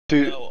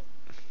Dude. So,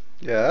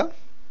 Yeah.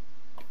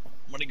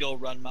 I'm gonna go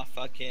run my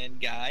fucking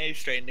guy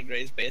straight into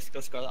Gray's base, go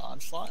score the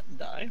onslaught and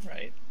die,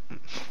 right?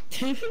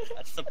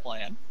 That's the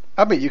plan.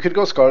 I mean, you could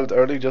go Scarlet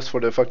early just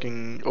for the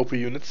fucking OP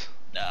units.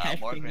 Nah,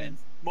 Cash Morgraine. premium.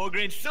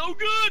 Morgraine's so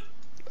good!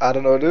 I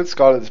don't know, dude.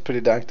 Scarlet is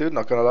pretty dank, dude.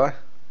 Not gonna lie.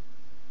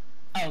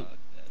 Oh,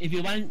 if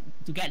you want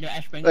to get the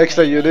Ashbringer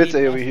Extra very units,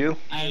 early, AoE heal.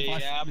 Iron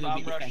Force Yeah, will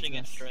I'm be rushing it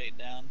defenseless. straight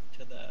down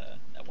to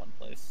that one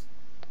place.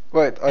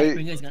 Wait, are you?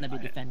 Ashbringer is gonna be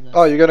defenseless.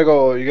 Oh, you're gonna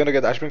go. You're gonna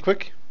get Ashman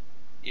quick.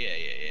 Yeah.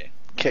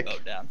 Kick. Go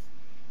down.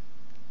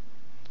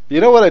 You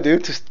know what I do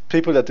to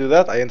people that do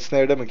that? I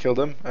ensnare them and kill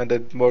them, and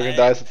then Morgan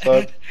dies at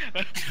third.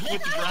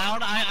 With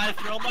Brown, I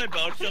throw my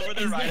boats over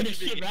the Is right that at the the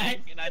shit, beginning,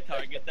 right? and I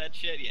target that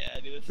shit. Yeah, I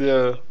do the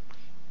Yeah.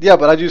 Yeah,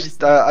 but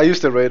I use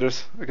the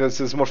Raiders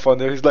because it's more fun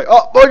there. He's like,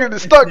 oh, Morgan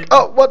is stuck.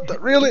 Oh,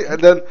 what? Really? And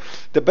then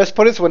the best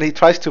part is when he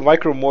tries to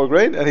micro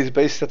Morgraine and his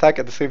base attack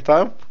at the same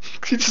time.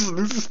 He just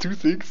loses two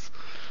things.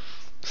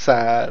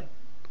 Sad.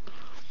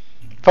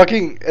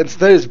 Fucking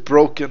ensnare is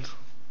broken.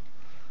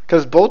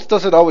 Because boats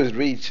doesn't always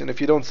reach, and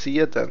if you don't see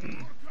it,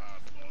 then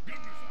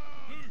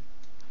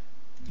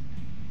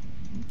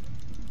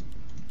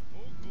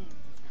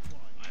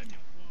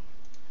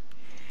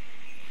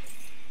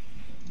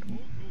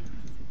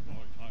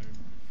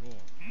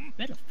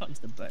Where the fuck is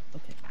the bird?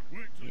 Okay.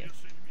 Yeah.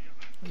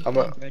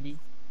 I'ma Ready.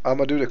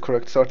 do the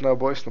correct start now,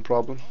 boys. No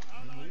problem.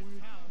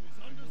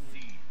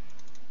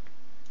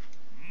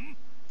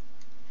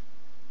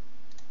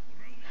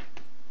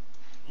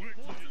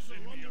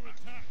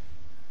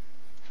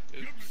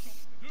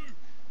 Oops.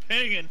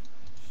 Hanging.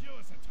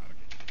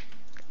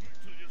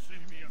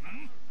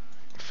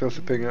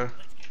 Filthy pinger.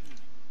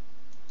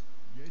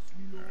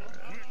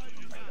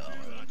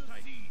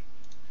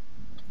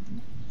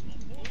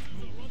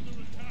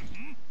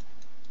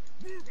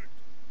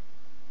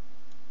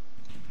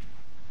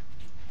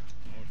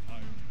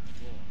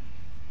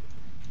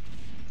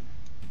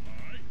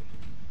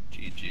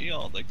 GG,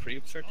 all the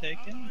creeps are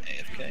taken.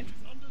 AFK.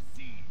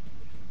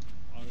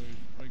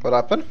 What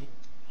happened?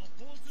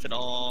 Said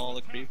all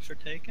the creeps are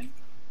taken.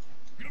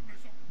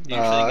 Usually you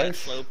got Nice.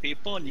 slow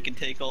people and you can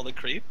take all the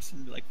creeps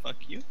and be like, fuck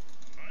you.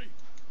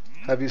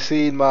 Have you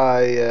seen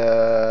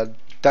my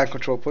tank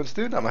control points,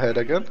 dude? I'm ahead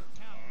again.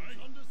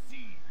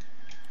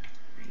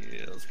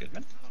 Feels good,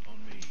 man.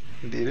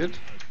 Indeed. It.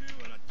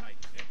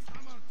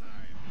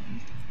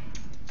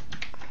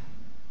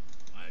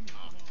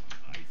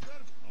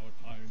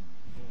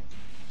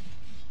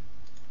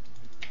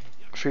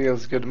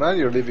 Feels good, man.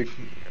 You're leaving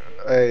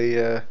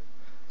a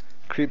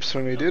creeps for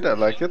me, dude. I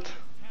like it.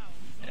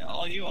 Yeah,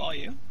 all you.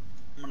 I'm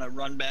gonna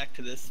run back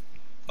to this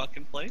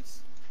fucking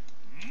place.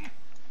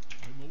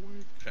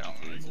 Try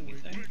not to lose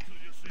anything.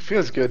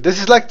 Feels good. This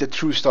is like the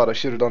true start I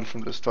should have done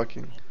from this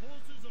fucking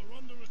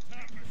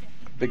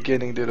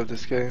beginning, dude, of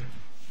this game.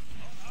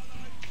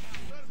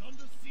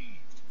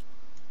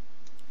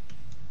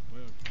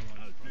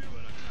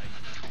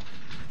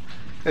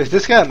 Is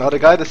this guy another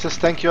guy that says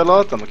thank you a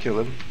lot? I'm gonna kill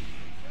him.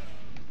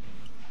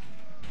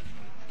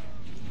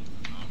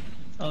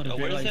 Oh, the Oh, Dreadlord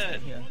where's is that?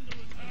 here.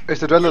 Is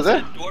the Dreadlord Where's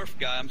there? that dwarf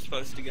guy I'm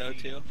supposed to go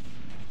to?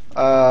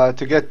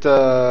 To get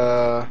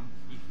To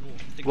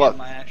What? get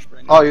my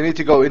Ashbringer. oh, you need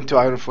to go into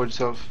Ironforge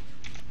itself.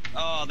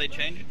 Oh, they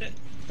changed it?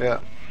 Yeah.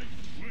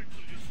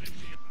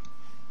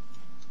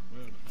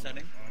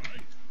 Setting?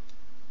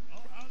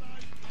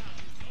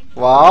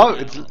 Wow,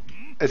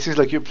 it seems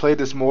like you played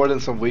this more than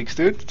some weeks,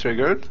 dude.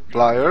 Triggered,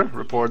 liar,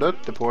 reported,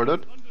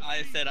 deported,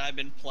 I said I've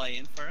been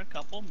playing for a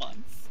couple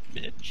months,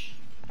 bitch.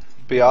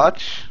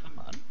 biatch. Come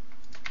on.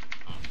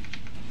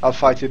 I'll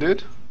fight you,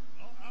 dude.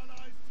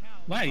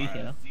 Why are you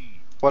here?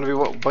 What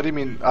do you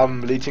mean?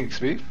 I'm leeching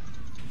XP.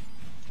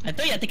 I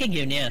thought you were taking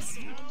Gilneas.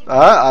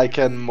 I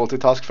can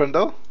multitask, friend,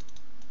 though.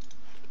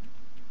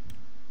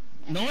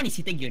 No one is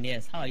hitting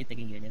Gilneas. How are you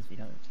taking Gilneas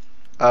without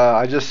it?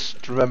 I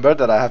just remembered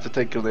that I have to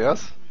take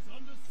Gilneas.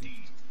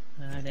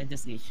 Then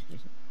just leash.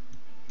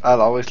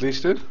 I'll always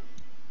leech, dude.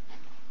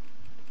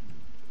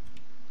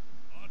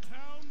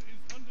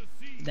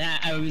 Then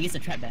I will release a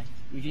trap back.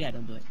 Usually I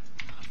don't do it.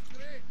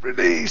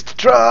 Release the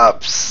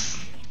traps!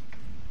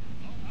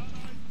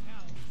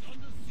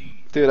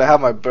 Dude, I have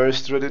my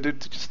burst ready,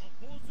 dude, to just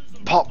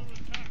pop.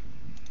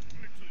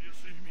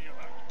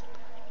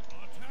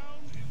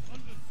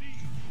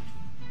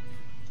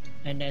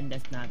 And then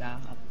there's Naga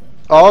up there.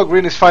 Oh,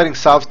 green is fighting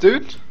south,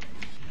 dude.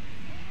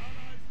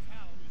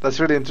 That's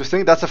really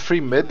interesting. That's a free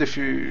mid if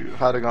you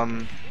had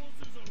gone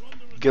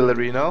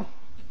Gillerino.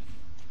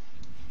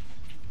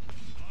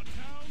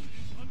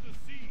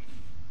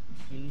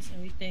 Release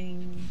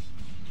everything.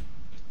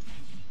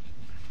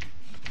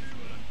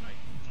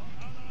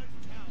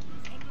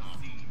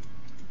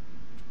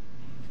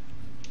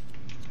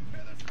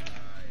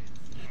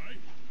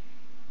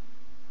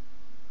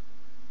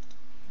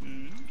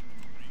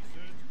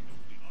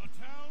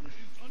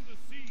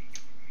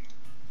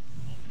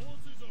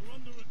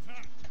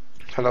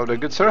 Hello there,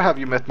 good sir. Have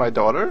you met my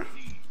daughter?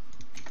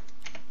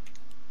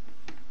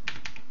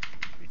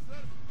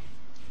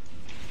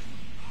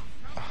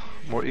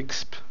 More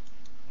exp.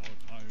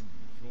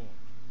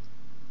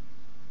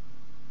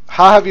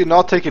 How have you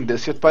not taken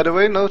this yet, by the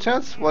way? No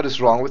chance? What is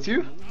wrong with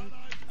you?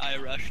 I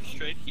rushed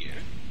straight here.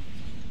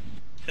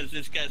 Because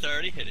this guy's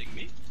already hitting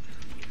me.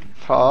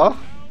 Huh?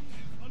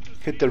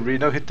 Hit the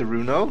Reno, hit the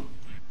Runo.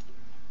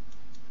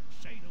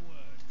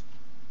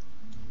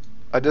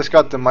 I just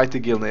got the Mighty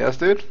Gilneas,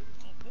 dude.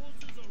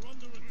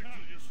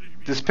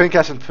 This pink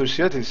hasn't pushed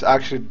yet, he's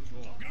actually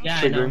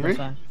triggering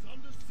me.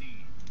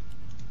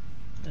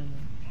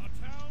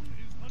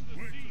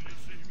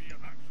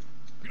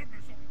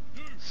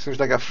 Seems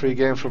like a free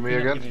game for me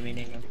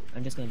again.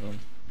 I'm just gonna go.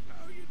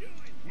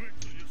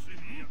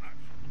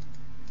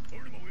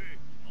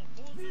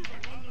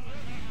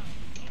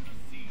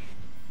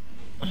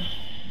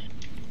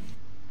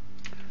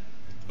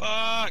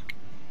 Fuck!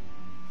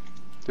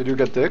 Did you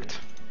get dicked?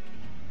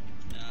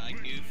 Nah, I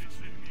goofed.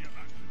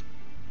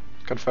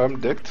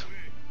 Confirmed dicked.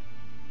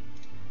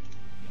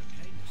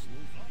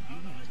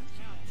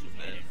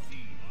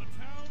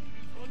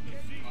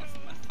 Lost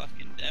my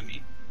fucking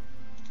demi.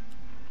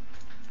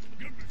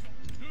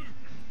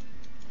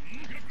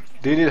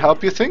 Do you need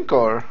help, you think,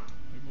 or?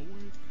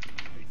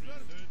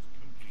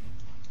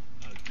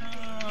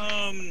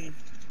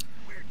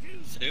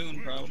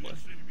 Soon, probably.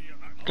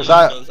 Because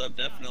Shows up,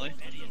 definitely.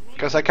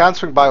 I can't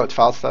swing by with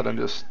Falstad and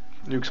just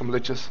nuke some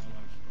liches.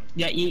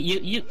 Yeah,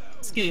 you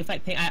skill your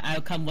fight thing.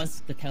 I'll come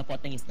once the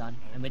teleport thing is done.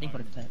 I'm waiting for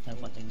the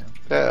teleport thing now.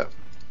 Yeah.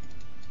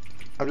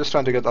 I'm just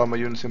trying to get all my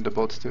units in the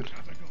boats, dude.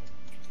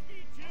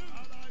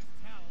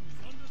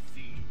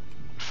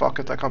 Fuck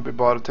it, I can't be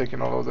bothered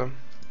taking all of them.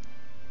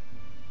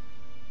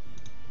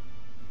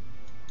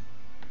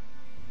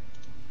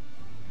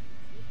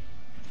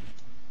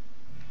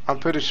 I'm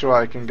pretty sure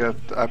I can get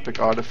epic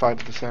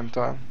artifact at the same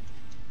time.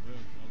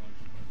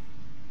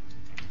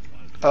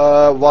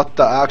 What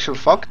the actual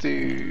fuck?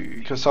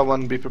 Can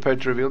someone be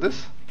prepared to reveal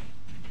this?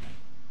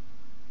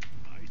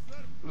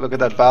 Look at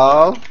that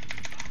ball.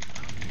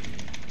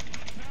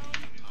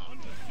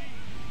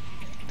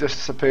 Just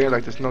disappear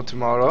like there's no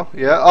tomorrow.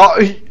 Yeah. Oh,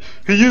 he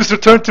used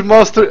return to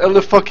master.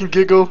 Ella fucking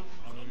giggle.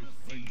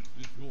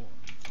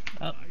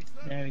 Oh,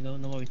 there we go.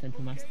 No more return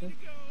to master.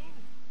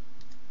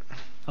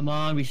 Come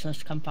on,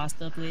 research, come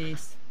faster,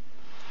 please.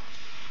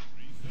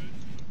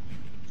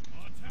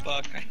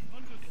 Fuck.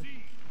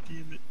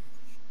 Damn it.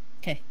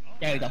 Okay,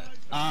 there we go.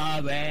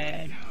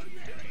 Red.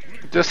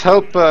 Just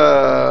help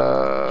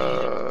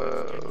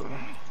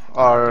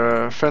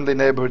our friendly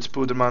neighborhood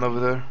Spooderman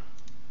over there.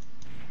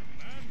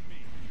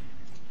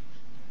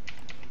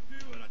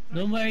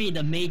 Don't worry,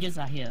 the mages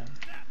are here.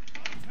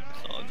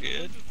 It's all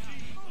good.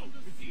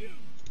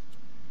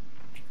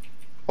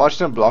 Watch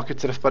them block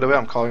it, by the way.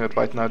 I'm calling it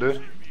right now,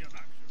 dude.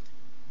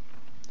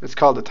 It's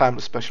called the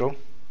Timeless Special.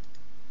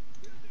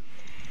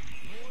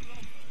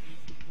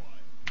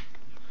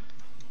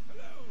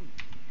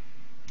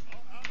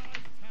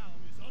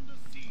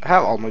 I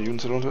have all my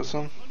units around here,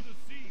 son.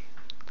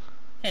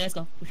 Hey, let's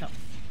go. Push up.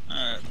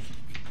 Alright.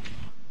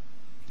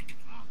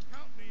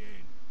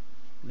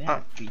 We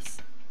have trees.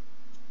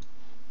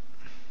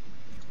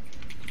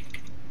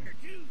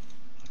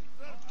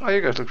 Oh,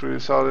 you guys look really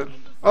solid.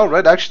 Oh,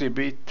 red actually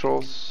beat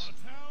trolls.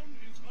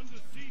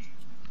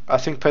 I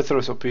think Petro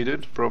is OP,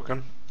 dude.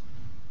 Broken.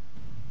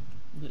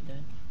 Good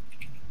then.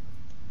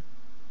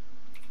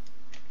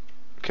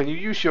 Can you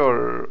use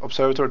your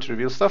observatory to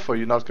reveal stuff, or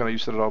you're not gonna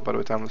use it at all, by the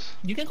way, Timeless?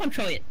 You can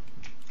control it.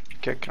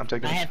 Kick, I'm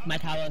taking I it. have my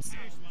towers.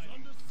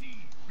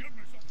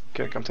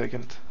 Kick, I'm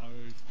taking it.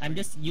 I'm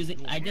just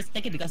using. I just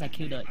take it because I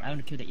want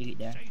to kill the elite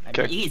there.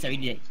 Okay. The elite is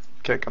already dead.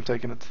 Kick, I'm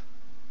taking it.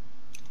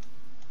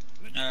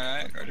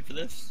 Alright, ready for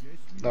this?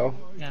 No.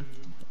 Yeah.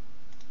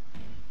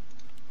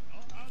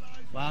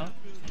 Wow.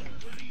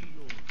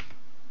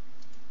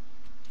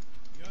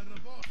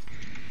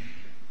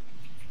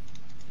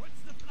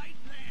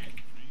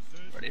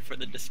 Ready for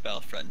the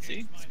Dispel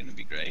Frenzy. It's gonna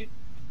be great.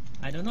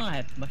 I don't know. I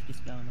have much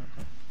dispel or not.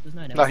 There's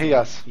no. No, he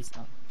has.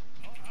 Dispel.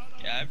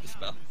 Yeah, I have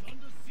Dispel.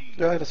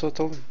 Yeah, that's what I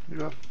told him. You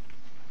have.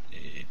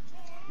 Yeah.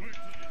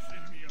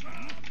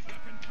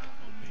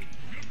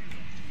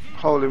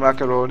 Holy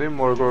macaroni,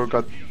 Morgor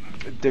got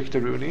Dick the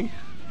Rooney.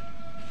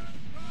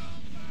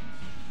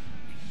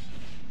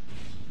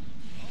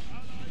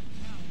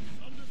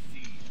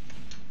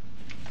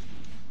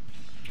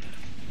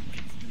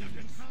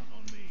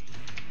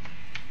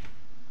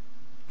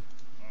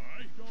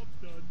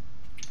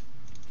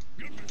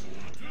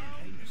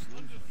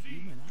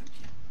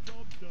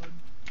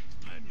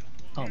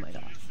 Oh my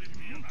god.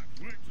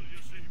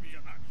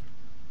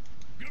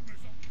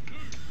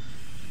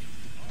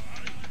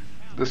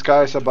 This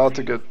guy is about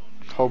to get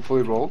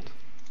hopefully rolled.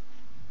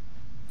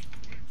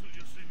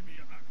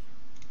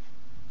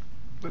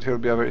 But he'll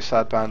be a very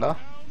sad panda.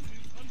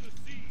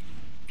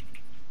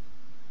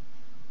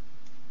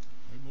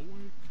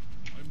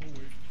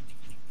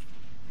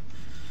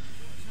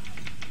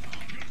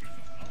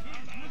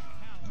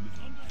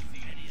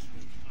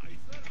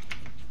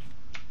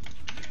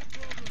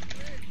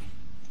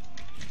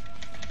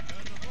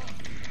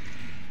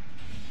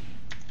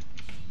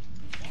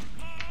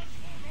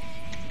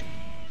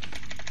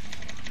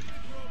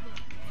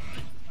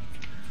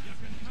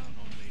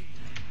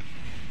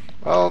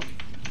 Well,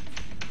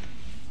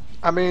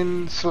 I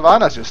mean,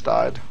 Sylvanas just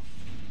died.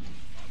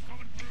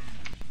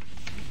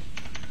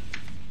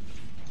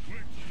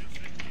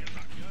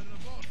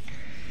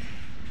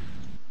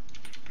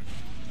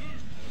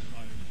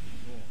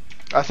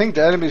 I think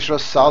the enemies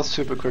rush south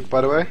super quick,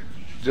 by the way,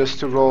 just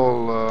to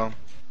roll.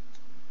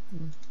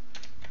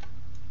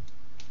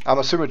 I'm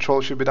assuming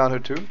Troll should be down here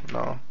too.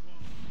 No,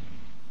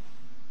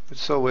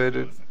 it's so weird.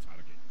 Dude.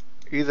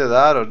 Either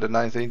that or the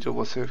Ninth Angel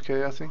was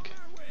AFK, I think.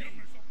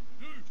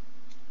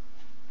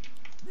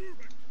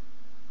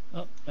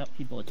 Oh, yep,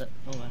 he bought it.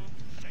 Oh well.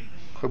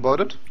 Who bought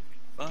it?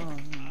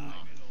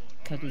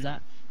 Cut is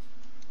that?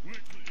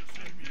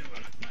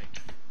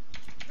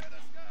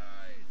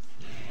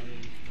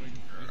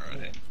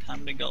 Alright,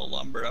 time to go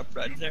lumber up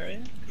Red's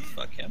area, cause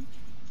fuck him.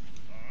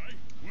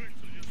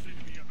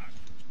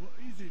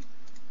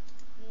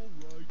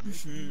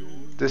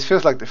 This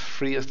feels like the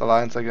freest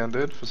alliance again,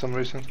 dude, for some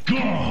reason.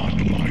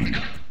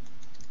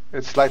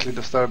 It's slightly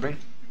disturbing.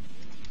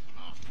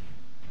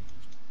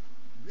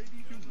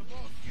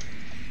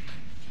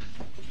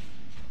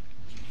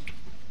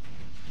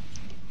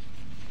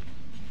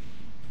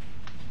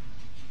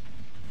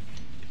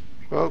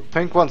 Well,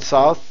 pink one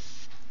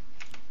south.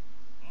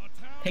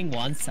 Ping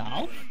one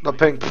south? No,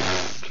 pink.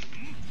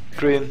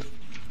 Green.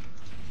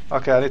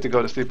 Okay, I need to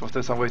go to sleep after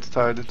this. I'm way too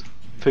tired, dude.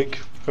 Pink.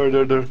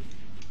 There.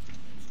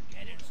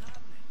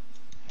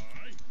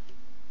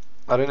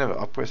 I didn't have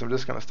upgrades. I'm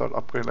just gonna start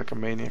upgrading like a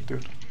maniac,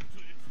 dude.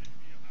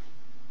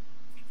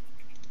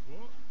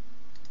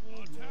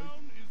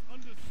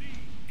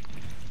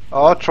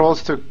 Oh,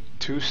 trolls took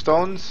 2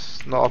 stones.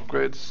 No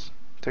upgrades.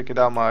 Taking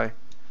down my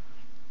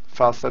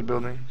Falstad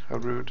building. How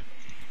rude.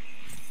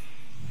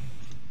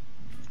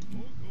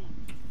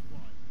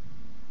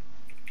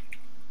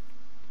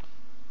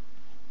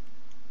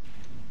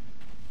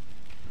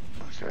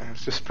 Okay,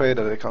 let's just pray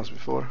that it comes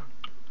before.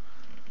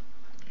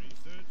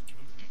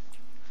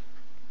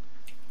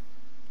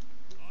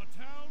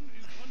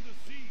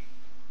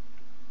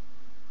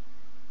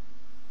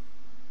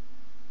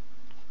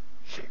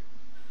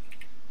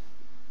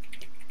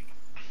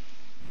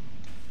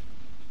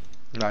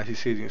 Nice,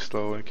 he's hitting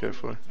slow and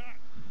carefully.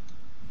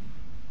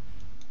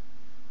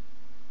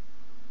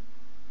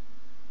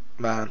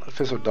 Man, I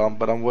feel so dumb,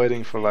 but I'm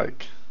waiting for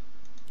like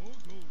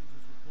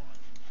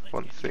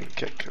one thing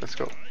kick. Let's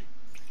go.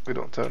 We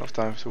don't have enough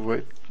time to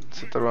wait and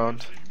sit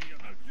around.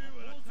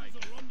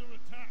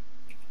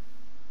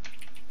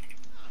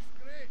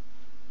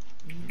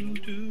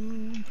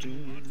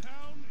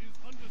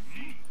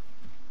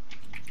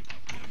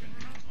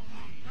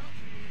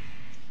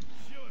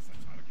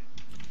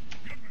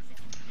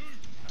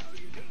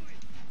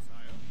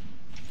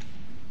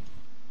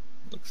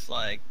 Looks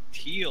like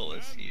Teal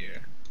is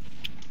here.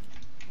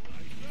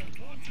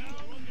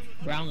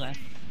 Brown left.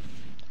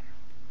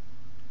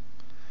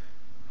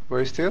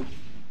 Where is Teal?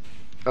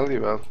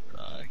 LUL.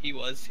 He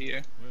was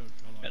here.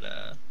 At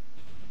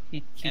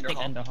He take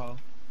Underhall. Underhall.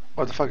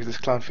 What the fuck is this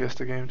Clown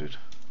Fiesta game, dude?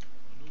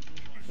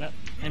 Well,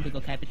 time to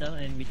go capital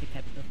and we take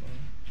capital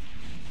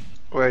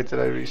for. Wait, did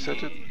I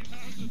reset it?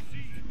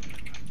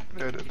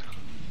 Yeah, I did.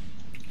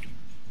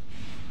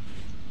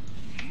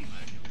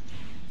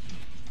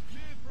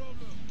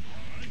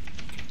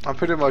 I'm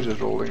pretty much just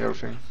rolling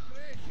everything.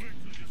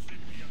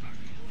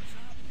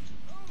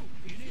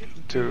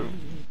 2.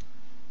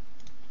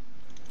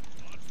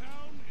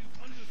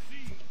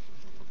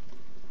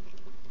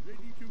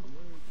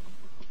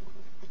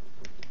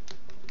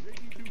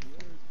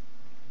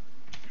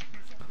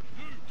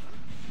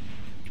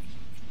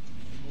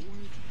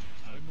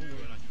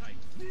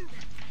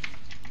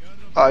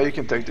 Ah, you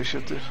can take this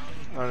shit, dude.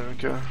 I don't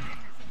care.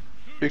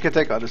 You can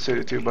take other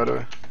city too, by the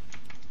way.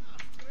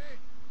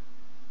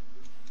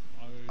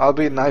 I'll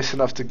be nice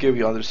enough to give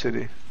you other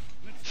city.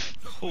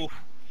 Ooh.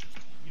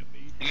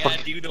 You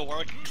gotta do the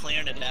work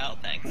clearing it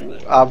out, thanks.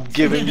 But I'm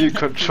giving you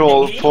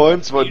control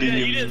points. What do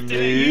you you just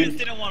mean?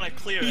 didn't want to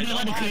clear it.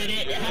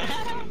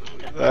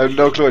 I have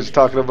no clue what you're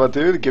talking about,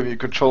 dude. Giving you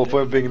control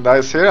point, being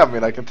nice here. I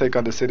mean, I can take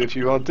on the city if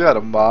you want to. I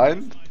don't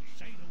mind.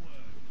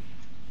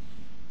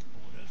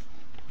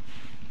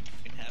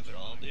 You can have it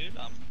all, dude.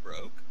 I'm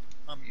broke.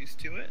 I'm used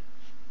to it.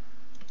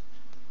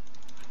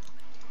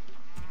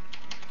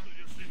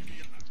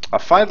 I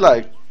find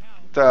like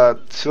the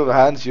Silver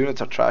Hands units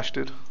are trash,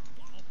 dude.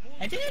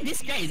 I think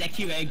this guy is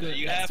actually very good.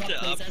 You Let's have swap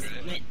to places.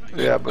 upgrade.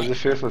 Yeah, but the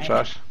fearful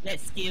trash.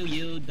 Let's skill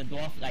you, the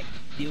dwarf, like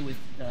deal with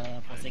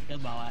the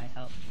Forsaker while I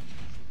help.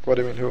 What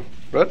do you mean, who?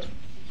 Red?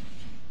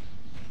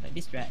 Like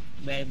this strat,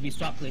 where we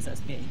swap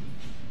places. Okay.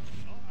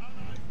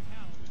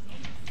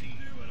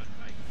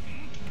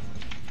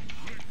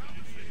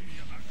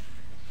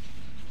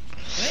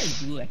 Where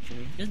is Blue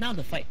actually? Just now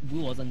the fight,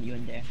 Blue wasn't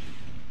even there.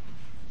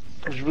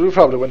 Blue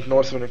probably went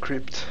north when it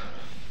creeped.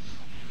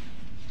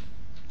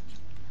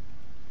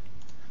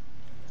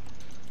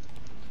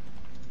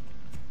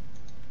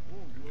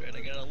 Good,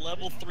 I got a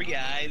level 3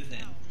 eyes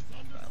in.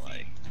 I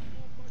like.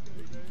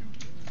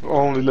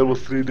 Only level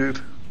 3, dude.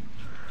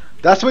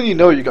 That's when you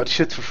know you got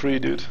shit for free,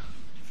 dude.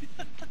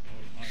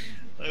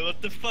 Like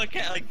what the fuck?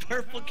 Like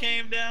purple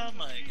came down.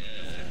 Like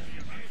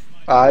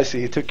Ah, I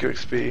see. He took your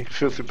XP.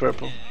 Filthy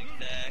purple.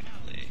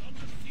 Exactly.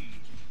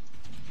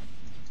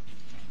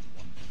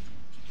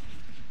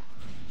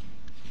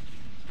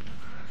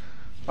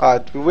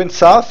 Alright, we win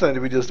south and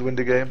we just win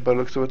the game by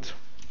looks to it.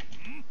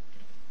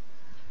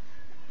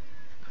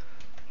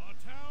 Our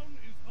town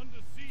is under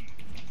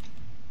siege.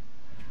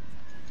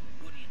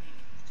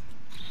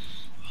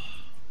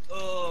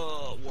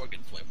 Oh,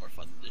 Morgan's way more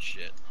fun than this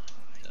shit.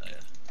 I tell ya.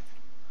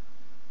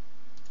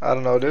 I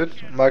don't know, dude.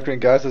 Micro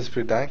and guys is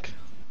pretty dank.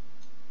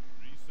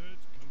 Research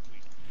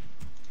complete.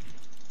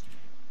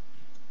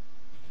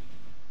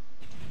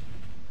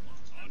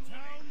 Our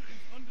town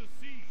is under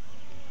siege.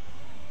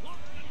 Lock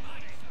and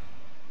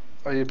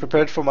loaded. Are you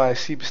prepared for my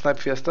CP Snipe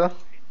Fiesta?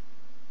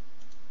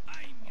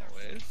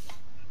 Always.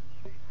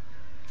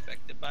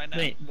 Expected by now.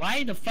 Wait,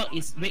 why the fuck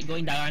is Rick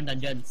going down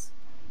dungeons?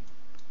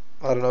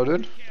 I don't know,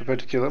 dude. Prepared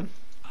to kill him.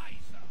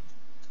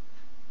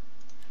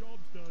 Job's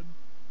done.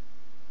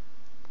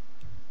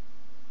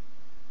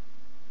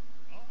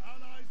 Our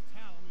allies'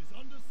 town is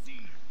under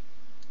siege.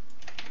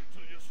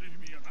 Till you see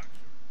me in action.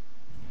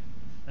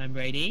 I'm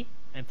ready.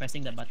 I'm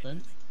pressing the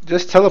button.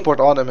 Just teleport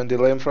on him and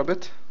delay him for a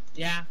bit.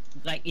 Yeah,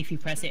 like if you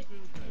press it. All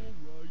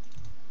right.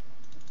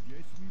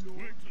 Yes, me lord.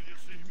 Wait till you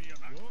see me in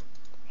action.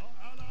 Our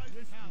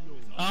allies' town is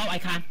under Oh, I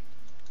can't.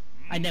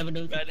 I never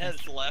knew. Red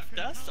has left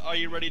us. Are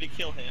you ready to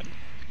kill him?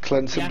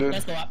 Cleanse him, Yeah, dude.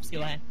 let's go up.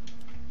 Go ahead.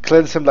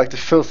 Cleanse him like the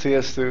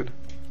filthiest, dude.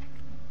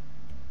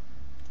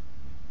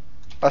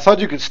 I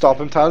thought you could stop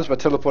him times by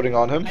teleporting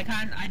on him. I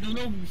can't. I don't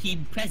know if he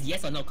pressed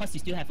yes or no, cause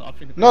you still have the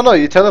option to. No,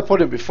 you teleport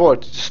him before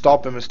to just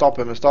stop him and stop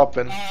him and stop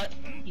him.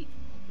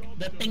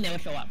 The thing never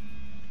show up.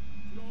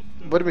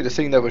 What do you mean the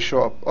thing never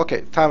show up?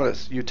 Okay,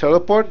 timeless. You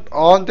teleport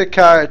on the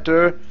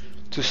character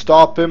to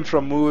stop him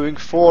from moving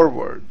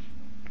forward.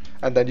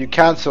 And then you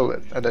cancel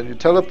it. And then you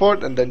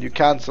teleport and then you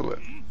cancel it.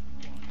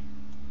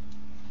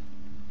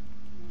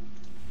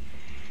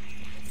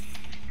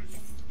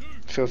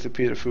 Filthy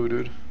Peter Fu,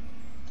 dude.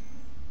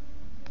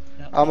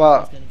 Yeah, I'm it's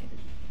gonna get it.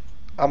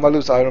 I'ma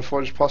lose Iron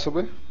Forge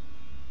possibly.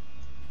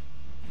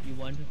 You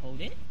want to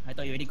hold it? I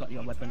thought you already got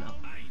your weapon out.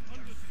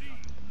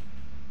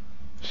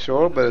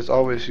 Sure, but it's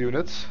always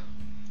units.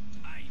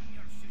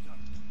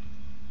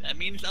 That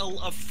means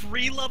a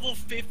free level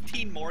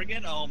 15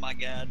 Morgan? Oh my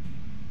god.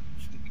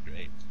 It's gonna be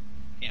great.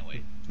 Can't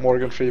wait.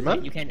 Morgan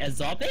Freeman. You can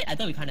absorb it? I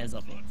thought we can't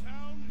absorb it.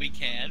 We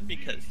can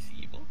because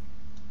he's evil.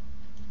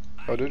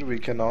 Oh, dude, we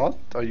cannot.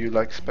 Are you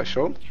like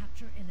special?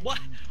 What?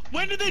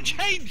 When did they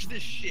change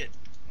this shit?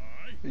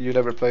 You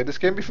never played this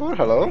game before?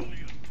 Hello?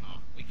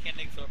 We can't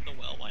absorb the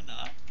well, why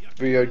not?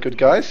 We are good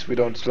guys. We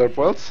don't slurp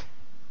wells.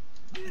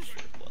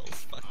 Wells,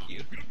 fuck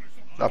you.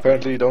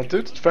 Apparently you don't do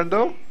it,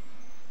 friendo.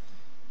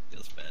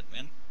 Feels bad,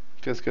 man.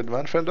 Feels good,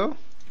 man, friendo.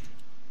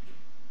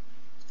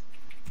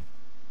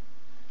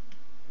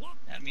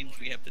 That means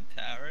we have to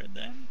tower it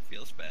then?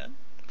 Feels bad.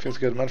 Feels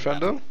good, man,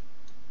 friendo.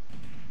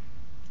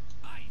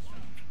 Our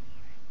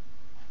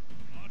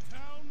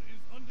town is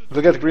under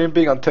Look at green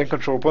being on 10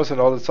 control points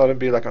and all of a sudden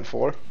be like on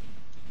 4.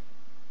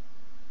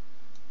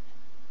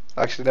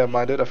 Actually, never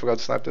mind it. I forgot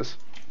to snipe this.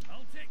 I'll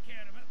take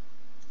care of it.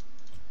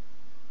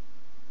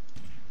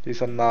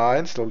 He's on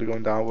 9, slowly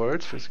going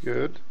downwards. Feels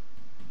good.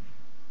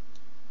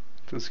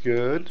 Feels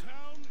good.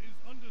 Town is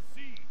under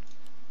siege.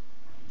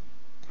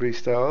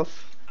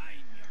 Re-stealth. I'm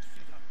your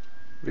shooter.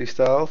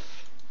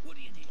 Re-stealth. What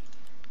do you need?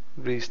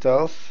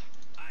 Re-stealth.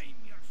 I'm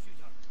your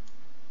shooter.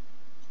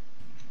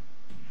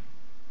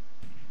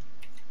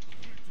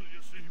 Wait till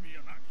you see me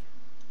in action.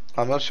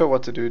 I'm not sure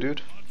what to do,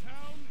 dude. Our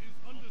town is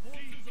under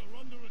siege. Forces are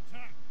under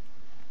attack.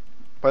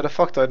 Why the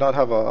fuck do I not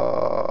have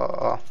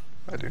a...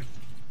 I do.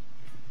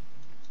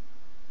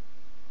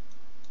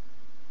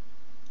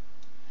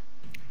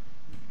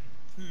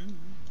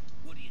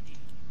 What do you need?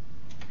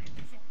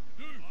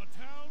 Our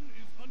town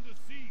is under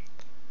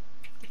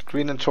siege.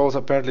 Green and trolls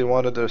apparently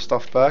wanted their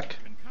stuff back.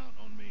 You can count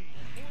on me.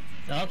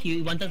 So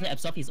he wanted to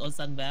absorb his own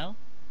sunbell.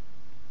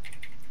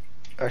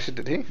 Actually,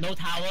 did he? No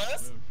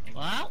towers.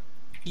 Well,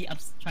 he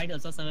tried to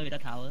absorb sunbell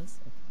without towers.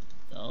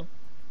 So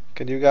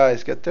Can you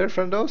guys get there,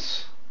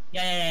 friendos?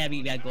 yeah,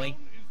 we are going.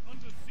 Town is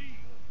under siege.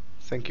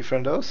 Thank you,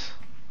 friendos.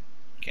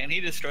 Can he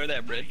destroy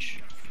that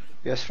bridge?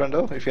 Yes,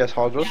 friendo, if he has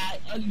hard road.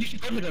 Yeah, you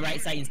should go to the right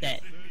side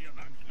instead.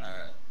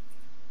 Alright.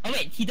 Oh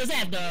wait, he doesn't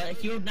have the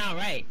hero now,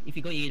 right? If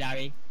you go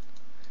Idari.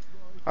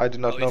 I do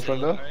not know, he's still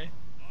friendo. alive?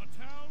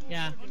 Our town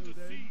Yeah. is under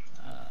siege.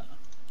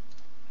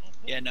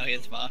 Yeah, no, he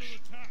has Mosh.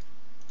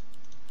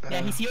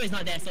 Yeah, his hero is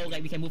not there, so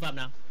like we can move up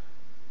now.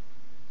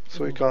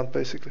 So he can't,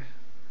 basically.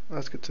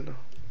 That's good to know.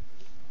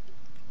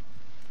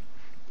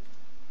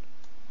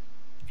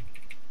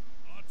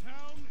 Our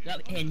town is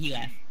Yep, and he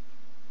left.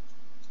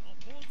 Our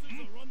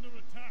forces are under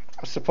attack.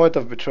 What's the point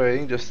of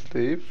betraying? Just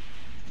leave.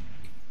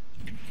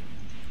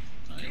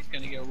 He's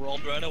gonna get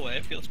rolled right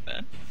away. Feels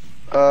bad.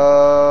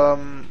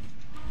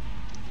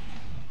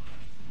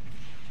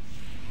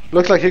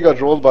 Looks like he got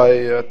rolled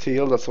by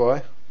Teal, that's why.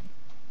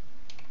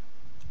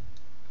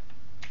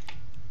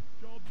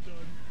 Job done.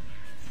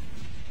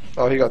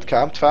 Oh, he got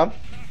camped, fam.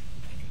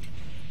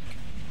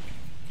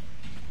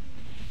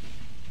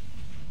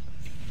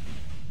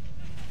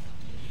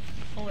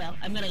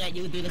 I'm gonna let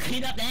you do the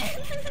cleanup then.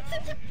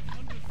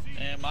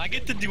 And I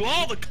get to do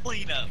all the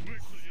cleanup.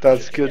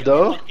 That's good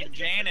though. Fucking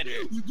janitor.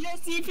 You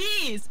get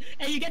CPs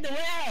and you get the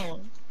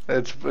well.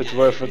 It's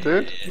worth it,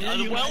 dude.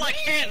 Well, I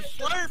can't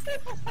slurp.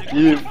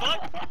 You,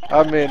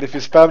 I mean, if you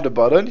spam the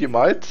button, you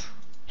might.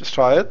 Just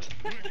try it.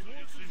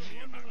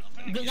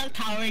 Good luck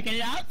powering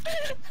it out.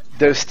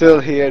 They're still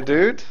here,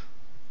 dude.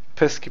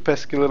 Pesky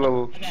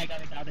little. Okay, I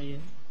got it out of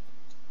you.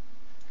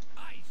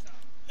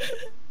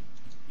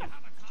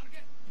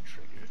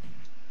 Triggered.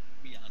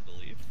 Beyond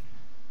belief.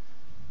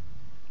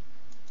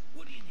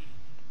 What do you need?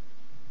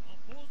 Our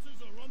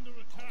forces are under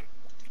attack.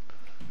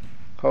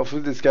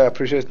 Hopefully this guy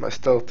appreciates my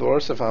stealth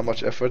dwarfs of how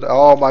much effort.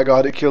 Oh my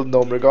god, he killed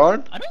Gnome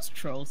Regard. Are those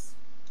trolls?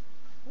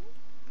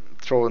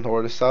 Trolling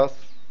Horde is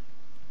south.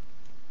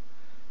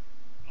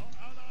 Our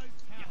allies'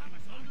 town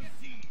is under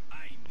siege.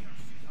 I'm your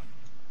citizen.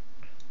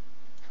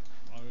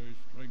 My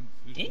strength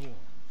is Eh? yours.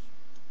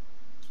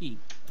 Key.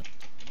 Research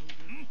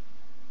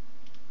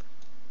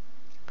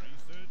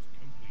complete.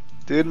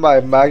 Dude, my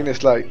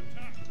Magnus, like,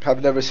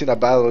 have never seen a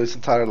battle his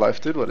entire life,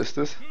 dude. What is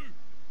this?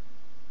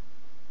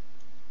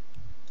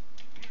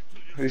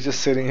 He's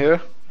just sitting here.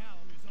 Town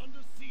is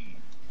under siege.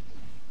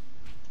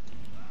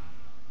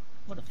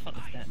 What the fuck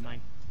is that,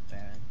 mine?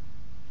 Baron?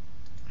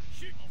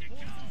 Our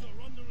forces are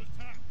under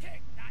attack.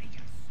 Take that, you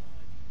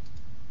son.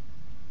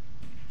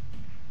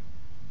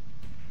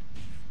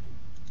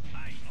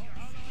 Our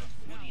allies'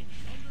 town is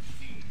under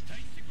siege.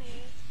 Time to go.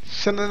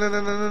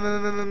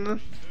 No.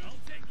 I'll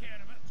take care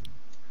of it.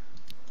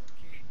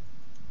 Okay.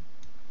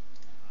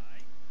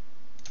 Aye.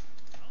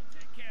 I'll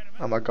take care of it.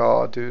 Oh my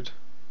god, dude.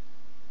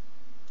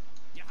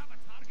 You have a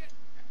target?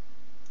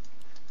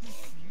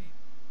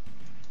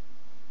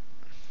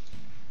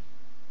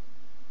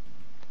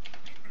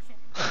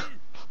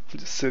 I'm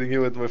just sitting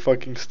here with my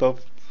fucking stuff.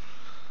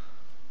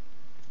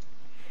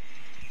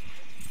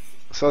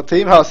 So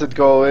team, how's it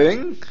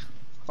going?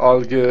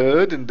 All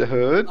good in the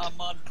hood?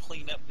 I'm on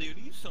cleanup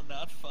duty, so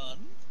not fun.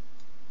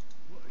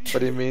 What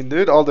do you mean,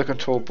 dude? All the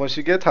control points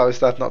you get, how is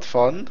that not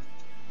fun?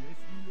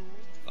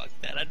 Fuck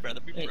that, I'd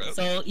rather be Wait, broke.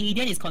 so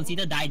Eden is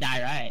considered die,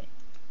 right?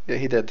 Yeah,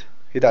 he did.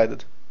 He died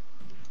it.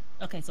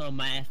 Okay, so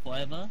my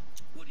forever.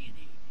 What do you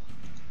need?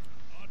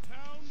 Our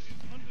town is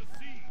under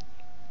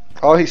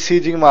siege. Oh, he's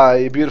sieging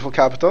my beautiful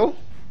capital.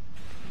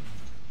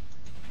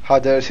 How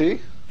dare he?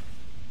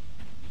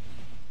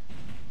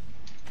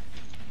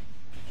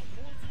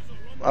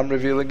 I'm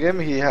revealing him.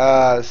 He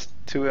has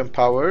 2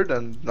 empowered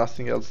and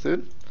nothing else,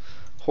 dude.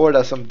 Horde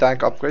has some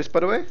dank upgrades,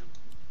 by the way,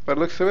 by the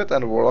looks of it,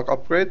 and warlock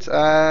upgrades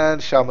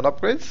and shaman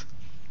upgrades.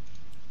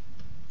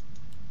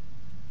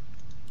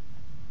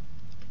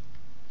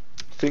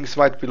 Things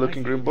might be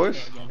looking grim,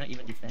 boys. Yeah, not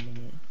even defending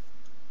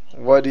it.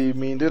 What do you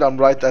mean, dude? I'm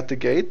right at the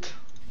gate.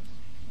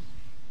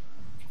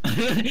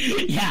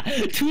 Yeah,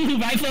 2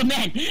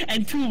 riflemen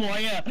and 2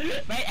 warrior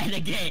right at the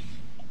gate.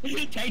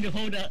 Trying to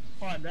hold the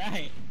fort,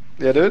 right?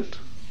 Yeah, dude.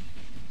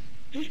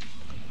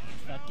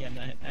 Fuck yeah,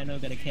 I'm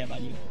not gonna care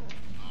about you.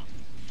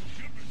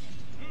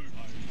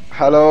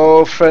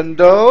 Hello,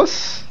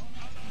 friendos.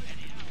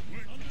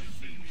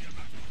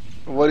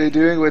 What are you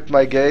doing with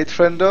my gate,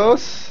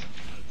 friendos?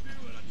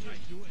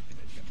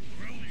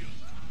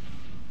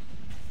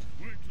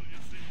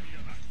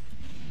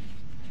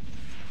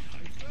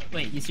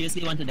 Wait, you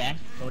seriously want to there?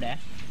 Go there?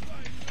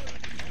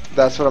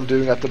 That's what I'm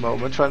doing at the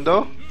moment,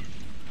 friendo.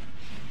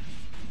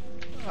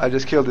 I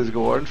just killed this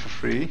Gorn for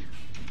free.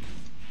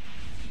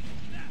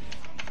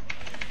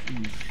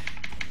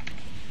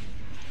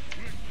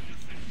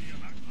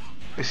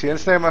 Is he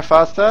ensnaring my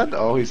fast dad?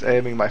 Oh, he's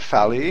aiming my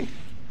Fally.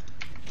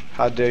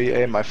 How dare you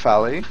aim my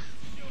Fally?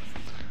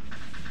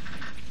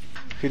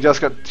 He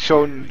just got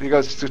shown. He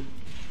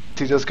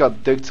just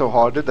got digged so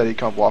hard that he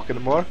can't walk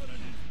anymore.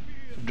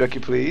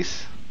 Dreki,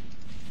 please.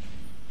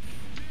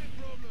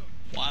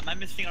 Why am I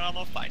missing out on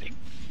all fighting?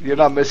 You're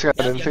not missing out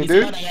on anything,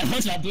 dude.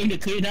 I'm doing the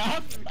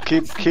cleanup.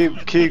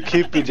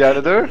 Keep the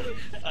janitor.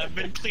 I've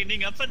been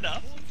cleaning up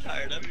enough. I'm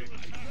tired of it.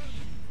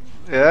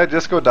 Yeah,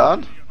 just go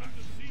down.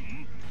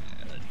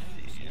 Let's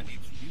see. I need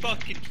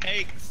fucking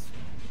cakes.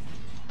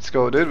 Let's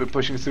go, dude. We're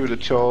pushing through the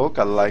choke.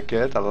 I like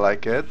it. I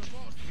like it.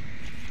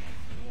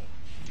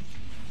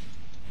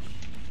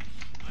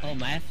 Oh,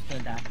 my F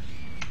turned out.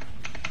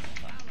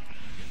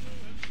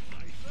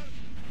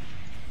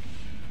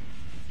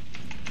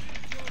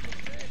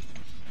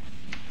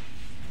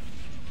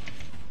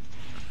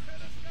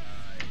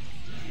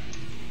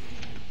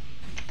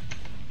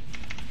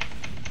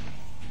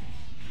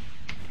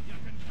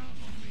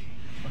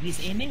 Oh, he's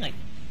aiming like.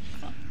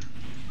 Fuck.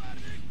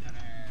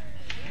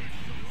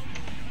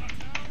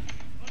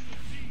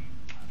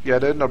 Yeah,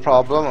 dude, no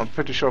problem. I'm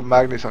pretty sure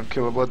Magni's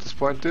unkillable at this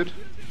point, dude.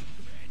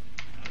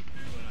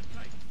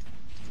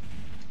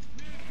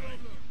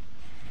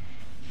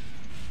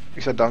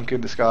 He's a donkey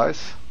in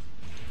disguise.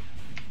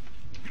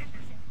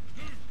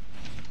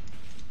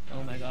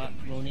 Oh my god,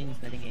 Ronin is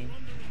letting aim.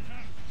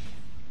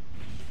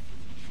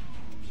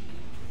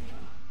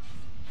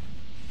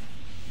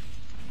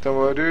 Don't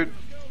worry, dude.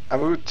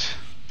 I'm out.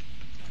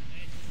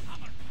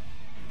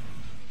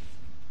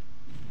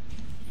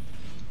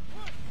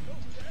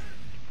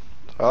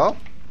 Oh?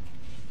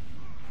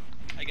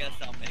 I guess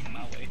I'll make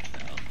my way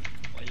south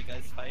while you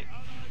guys fight.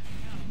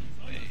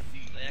 Wait,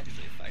 are they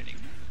actually fighting?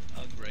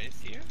 Oh, Gray's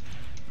here?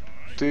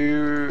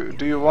 Do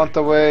you want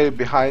the way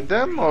behind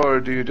them,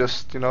 or do you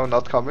just, you know,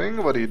 not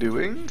coming? What are you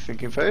doing?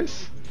 Thinking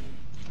face?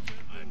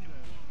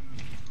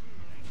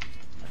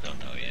 I don't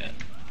know yet.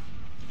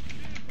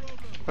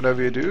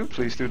 Whatever you do,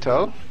 please do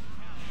tell.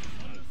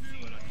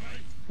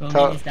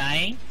 Roman is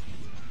dying.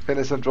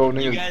 Innocent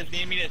droning You is... guys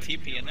need me to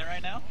TP in there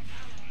right now?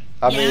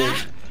 I mean,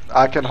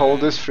 I can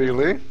hold this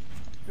freely.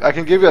 I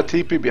can give you a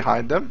TP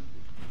behind them.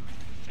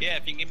 Yeah,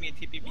 if you give me a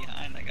TP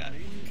behind, I got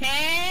it.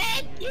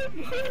 Can you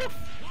move?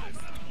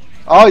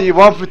 Oh, you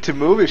want me to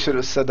move? You should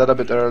have said that a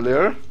bit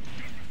earlier.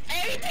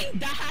 Everything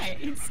died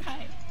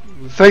inside.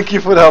 Thank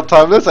you for the help,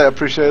 Timeless. I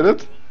appreciate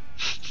it.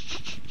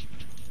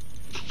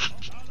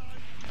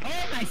 Oh,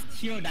 my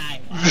shield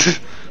died. Wow.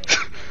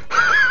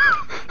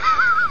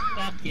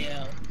 Fuck you.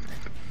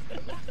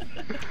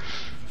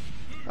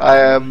 I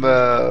am.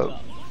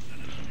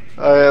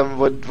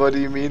 What do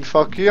you mean?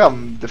 Fuck you.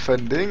 I'm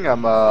defending.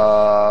 I'm.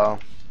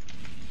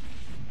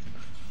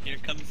 Here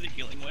comes the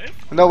healing wave.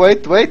 No,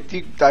 wait. I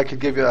can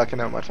give you. I can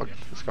have my fuck.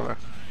 Let's come here.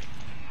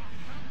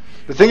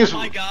 The thing is, Oh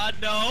my god,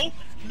 no!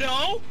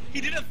 No!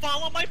 He didn't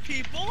follow my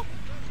people!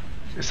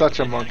 you're such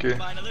a I gotta monkey.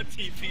 find another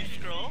TP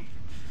scroll.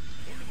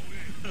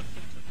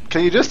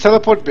 Can you just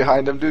teleport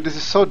behind them, dude? This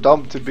is so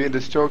dumb to be in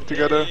this joke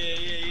together. Yeah.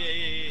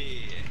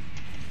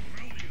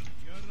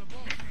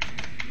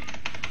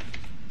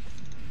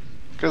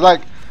 Cause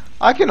like,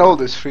 I can hold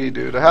this free,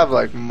 dude. I have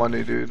like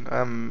money, dude.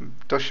 I'm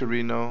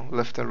Dosherino,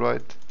 left and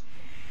right.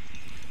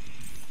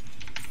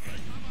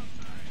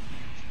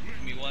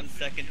 Give me 1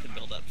 second to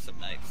build up some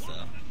knights, so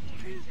I'm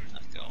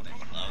going in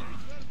alone.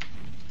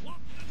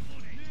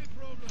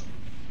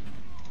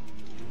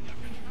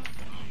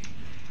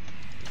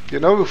 You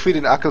know we're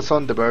feeding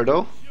Ackelson the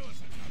Birdo?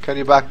 Can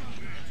you back?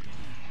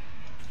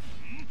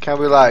 Can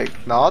we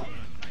like not?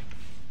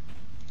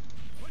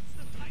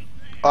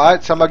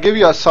 Alright, so I'm gonna give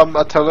you a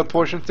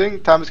teleportation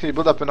thing. Thomas, can you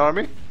build up an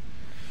army?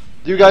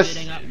 You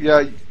guys,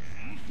 yeah,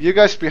 you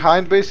guys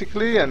behind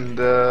basically, and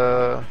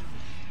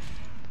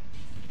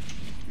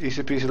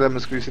easy peasy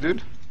lemon squeezy,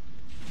 dude.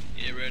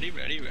 Yeah, ready,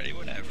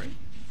 whatever.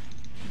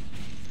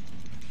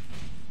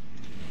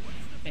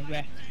 Okay,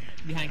 where?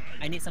 Behind.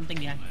 I need something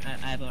behind.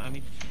 I have an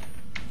army.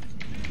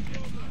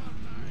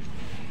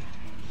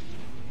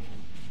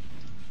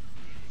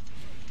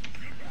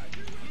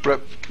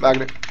 Rip,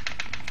 Magnet.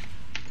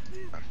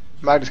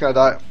 Magnet's gonna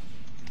die.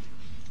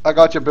 I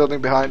got your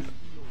building behind.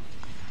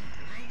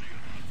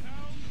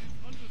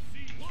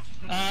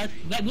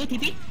 Where blue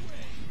TP?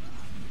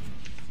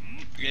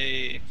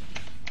 Yeah.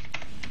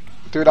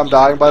 Dude, I'm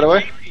dying by the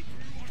way.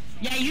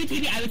 Yeah, you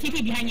TP. I will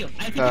TP behind you.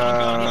 I will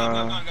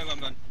TP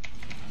Go.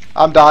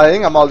 I'm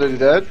dying, I'm already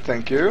dead,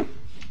 thank you.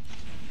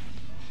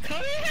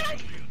 Come here.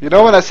 You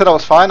know when I said I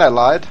was fine, I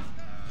lied.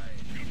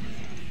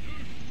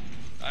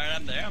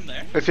 Alright, I'm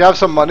there. If you have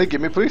some money,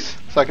 give me please,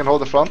 so I can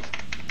hold the front.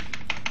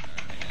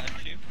 I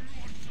got you.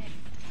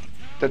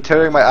 They're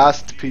tearing my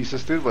ass to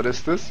pieces, dude. What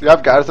is this? You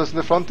have Gyarados in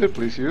the front, dude.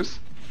 Please use.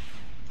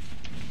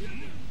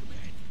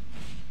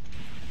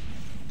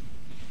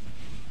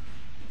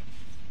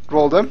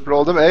 Roll them.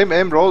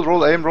 Aim.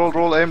 Roll. Aim.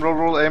 Roll. Aim. Aim.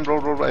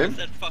 Where's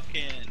that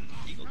fucking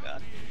eagle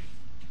god?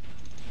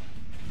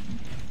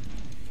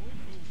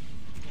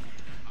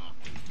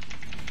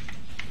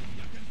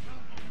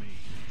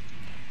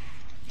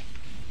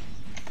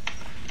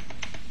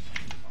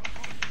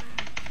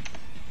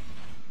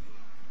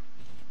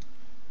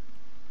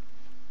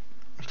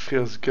 It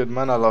feels good,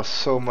 man. I lost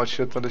so much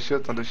shit on the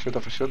shit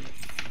of a shit.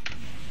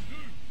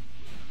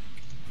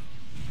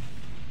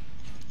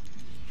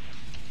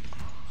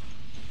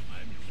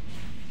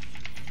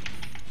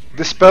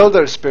 Dispel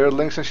their spirit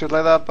links and shit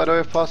like that, by the way,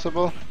 if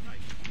possible.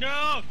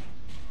 No!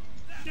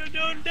 No,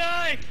 don't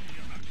die!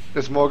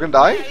 Is Morgan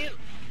dying?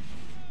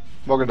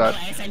 Morgan No, died.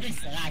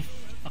 Alexander's alive.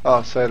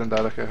 Oh, Satan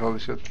died. Okay, holy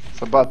shit. I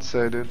was about to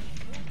say, dude.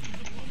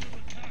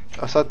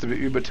 I was about to be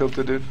uber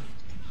tilted, dude.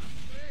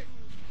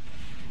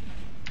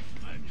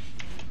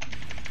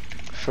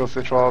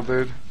 Filthy thrall,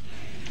 dude.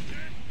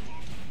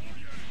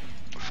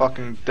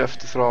 Fucking death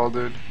to thrall,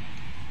 dude.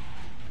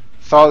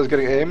 Thrall is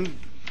getting aimed.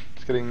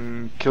 He's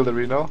getting killed at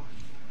Reno.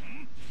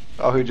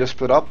 Oh, he just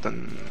split up,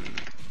 then.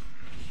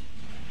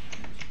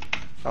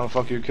 Oh,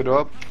 fuck you, kiddo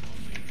up.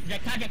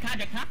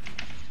 Drakka.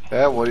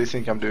 Yeah, what do you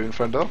think I'm doing,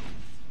 friendo?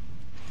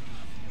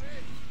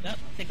 Yep,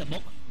 take a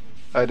book.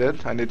 I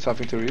did. I need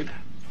something to read.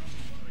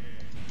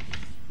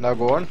 Now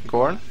go on.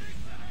 Yep,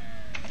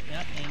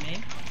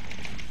 aim.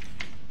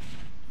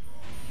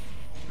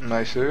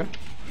 Nice, sir.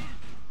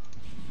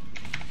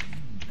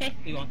 Okay,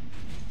 we won.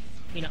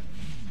 We know.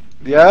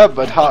 Yeah,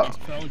 but how?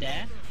 Troll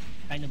there.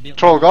 Trying to build.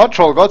 Troll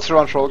God,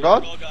 surround Troll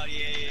God. Oh god,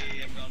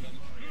 yeah, I'm going.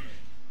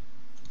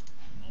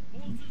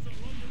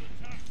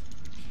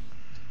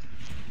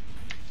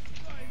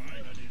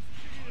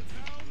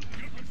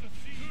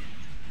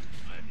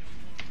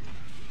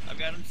 I've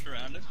got him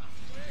surrounded.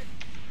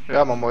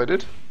 Yeah, I'm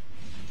avoided.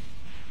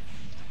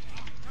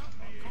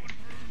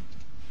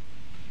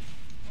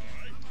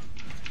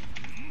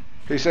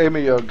 He's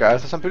aiming your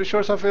guys, I'm pretty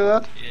sure, something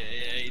like that.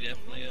 Yeah, he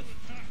definitely is.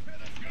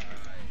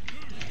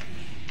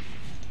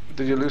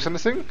 Did you lose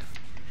anything?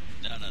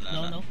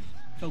 No.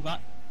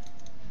 Forgot.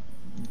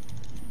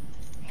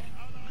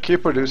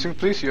 Keep producing,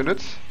 please,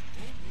 units.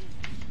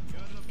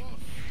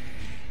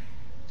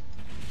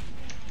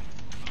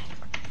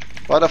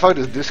 What the fuck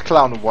does this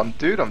clown want,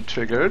 dude? I'm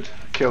triggered.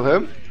 Kill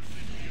him.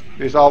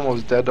 He's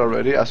almost dead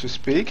already as we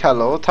speak.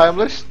 Hello,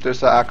 Timeless.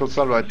 There's an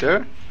Ackelson right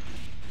there.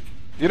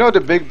 You know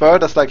the big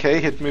bird that's like, hey,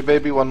 hit me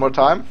baby one more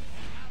time?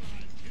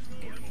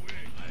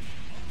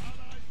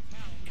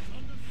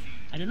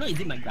 I don't know, is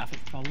it my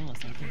graphic problem or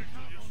something?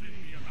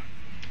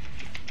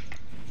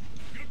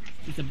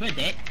 Is the bird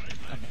dead?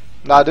 Okay.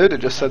 Nah, dude, it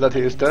just said that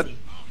he is dead.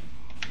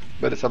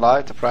 But it's a lie,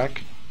 it's a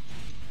prank.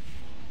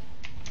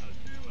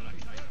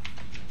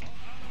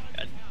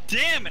 God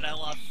damn it, I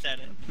lost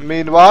 7.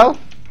 Meanwhile,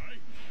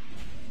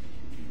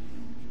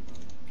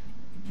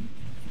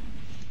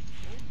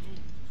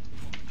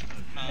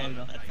 There we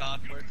go. That's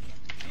awkward.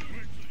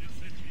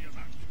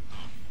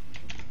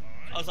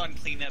 I was on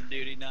cleanup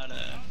duty, not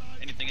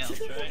anything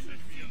else,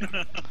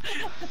 right?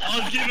 I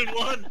was given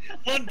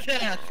one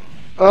task.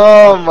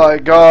 oh my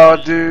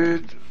god,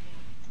 dude.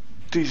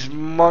 These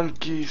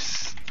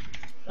monkeys.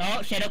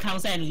 Oh, Shadow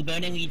Council and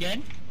Burning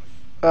Legion.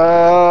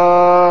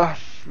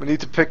 We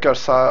need to pick our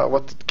side,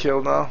 what to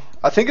kill now.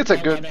 I think it's a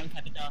They're good. Order and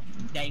Capital.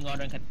 They're in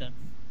Order and Capital.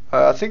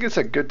 I think it's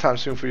a good time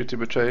soon for you to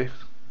betray.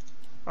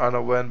 I don't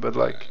know when, but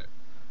like,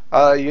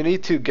 you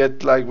need to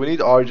get like, we need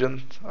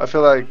Argent. I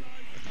feel like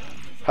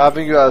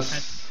having you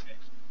as,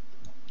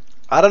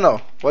 I don't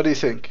know. What do you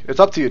think? It's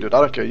up to you, dude.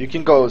 I don't care. You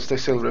can go stay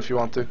silver if you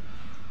want to.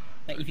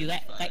 Like if you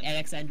like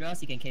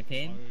Alexandros, you can keep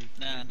him.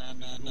 Nah.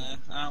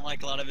 I don't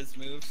like a lot of his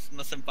moves,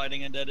 unless I'm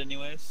fighting undead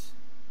anyways.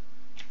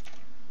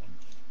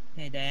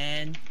 And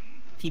then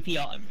TP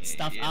all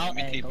stuff yeah, out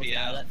let me and go TP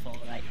out. Scarlet for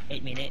like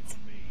 8 minutes.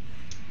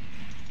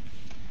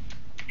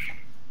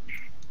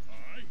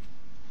 Alright.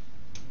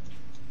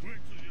 Wait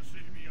till you see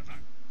me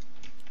attack.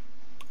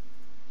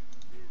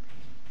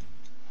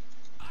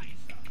 Aye,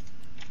 sir.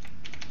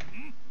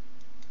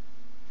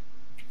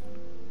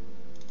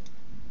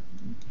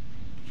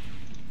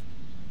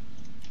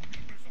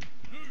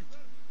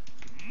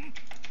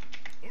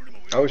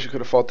 I wish you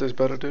could have fought this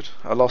better, dude.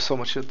 I lost so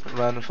much shit,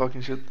 random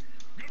fucking shit.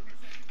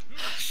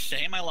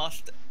 Shame I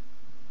lost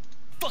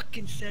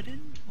fucking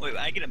 7. Wait,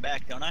 I get him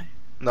back, don't I?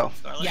 No,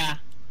 Starlight? Yeah.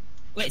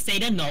 Wait,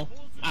 Satan, no.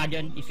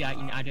 Argent, if you are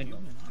in Argent, no.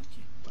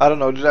 I don't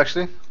know, dude.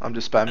 Actually, I'm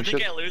just I spamming think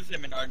shit. I lose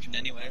him in Argent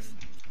anyways.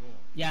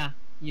 Yeah,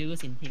 you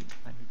lose in him.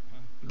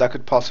 That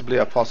could possibly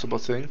a possible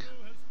thing.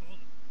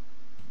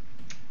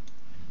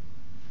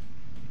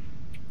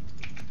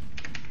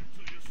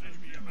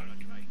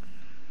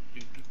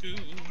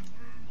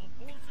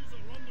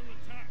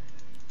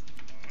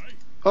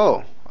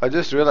 Oh, I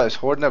just realized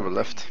Horde never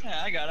left.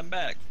 Yeah, I got him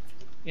back.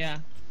 Yeah.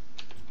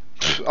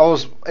 I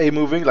was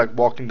A-moving, like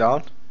walking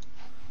down.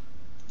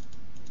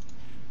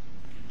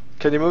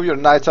 Can you move your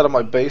knights out of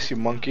my base, you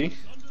monkey?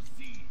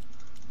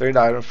 They're in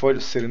Iron Fort,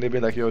 just sitting there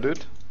being like, yo,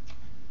 dude.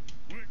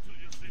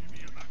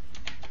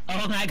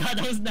 Oh my god,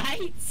 those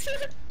knights!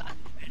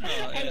 I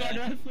yeah.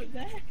 don't know put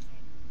that.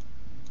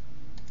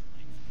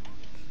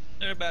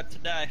 They're about to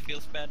die,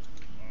 feels bad.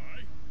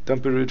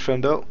 Don't be rude,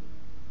 friendo.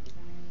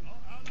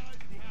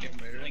 You're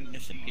murdering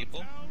innocent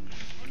people.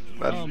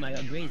 Man, Oh my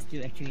god, Grey is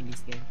still actually in this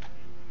game.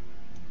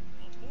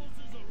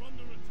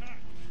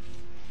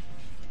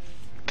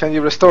 can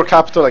you restore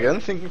capital again,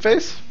 thinking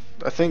face?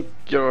 I think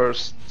your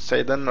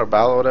Satan or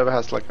Bal or whatever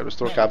has like a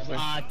restore capital.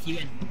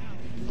 Tyrion.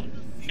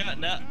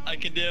 No, I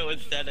can do it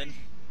with 7.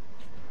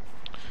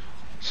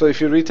 So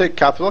if you retake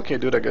capital, can you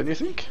do it again, you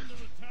think?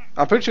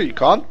 I'm pretty sure you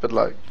can't, but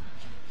like,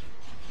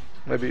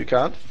 maybe you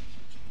can.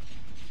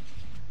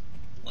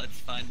 Let's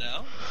find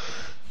out.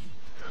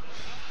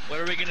 What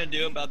are we gonna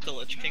do about the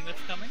Lich King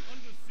that's coming?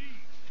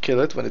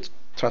 Kill it when it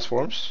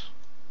transforms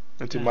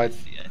into Yeah. my. I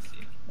see.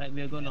 Like,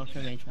 we'll go North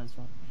Shore and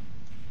transform.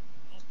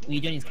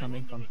 Legion is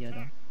coming from here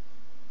though.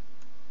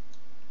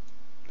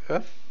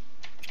 Yeah.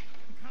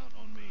 Count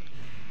on me.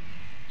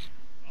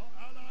 Our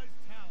allies'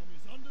 town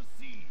is under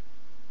siege.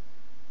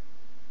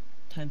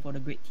 Time for the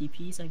great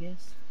TPs, I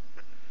guess.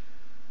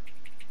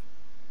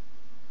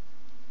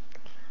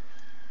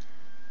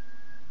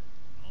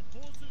 Our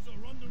forces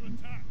are under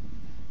attack.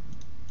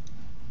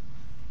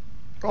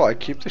 Oh, I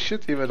keep the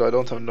shit even though I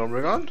don't have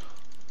Nomrigon.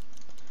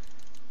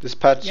 This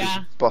patch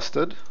Yeah. is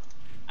busted.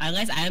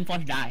 Unless Iron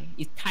Forge die.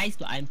 It ties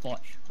to Iron Forge.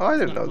 Oh, I It's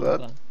didn't know not that.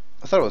 Nomrigon.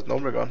 I thought it was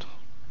Nomrigon.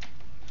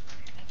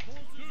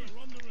 Forces are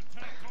under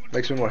attack.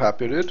 Makes me more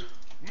happy, dude. Wait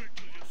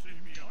till you see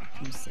me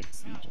attack.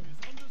 2-6 Legion.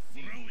 Under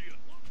siege. Brilliant.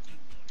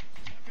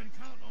 You can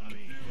count on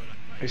me.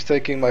 He's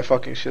taking my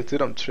fucking shit,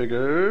 dude. I'm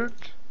triggered.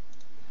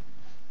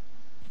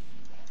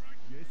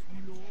 Yes, my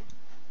lord.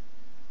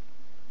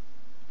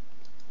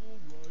 All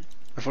right.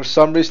 And for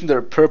some reason, there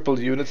are purple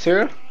units here.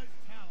 Allies'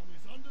 town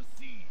is under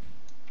siege.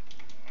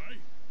 All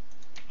right.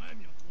 I am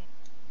your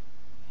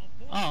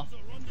dwarf. Our Oh, forces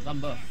are under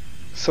Lumber.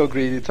 So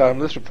greedy,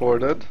 Timeless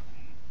reported.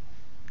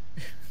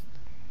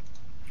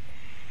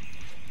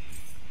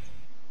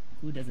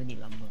 Who's Who doesn't need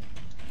lumber?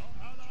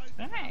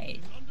 Right.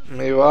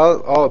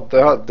 Meanwhile, oh,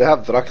 they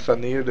have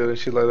Draxanir there and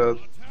shit like that.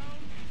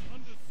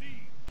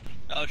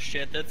 Oh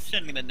shit, they're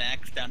sending the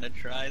Nax down to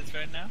tries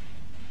right now.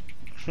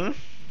 Hmm?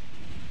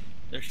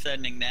 They're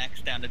sending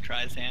Nax down to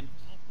tries hand.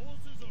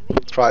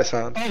 Try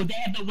sand. Oh, they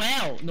have the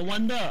well. No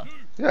wonder.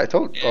 Yeah, I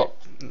told. Yeah. Oh,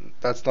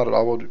 that's not at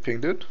all what we ping,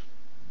 dude.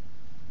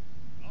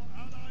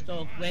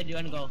 So where do you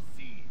want to go?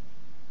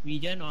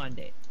 Region or on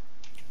day?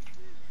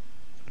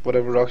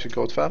 Whatever rocks your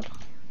goat fan.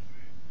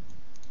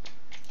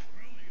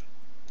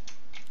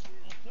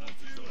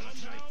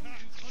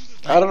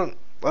 I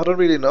don't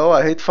really know.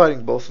 I hate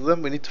fighting both of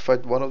them. We need to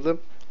fight one of them.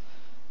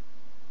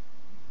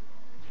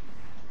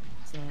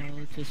 So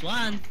choose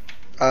one.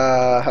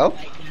 Help?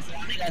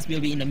 Like the guys will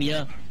be in the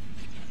middle.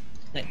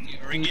 Like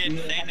You're getting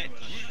saying it.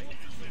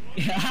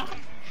 yeah.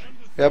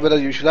 Yeah, but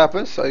that usually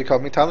happens. Are you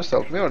coming Thomas to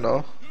help me or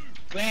no?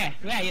 Where?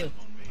 Where are you?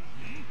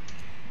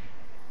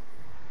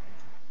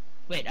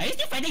 Wait, are you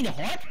still fighting the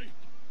horde?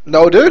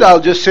 No, dude. I'll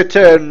just sit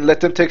here and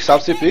let them take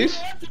South CPs.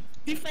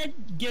 Defend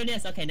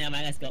Gildas. Okay, never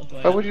mind. Let's go.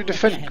 Why would you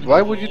defend?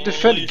 Why would you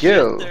defend Holy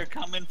Gil? shit, they're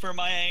coming for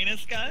my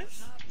anus,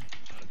 guys.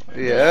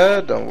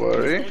 Yeah, don't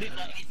worry.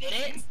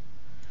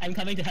 I'm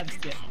coming to help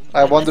you.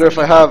 I wonder if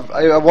I have.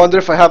 I wonder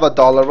if I have a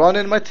dollar run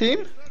in my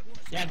team.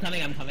 Yeah, I'm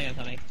coming. I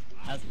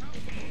was-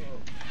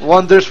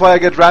 Wonders why I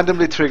get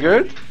randomly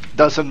triggered.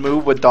 Doesn't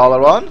move with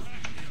dollar on.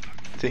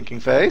 Thinking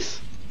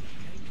face.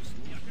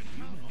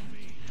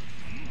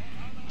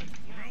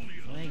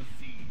 Going.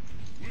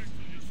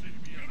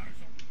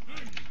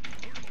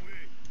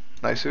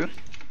 Nice, dude.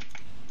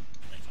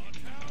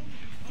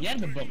 You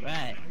have the book,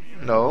 right?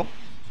 No.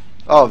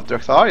 Oh,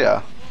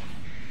 Drakthar,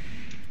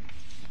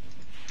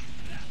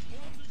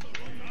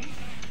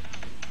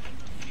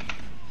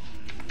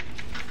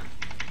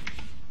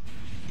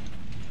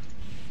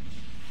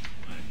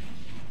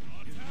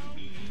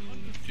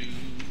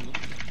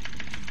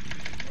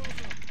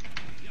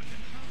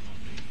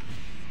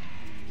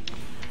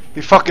 He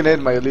fucking ate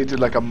my elite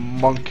like a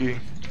monkey.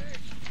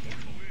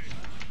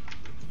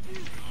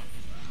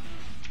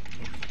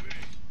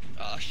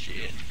 Oh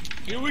shit.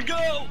 Here we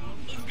go.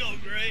 Let's go,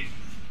 great.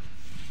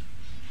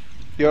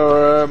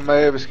 Your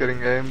Maeve is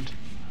getting aimed.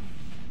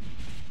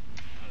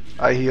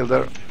 I healed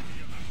her.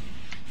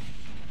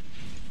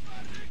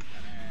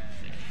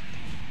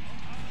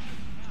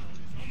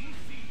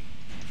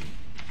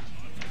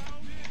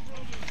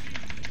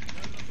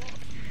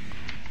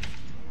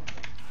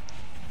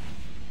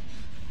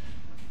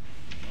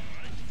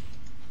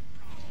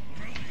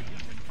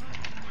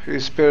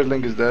 His spirit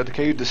link is dead.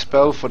 Can you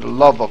dispel for the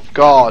love of I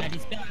God?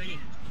 dispel already.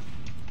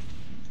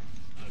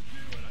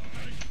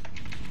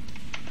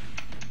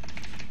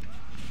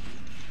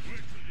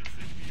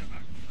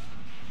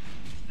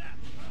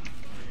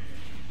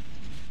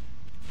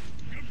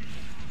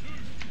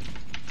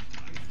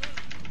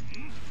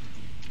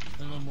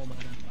 No more mana.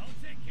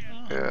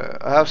 Yeah,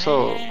 I have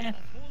so. Eh,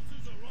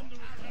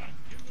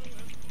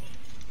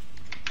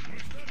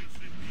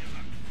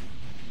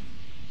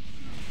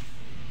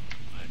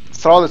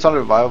 Thrall is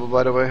unrevivable,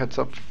 by the way. Heads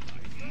up.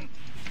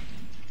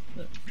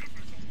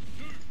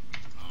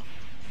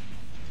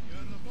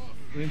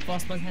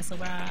 Reinforcement has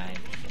arrived.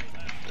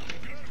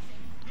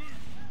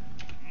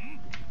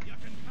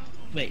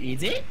 Wait,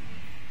 is it?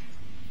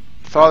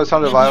 Thrall is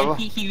unrevivable.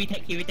 He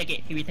retake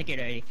it. He retake it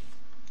already.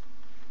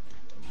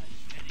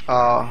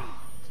 Ah,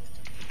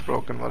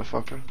 broken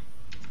motherfucker.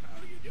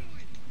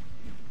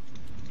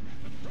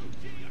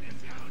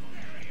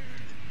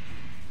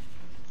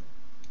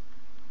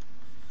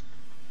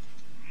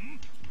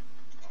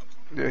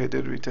 Yeah, he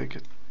did retake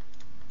it.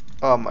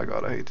 Oh my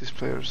god, I hate these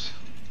players.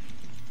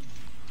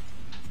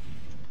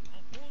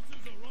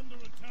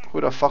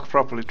 Who the fuck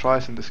properly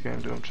tries in this game,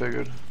 dude? I'm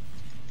triggered.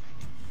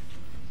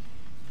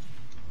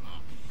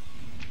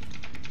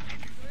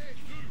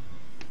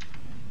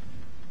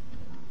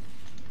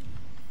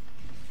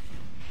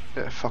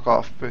 Yeah, fuck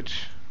off,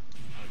 bitch.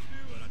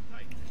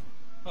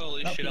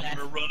 Holy shit, I'm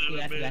gonna run in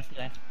a bit. Left.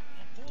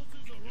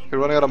 You're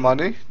running out of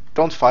money?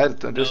 Don't fight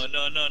it and just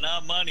No,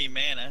 not money,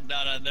 man.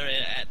 No, they're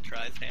at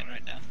tries hand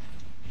right now.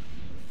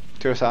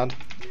 tear sand.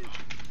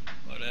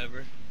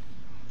 Whatever.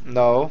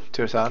 No,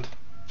 tear sand.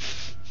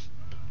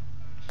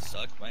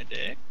 Suck my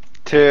dick.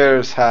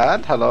 Tears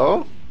hand,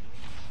 hello?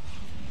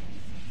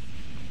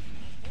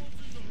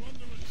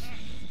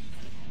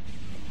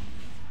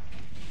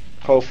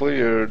 Hopefully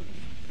you're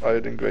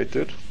doing great,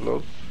 dude.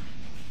 Hello.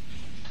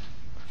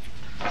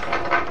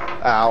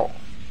 Ow.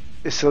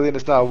 Isillion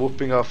is now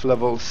whooping off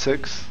level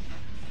 6.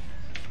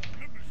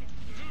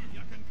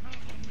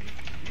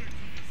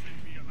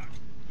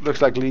 Looks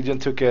like Legion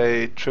took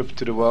a trip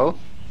to the well.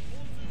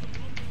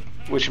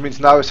 Which means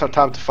now it's our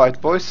time to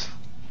fight, boys.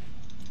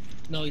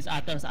 No, it's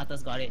Arthur's.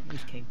 Arthur's got it.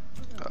 He's king.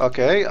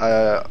 Okay,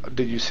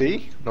 did you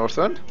see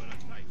Northern?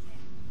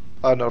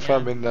 Northern, Yeah. I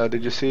mean,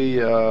 did you see,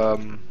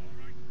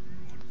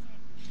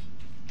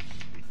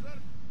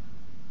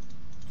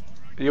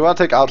 You wanna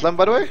take Outland,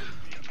 by the way?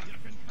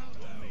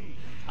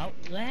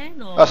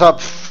 Outland or?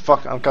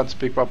 Fuck, I can't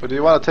speak properly. Do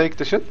you wanna take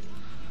the shit?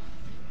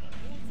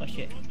 For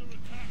shit.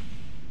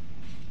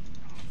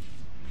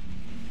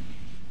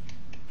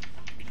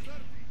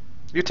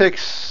 You take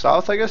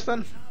south, I guess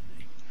then.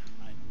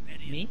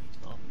 Me?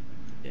 Oh,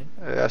 okay.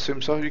 I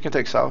assume so. You can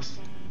take south.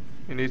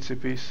 You need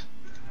CPs.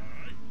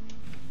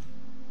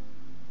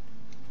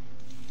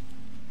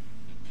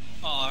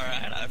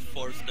 Alright, I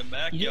forced him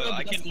back. You Yo, know,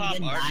 I because can pop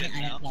Legion die, Argent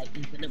I now. have like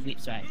infinite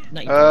whips, right?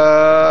 Not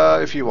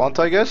infinite. If you want,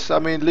 I guess. I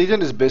mean,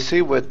 Legion is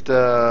busy with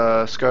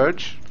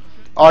Scourge.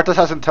 Arthas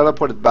hasn't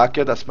teleported back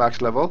yet. That's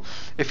max level.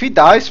 If he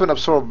dies when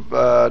absorb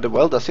the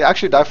well, does he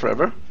actually die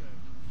forever?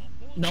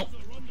 Nope. Oh,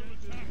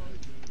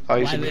 Oh,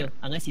 he's I in will, here.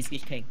 unless he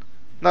switch king.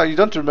 No, you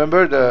don't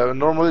remember the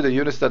normally the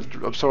units that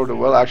absorb the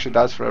well actually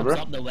dies forever.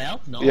 Absorb the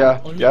well? No. Yeah,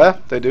 Only yeah,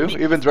 they do.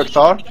 Wait, Even it's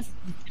Drekthar. not because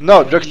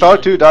No, it's only Drekthar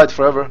Legion. too died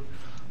forever.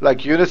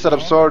 Like units that Oh.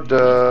 absorbed,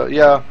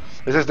 yeah.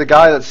 This is the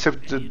guy that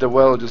sipped the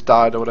well just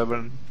died or whatever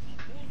and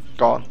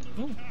gone.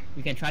 Oh,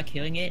 we can try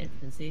killing it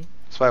and see.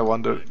 That's why I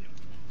wondered.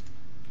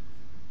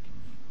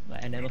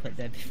 But I never heard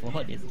that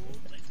before. This is the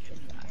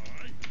second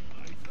time.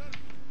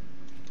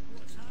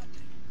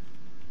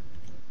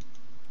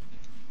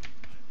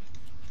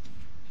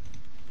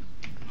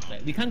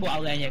 Like, we can't go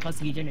outland yet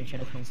because Legion and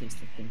Shadow Council is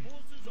the thing.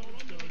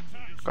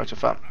 Gotcha,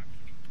 fam.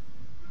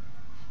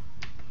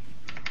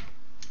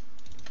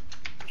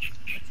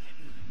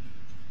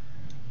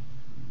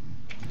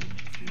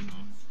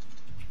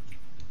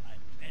 I'm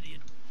ready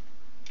and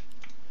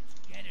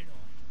let's get it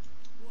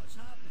on. What's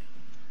happening?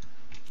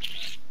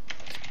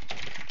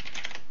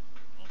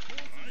 Our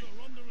forces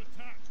are under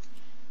attack.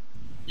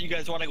 You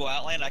guys want to go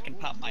outland? I can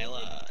pop my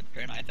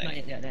turn, I Not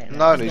think. yet, yeah. No, Let's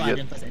not go yet.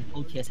 Argent first and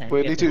hold TSN. We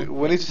have need to to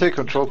we need to take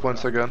control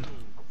points again.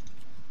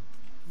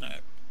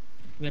 Alright.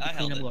 We have to I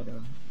clean up held it.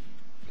 water.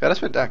 Yeah, that's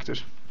been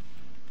active.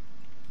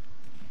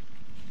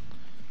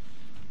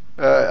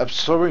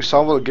 Absorbing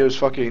Sunwell gives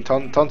fucking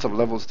tons of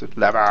levels to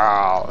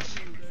levels.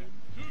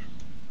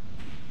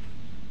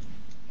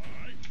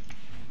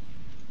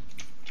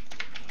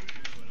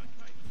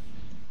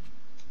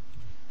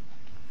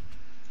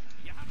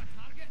 You have a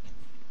target?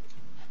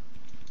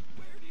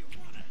 Where do you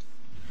want us?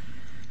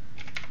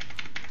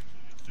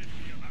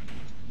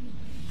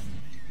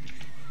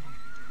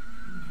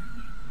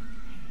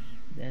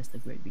 There's the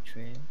great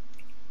betrayal.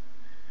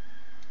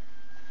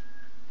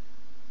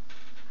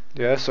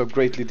 Yeah, so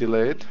greatly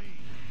delayed.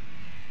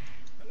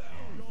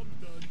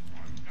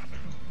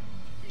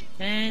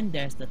 And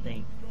there's the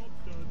thing.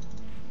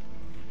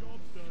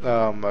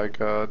 Oh my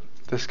god,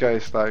 this guy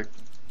is like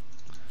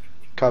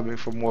coming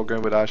for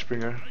Morgan with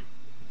Ashbringer.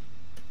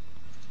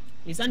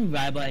 It's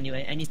unreliable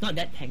anyway, and it's not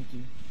that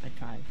tanky. I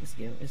tried the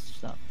skill, it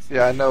sucks.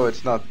 Yeah, I know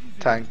it's not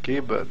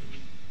tanky, but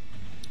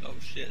Oh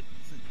shit.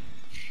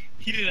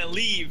 He didn't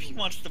leave, he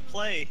wants to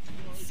play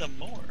some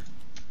more.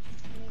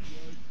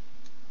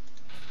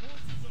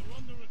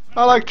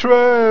 I like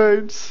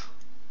trades.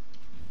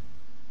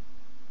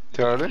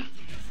 Too early?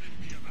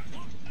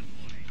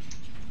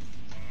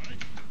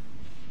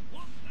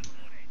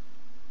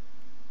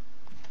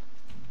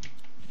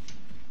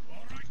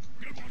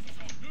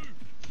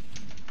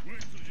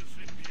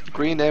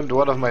 Green named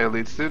one of my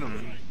elites, dude.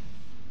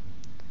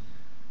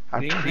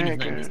 I'm Green is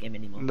not in this triggered. game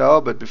anymore.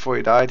 No, but before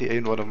he died, he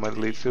aimed one of my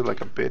elites, dude,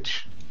 like a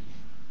bitch.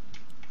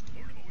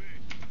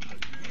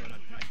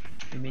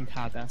 You mean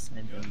Targas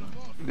and Irma.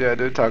 Yeah,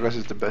 dude, Targas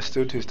is the best,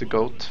 dude. He's the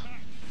GOAT.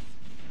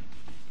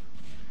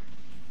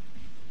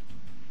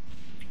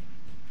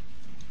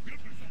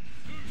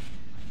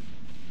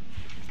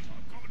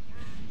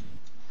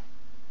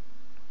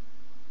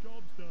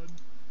 Job's done.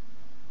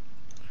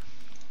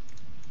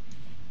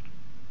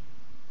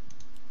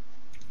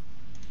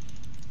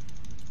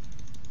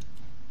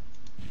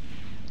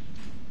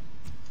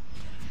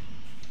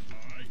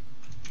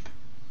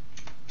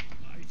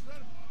 Aye,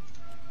 sir.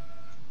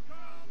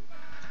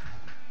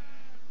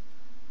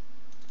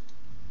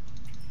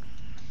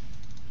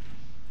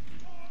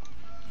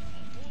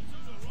 Our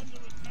forces are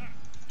under attack.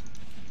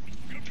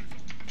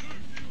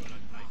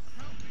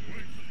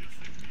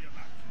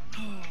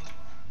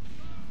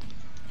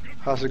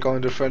 How's it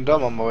going, friend?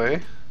 I'm on my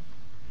way.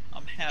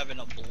 I'm having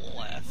a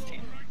blast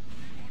here.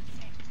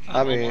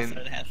 I I'm almost mean- said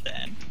it has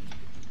to end.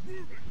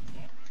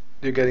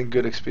 You're getting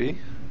good XP.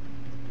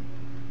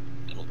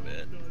 A little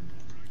bit.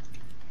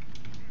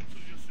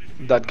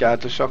 That guy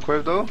had the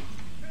shockwave though.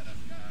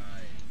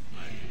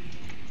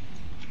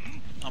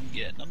 I'm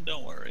getting them,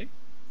 don't worry.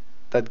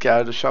 That guy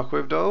had the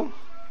shockwave though.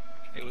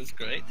 It was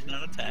great, 10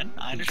 out of 10.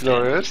 I understand.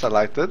 Glorious, I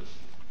liked it.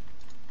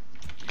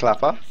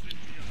 Clapper.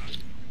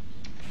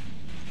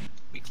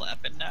 We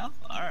clapping now?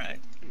 Alright.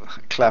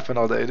 Clapping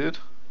all day, dude.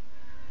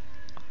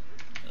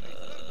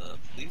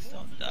 Please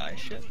don't die,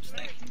 ships.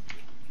 Thank you.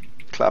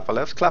 Clapper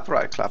left, clapper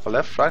right, clapper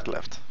left, right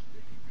left.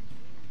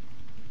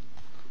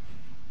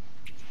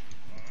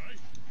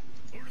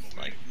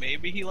 Like,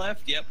 maybe he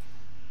left? Yep.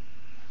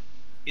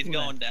 He's Who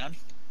going left? down.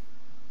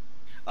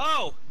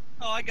 Oh!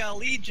 Oh, I got a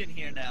Legion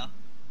here now.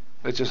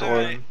 It's just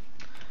Alright. Orin.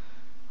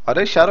 Are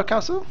they Shadow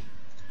Council?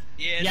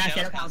 Yeah, Yeah, Shadow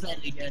Shadow Council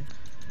and Legion.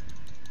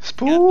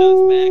 Got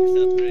those max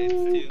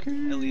Spooky. upgrades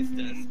too. At least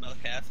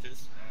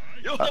spellcasters.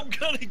 Yo, I'm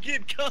gonna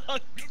get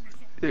cucked!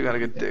 You're gonna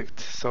get dicked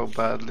so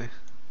badly.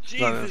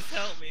 Jesus,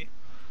 help me.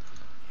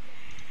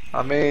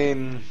 I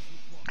mean,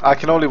 I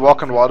can only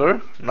walk on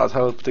water, not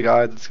help the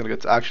guy that's gonna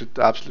get actually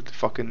absolutely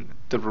fucking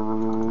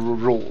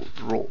rolled.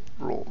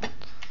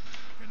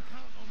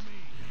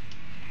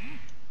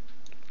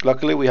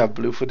 Luckily, we have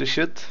blue for this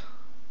shit.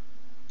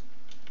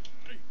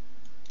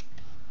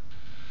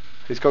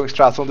 He's going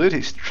Strathon, dude.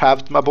 He's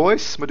trapped, my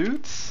boys, my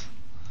dudes.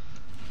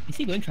 Is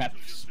he going trap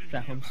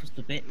home? So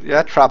stupid.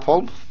 Yeah, trap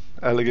home.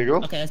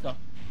 Giggle. Okay, let's go.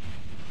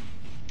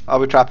 Are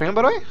we trapping him,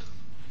 by the way?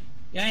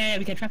 Yeah,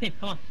 we can trap him.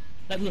 Come on.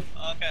 Let blue.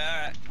 Okay,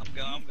 alright. I'm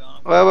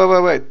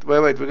going. Wait.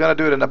 We're gonna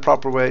do it in a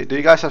proper way. Do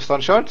you guys have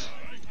stun shards?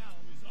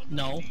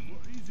 No.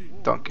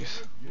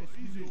 Donkeys.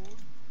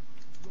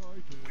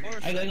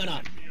 Are you going or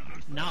not?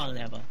 No, I'll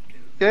never.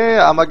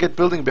 Yeah, I'm gonna get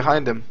building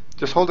behind him.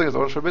 Just holding his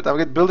orange for a bit. I'm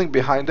gonna get building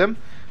behind him.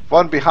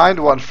 One behind,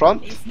 one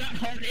front. It's not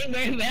holding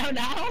very well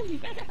now. You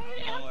better hurry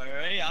Don't up.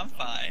 worry, I'm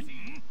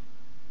fine.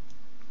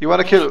 You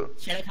wanna kill?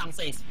 Shadow Kong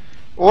says.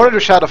 Or do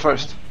Shadow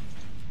first.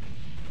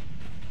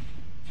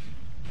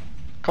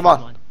 Come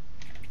on.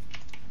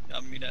 You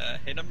want me to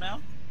hit him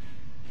now?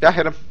 Yeah,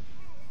 hit him.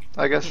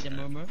 I guess. Hit the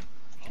murmur.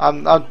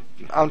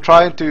 I'm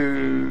trying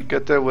to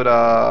get there with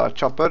a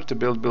chopper to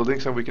build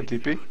buildings so we can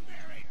TP.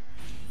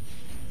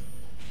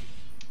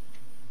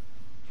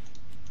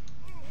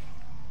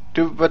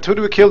 But who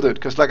do we kill, dude?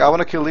 Because like I want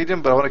to kill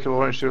Legion, but I want to kill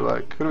Orange too.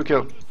 Like who do we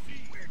kill?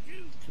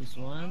 Choose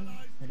one.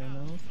 I don't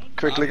know.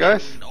 Quickly,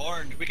 guys.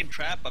 Orange, we can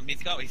trap him.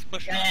 He's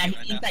pushing Yeah, on me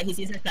right now. he's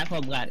inside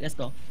platform. Got it. Let's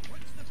go.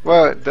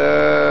 Well,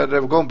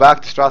 they're going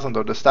back to Strathon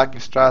though. They're stacking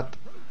Strat.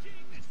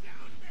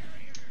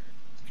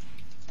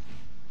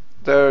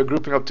 They're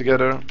grouping up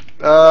together.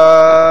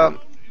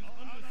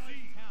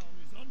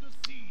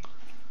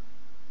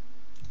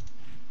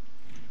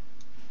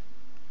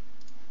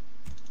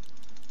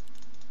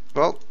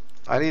 Well,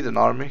 I need an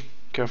army.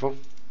 Careful.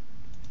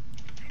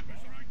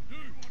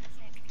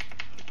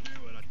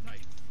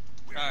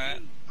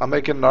 Alright. I'm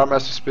making an army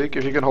as we speak.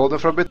 If you can hold them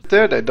for a bit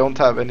there, they don't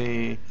have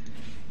any.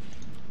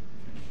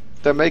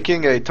 They're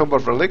making a Tomb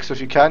of Relics, so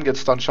if you can get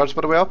stun shards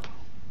by the way up.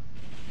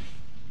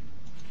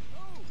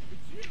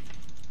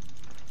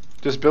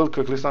 Just build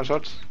quickly stun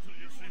shards.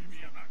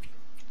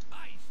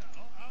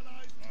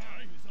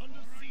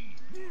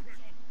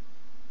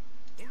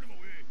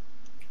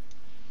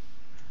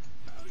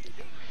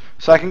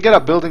 So I can get a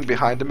building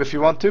behind them if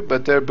you want to,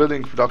 but they're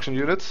building production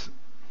units.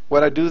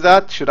 When I do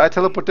that, should I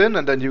teleport in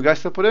and then you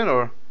guys teleport in,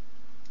 or?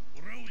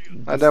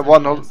 And then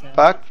one hold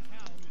back?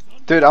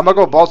 Dude, I'm gonna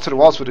go balls to the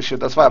walls with this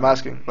shit, that's why I'm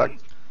asking. Like,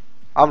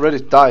 I'm ready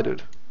to die,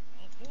 dude.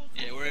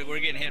 Yeah, we're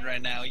getting hit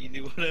right now. You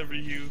do whatever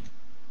you...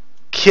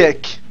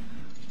 Kick!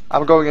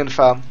 I'm going in,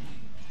 fam.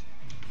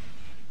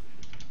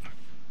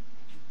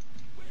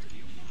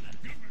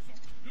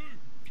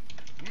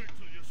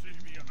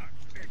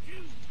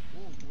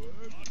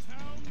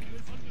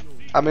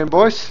 I'm in,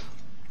 boys.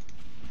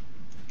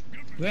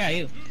 Where are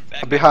you?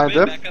 Back I'm behind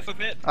them. Back up a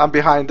bit. I'm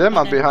behind them,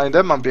 I'm Okay. behind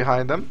them, I'm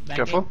behind them. Back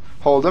Careful. in.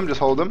 Hold them, just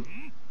hold them.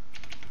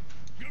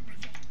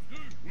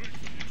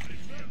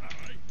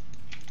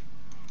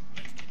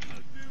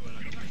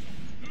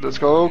 Let's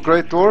go,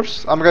 great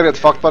dwarfs. I'm gonna get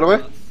fucked by the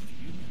way.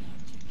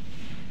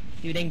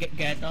 You didn't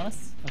get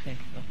us? Okay.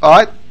 Go.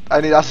 Alright,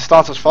 I need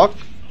assistance as fuck.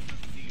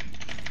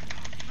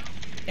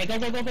 Okay, go.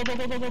 Let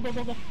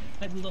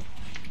me go.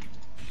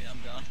 Yeah, I'm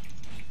gone.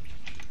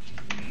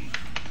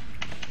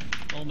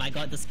 Oh my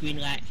god, the screen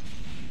lag.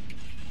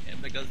 Yeah,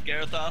 because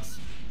Garathos.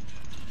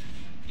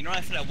 You know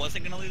I said I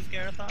wasn't gonna lose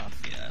Garathos?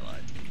 Yeah, I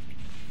lied.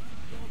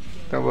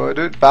 Don't worry,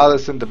 dude.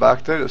 Balance in the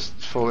back there, just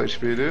full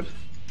HP, dude.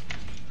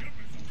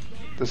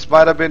 This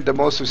might have been the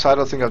most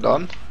suicidal thing I've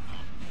done.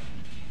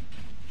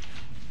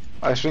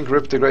 I think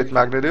ripped the great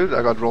magnitude.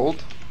 I got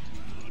rolled.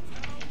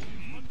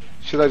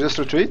 Should I just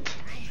retreat?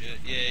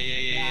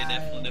 Yeah,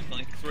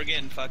 definitely. 'Cause we're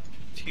getting fucked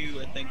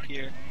 2, I think,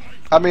 here.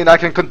 I mean, I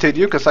can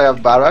continue because I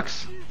have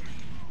barracks.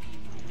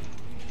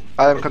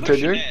 I am We're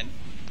continuing. pushing in.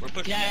 We're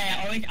pushing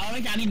Yeah, in.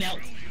 orange army melt.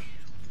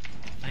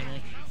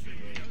 Finally.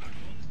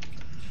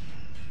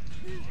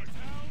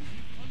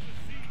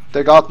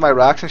 They got my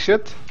racks and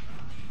shit.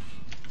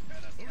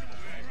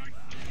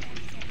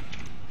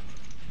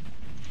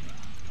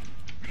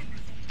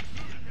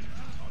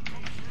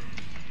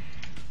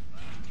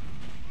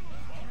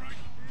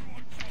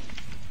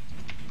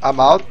 I'm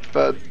out,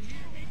 but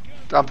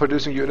I'm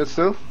producing units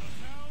still.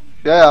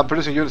 Yeah, I'm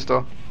producing units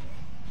though.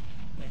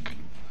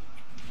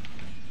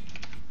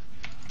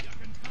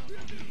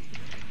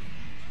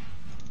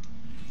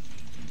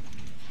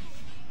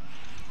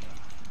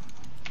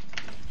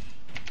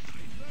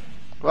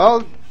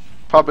 Well,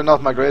 probably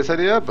not my greatest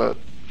idea, but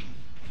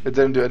it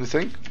didn't do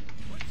anything.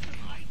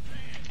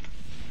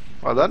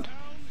 Well done.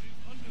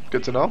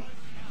 Good to know.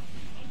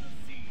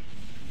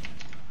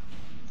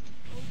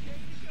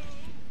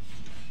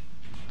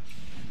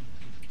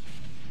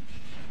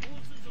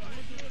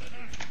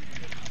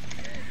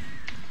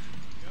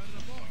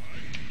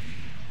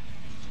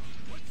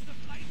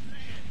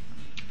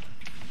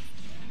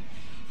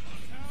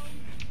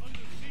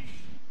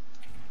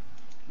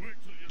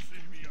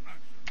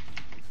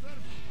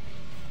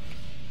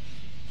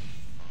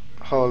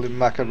 Holy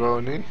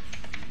macaroni.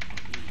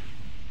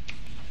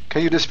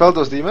 Can you dispel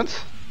those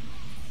demons?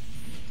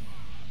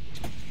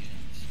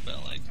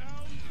 Spelling.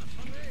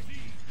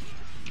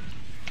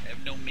 I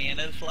have no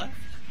manas left.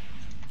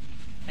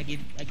 I give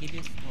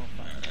you. Oh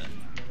fuck.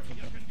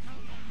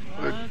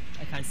 What?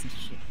 I can't see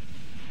shit.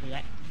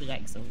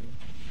 Relax, so.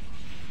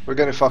 We're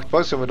getting fucked,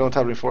 boys, and we don't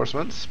have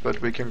reinforcements, but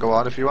we can go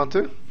on if you want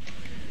to.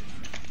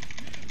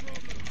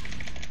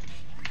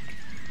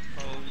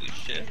 Holy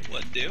shit,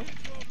 what do?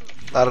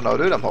 I don't know,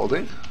 dude. I'm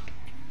holding.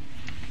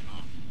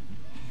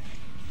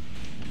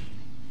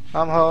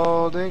 I'm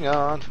holding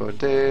on for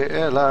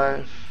dear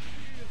life.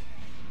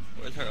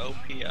 Where's our OP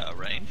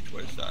ranged?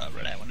 Where's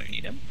Red Eye when we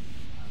need him?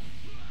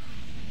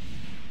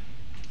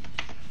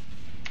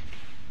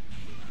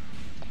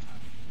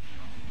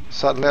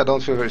 Suddenly, I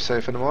don't feel very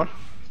safe anymore.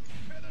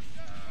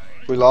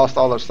 We lost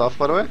all our stuff,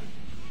 by the way.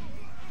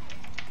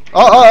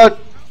 Oh,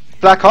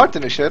 Black Heart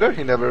Initiator.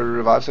 He never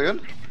revives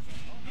again.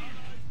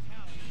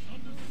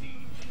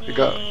 We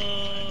got.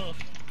 Oh,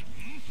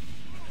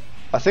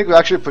 I think we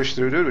actually pushed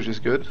through, dude, which is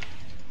good.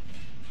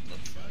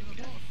 looks like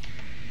it.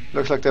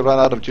 Looks like they ran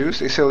out of juice.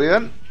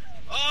 Exilian.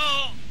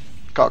 Oh!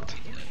 Cocked.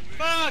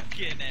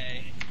 Fucking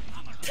A!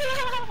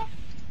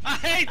 I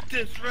hate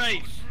this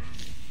race!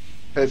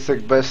 It's the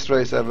best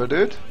race ever,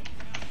 dude. I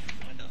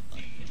don't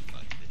like it.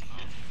 Fuck this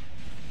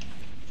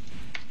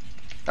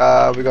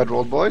shit. We got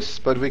rolled, boys,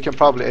 but we can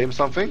probably aim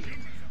something.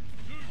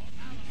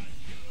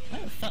 Why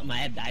the fuck my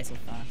app die so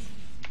fast?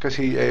 Because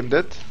he aimed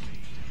it.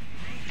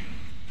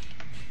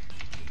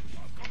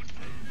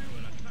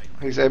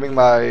 He's aiming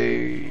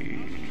my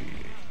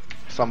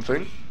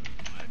something.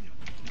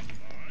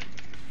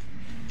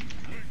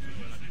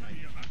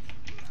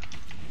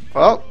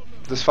 Well,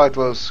 this fight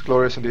was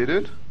glorious indeed,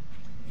 dude.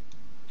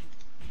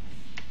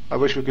 I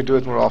wish we could do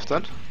it more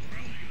often.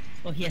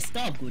 Oh, he has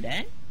stop good,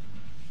 eh?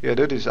 Yeah,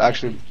 dude, he's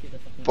actually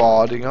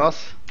bodying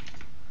us.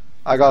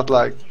 I got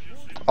like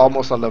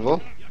almost a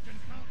level.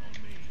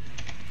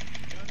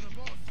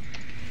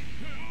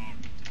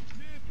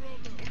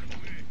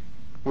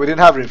 We didn't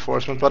have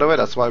reinforcement, by the way,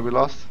 that's why we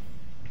lost.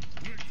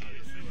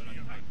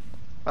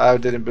 I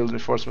didn't build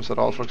reinforcements at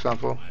all, for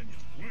example.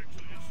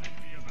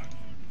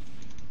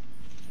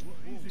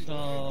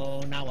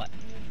 So now what?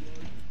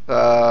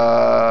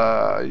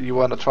 You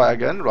wanna try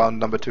again, round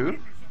number 2? I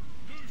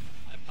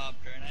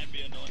popped her and I'd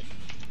be annoyed.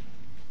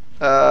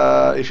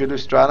 If you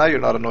lose Drana, you're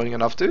not annoying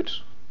enough, dude.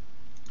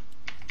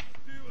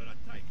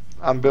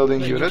 I'm building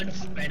Wait, unit. you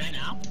want to right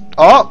now?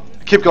 Oh!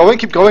 Keep going,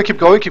 keep going, keep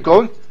going, keep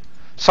going.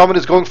 Someone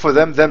is going for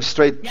them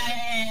straight. Yeah.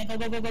 Go.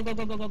 I'm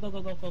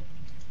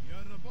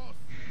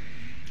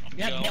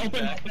Yep, going they're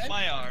open. back with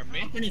my army.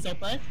 Northern is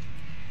open.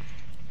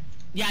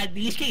 Yeah,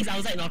 the Lich King is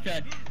outside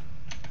Northern.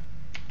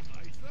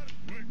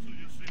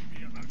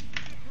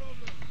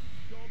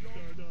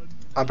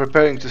 I'm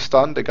preparing to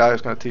stun the guy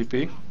who's gonna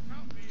TP.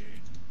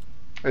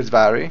 It's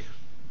Vary.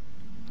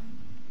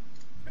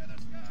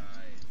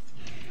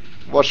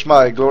 Watch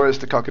my glorious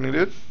the cockening,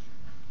 dude.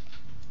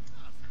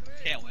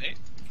 Can't wait.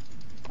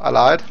 I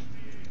lied.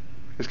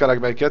 He's gonna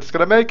make it. He's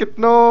gonna make it.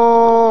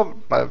 No,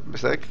 my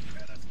mistake.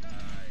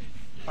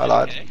 I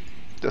lied. Okay.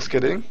 Just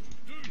kidding.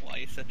 Why are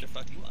you such a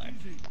fucking liar?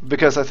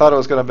 Because I thought I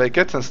was gonna make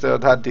it since they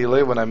had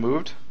delay when I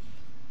moved.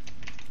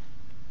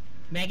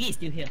 Maggie is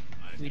still here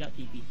without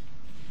TP.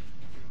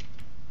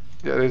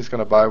 Yeah, they're just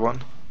gonna buy one.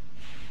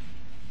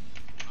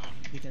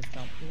 We can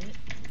stop it.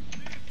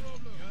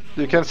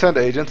 You can send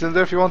agents in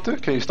there if you want to.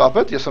 Can you stop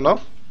it? Yes or no?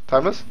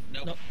 Timeless?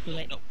 Nope. Nope, too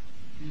late. Nope.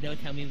 They'll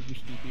tell me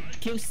which TP.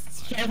 Kill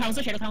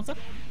Shadow Council.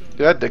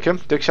 Yeah, dick him.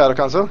 Dick Shadow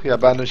Cancel. Yeah,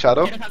 abandon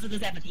Shadow. Shadow Council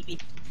doesn't have a TP.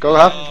 Go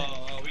have.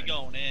 Oh, we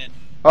going in.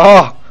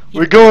 Oh,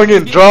 we're going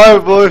in.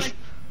 Drive, boys.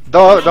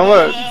 Don't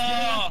worry.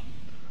 Oh!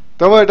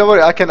 Don't worry. Don't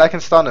worry. I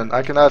can stun him.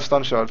 I can have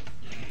stun shot.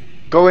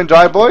 Go in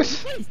dry,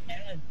 boys. What is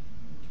Aaron?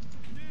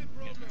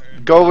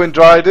 Go in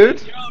dry,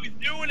 dude. Yo, he's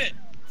doing it!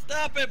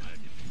 Stop him!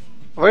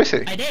 Where is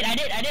he? I did.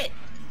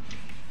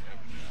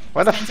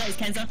 Why the It's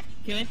Cancer.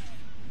 Kill him.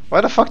 why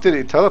the fuck did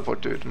he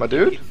teleport, dude? My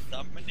dude? He's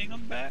summoning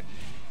him back?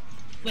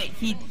 Wait,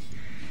 he used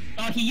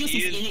He his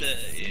used elites.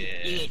 the-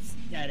 yeah. Elites.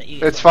 Yeah, the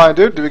elites. It's fine,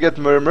 dude. Do we get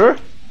murmur?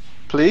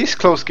 Please,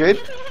 close gate.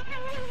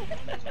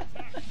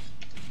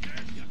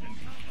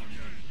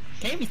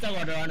 Can we start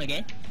water on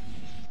again?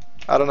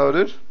 I don't know,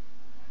 dude.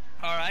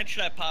 Alright,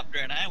 should I pop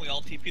Draenei and we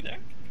all TP there?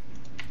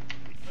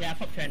 Yeah,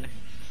 pop trend.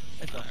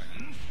 Let's go. I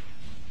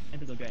have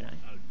to go right now.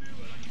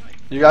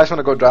 You guys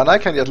wanna go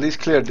Draenei? Can you at least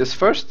clear this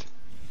first?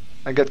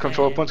 And get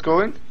control Yeah. points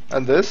going?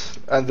 And this?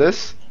 And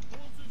this?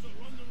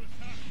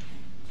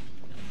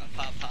 I'll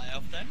pop high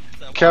up then,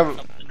 'cause I Kev- want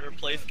something to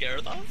replace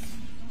Gyarados.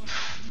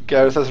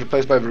 Gareth is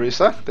replaced by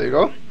Verisa. There you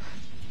go.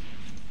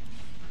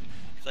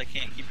 Because I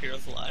can't keep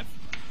heroes alive.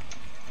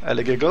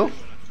 Ellie giggle.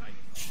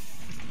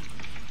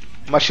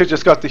 My shit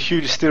just got the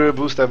huge stereo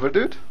boost ever,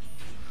 dude.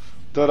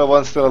 Dota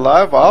 1 still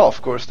alive? Wow,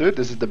 of course, dude.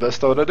 This is the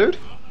best Dota, dude.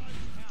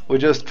 We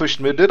just pushed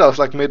mid, dude. I was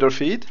like mid or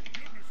feed.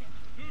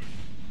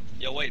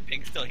 Yo, wait,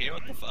 Pink's still here?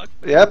 What the fuck?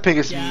 Yeah, Pink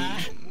is Yeah.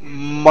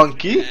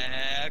 monkey.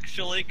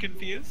 Actually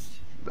confused?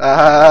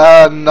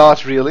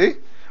 Not really.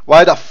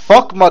 Why the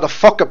fuck,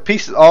 motherfucker,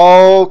 pieces?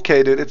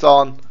 Okay, dude, it's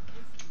on.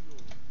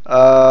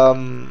 But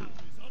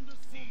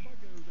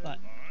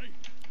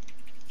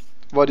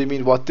What do you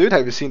mean, what, dude?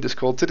 Have you seen this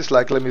cultist? It's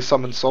like, let me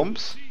summon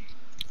Soms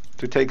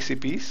to take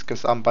CPs,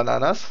 because I'm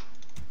bananas.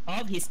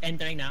 oh, he's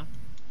entering now.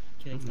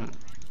 Killing some.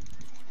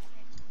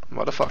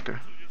 Motherfucker.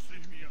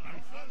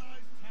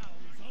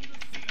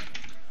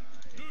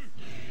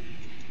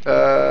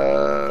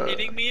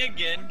 Hitting me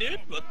again, dude?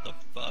 What the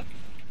fuck?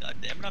 God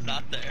damn it, I'm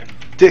not there.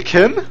 Dick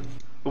him.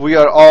 We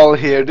are all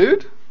here,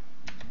 dude.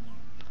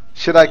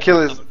 Should I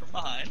kill his? Coming from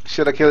behind.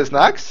 Should I kill his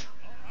Nax?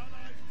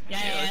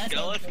 Yeah,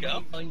 let's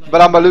go.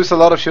 But I'm gonna lose a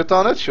lot of shit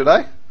on it. Should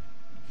I?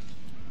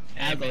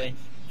 I'll go in.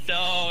 It's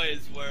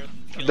always worth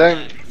killing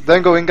Then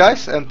that. go in,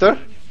 guys. Enter.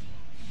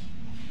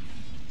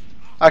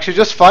 Actually,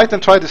 just fight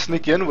and try to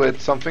sneak in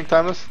with something,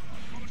 Timeless.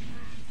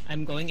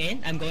 I'm going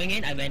in. I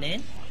went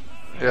in.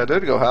 Yeah,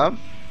 dude, go ham.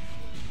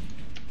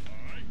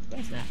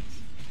 Where's that?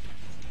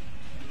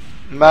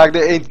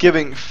 Magda ain't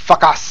giving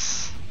fuck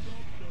us.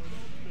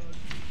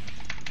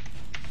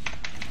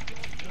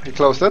 He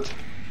closed it.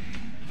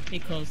 He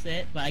closed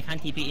it, but I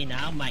can't TP in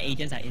now. My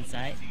agents are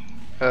inside,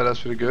 Yeah, that's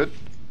pretty good.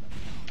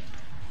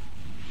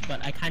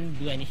 but I can't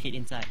do any shit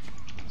inside.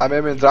 I'm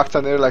aiming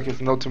Drakta near like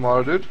it's no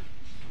tomorrow, dude.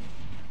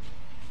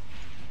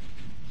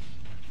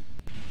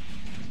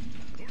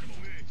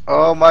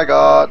 Oh my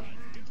god.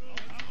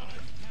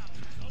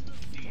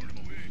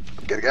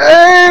 Get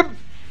game!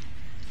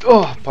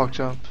 Oh, pog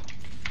jump.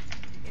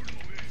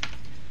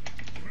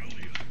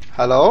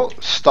 Hello?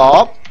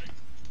 Stop.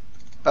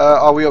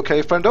 Are we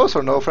okay, friendos,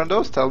 or no,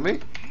 friendos? Tell me.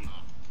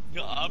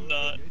 No, I'm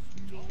not.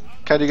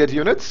 Can you get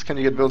units? Can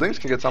you get buildings?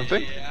 Can you get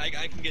something? Yeah,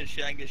 I can get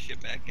shit. I can get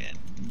shit back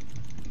in.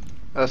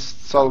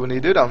 That's all we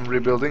needed. I'm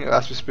rebuilding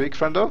as we speak,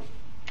 friendo.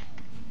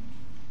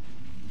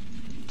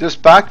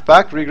 Just back,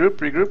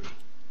 regroup.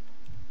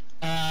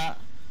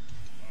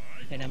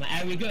 Okay, now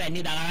I regroup and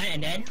new line,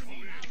 and then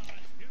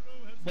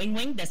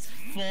wing. There's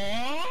 4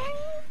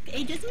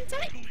 agents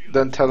inside.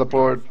 Then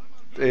teleport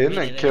in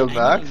and kill I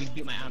Max. need to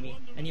rebuild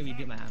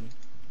my army.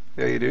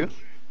 Yeah, you do.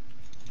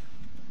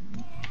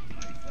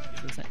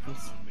 Inside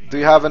this. Do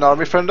you have an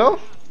army, friendo?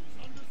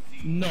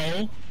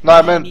 No. No,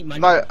 I need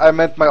meant money. I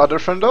meant my other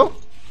friendo.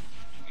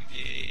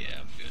 Yeah,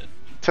 I'm good.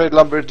 Trade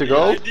lumber into I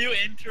gold. do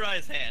enter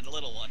his hand, a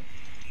little one.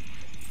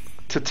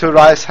 To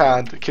Rise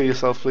hand. Kill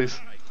yourself, please.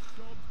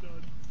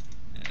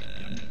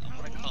 I'm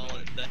gonna call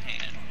it the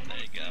hand. There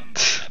you go.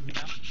 Happy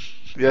now?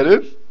 Yeah,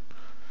 dude.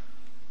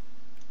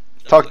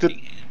 The Talk fucking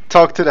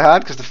hand. to the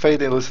hand, because the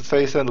fade ain't listen,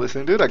 face ain't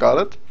listening, dude. I got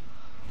it.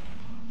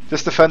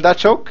 Just defend that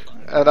choke,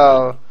 and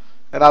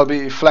I'll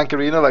be flank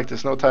arena like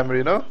there's no time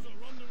arena.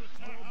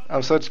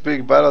 I'm such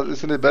big bad.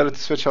 Isn't it better to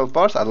switch health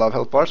bars? I love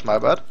health bars. My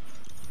bad.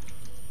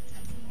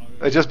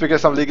 It's just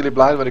because I'm legally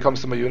blind when it comes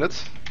to my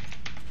units.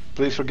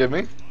 Please forgive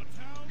me.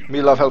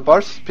 Me love health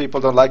bars. People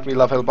don't like me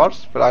love health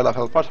bars, but I love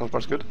health bars. Health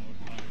bars good.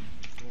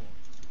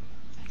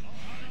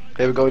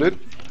 Here we go, dude.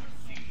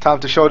 Time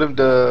to show them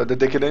the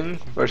Dickening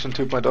version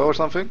 2.0 or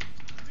something.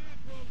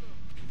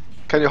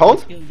 Can you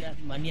hold? Still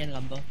get money and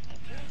lumber.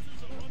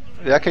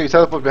 Yeah, can you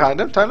teleport behind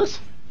them, Timeless?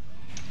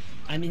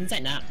 I'm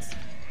inside Nax.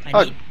 I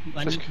Oh, need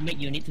money to make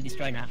unit to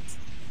destroy Nax.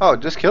 Oh,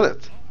 just kill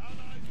it.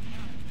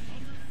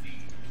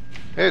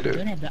 Hey, I don't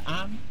dude. have the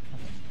arm. Oh,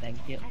 thank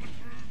you.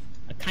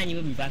 I can't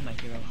even revive my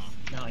heroes.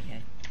 Now I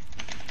can.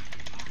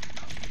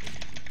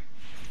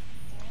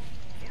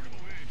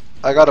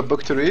 I got a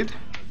book to read.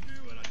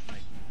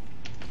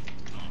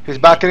 He's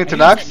backing into Are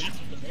you Nax. inside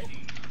Nax with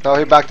it? No,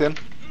 he backed in.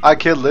 I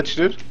killed Lich,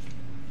 dude.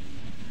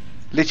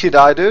 Lichy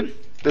died, dude.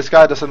 This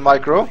guy doesn't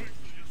micro.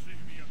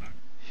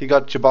 He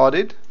got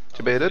jabadied.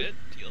 Jabated. Shit,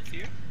 Teal's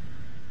here.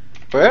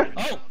 Where?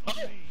 Oh!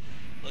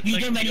 Looks You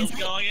like don't run Teal's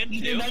inside? going in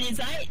You too. don't run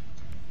inside?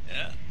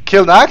 Yeah.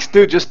 Kill Nax,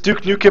 dude. Just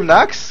Duke Nukem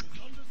Nax.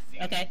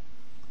 Okay.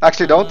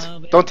 Actually,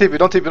 don't. Wait. Don't TP.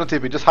 Don't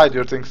TP. Just hide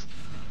your things.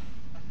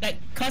 Like,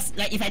 cause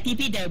like if I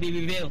TP, there will be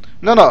reveal.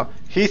 No.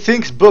 He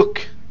thinks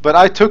book, but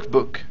I took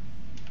book.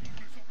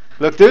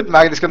 Look, dude.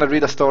 Magnus gonna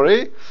read a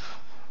story.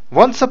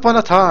 Once upon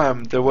a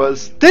time, there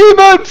was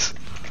demons.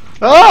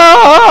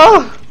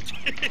 Ah!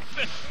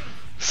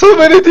 So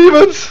many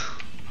demons.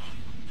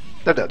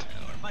 They're dead.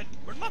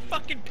 Where'd my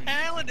fucking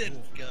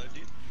paladins go,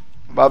 dude?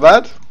 My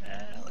bad.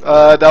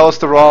 That was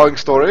the wrong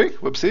story.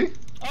 Whoopsie.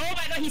 Oh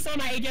my god, he saw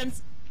my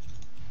agents.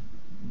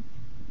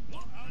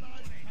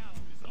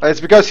 It's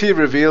because he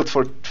revealed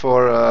for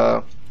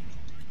Oh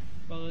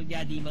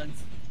yeah,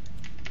 demons.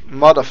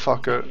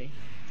 motherfucker. Okay.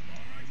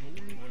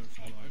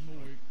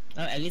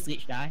 Oh, at least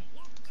Lich die.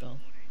 So.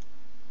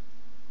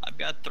 I've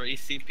got 3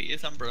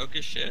 CPs. I'm broke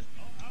as shit.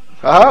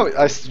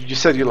 You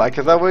said you like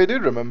it that way,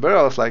 dude. Remember?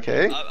 I was like,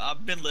 hey.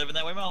 I've been living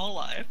that way my whole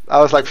life. I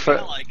was like,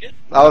 I like it.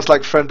 I was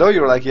like, friendo.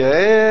 You were like,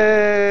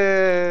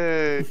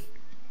 yay.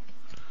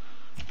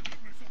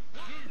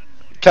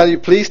 Can you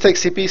please take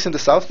CPs in the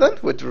south then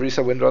with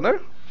Risa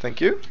Windrunner?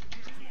 Thank you.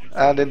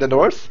 And in the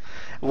north.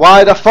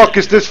 Why the fuck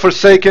is this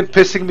Forsaken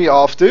pissing me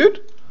off,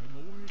 dude?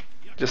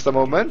 Just a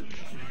moment.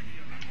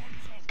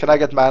 Can I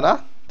get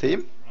mana,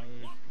 team?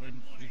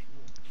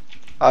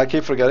 I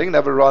keep forgetting.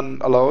 Never run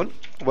alone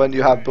when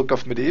you have Book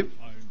of Medivh.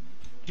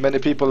 Many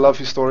people love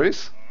his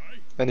stories.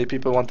 Many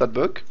people want that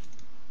book.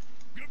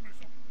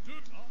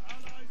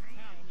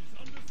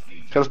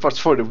 Health parts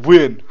for the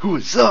win.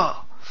 Huzzah!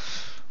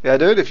 Yeah,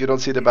 dude. If you don't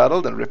see the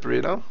battle, then rip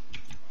Reno.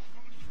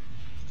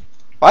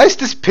 Why is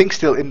this pink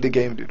still in the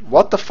game, dude?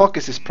 What the fuck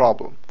is his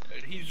problem?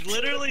 Dude, he's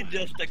literally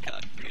just a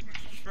cuck, dude.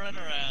 Just run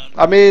around.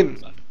 I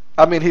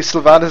mean, his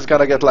Sylvanas is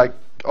gonna get like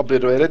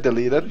obliterated,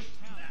 deleted.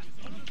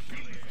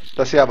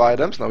 Does he have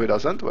items? No, he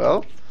doesn't.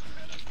 Well,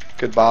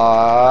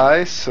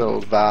 goodbye,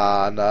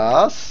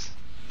 Sylvanas.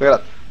 Look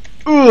at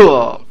that.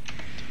 Ugh!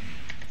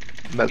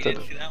 You Melted.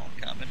 didn't see that one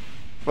coming.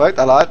 Right,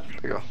 I lied.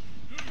 There you go.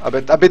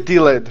 A bit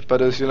delayed,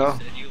 but as you know.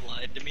 Said you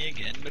lied to me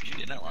again, but you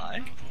didn't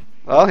lie.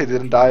 Well, he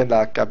didn't die in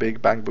like a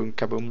big bang boom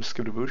kaboom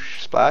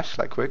skibidiboosh splash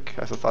like quick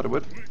as I thought it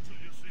would.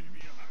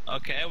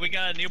 Okay, we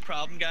got a new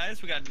problem,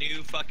 guys. We got a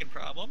new fucking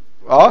problem.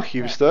 Oh,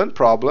 Houston,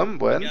 problem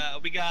when?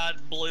 We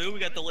got Blue. We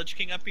got the Lich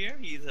King up here.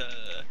 He's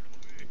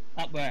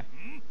Up where?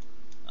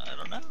 I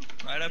don't know,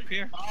 right up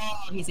here. Oh,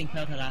 he's in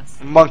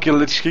Keltaras. Monkey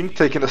Lich King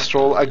taking a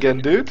stroll again,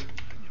 dude.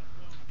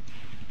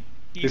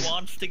 He He's-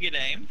 wants to get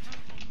aimed.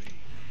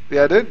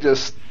 Yeah, dude,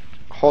 just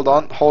hold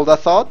on, hold that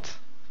thought.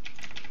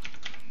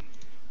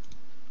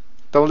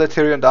 Don't let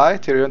Tyrion die.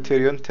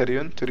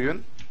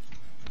 Tyrion.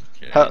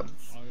 Help.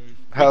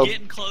 We're Help.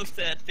 getting close to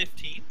that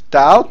 15.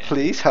 Dal,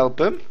 please help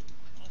him.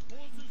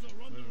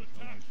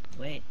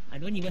 Wait, I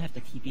don't even have the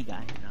TP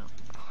guy now.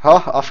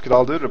 Huh,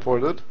 Afgral, dude,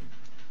 reported.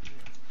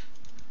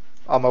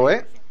 On my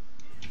way.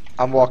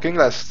 I'm walking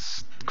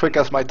as quick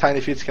as my tiny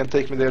feet can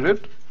take me there,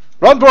 dude.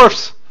 Run,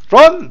 dwarfs!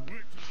 Run!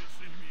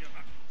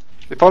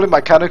 If only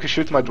my cannon could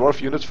shoot my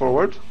dwarf units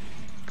forward.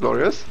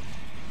 Glorious.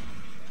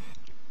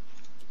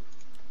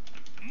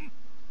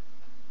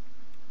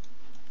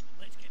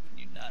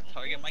 You not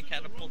target my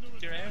catapult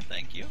with your air,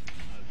 thank you.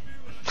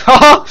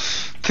 Haha!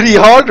 3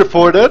 hard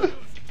reported.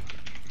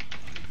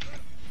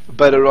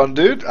 Better run,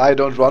 dude. I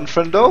don't run,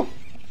 friendo.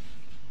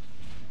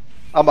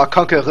 I'm a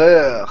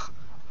conqueror.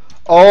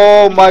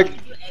 Oh my.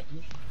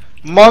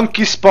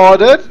 Monkey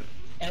spotted.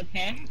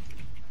 Okay.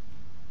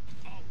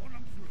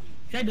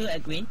 Should I do a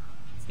green?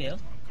 Still?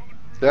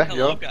 Yeah,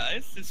 Hello, yo.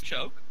 guys. It's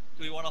choke.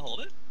 Do we want to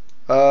hold it?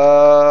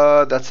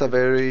 That's a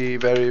very,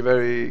 very,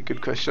 very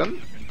good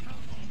question.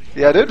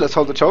 Yeah, dude, let's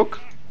hold the choke.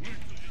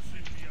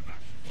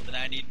 Well, then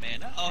I need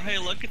mana. Oh, hey,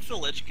 look, it's the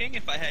Lich King.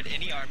 If I had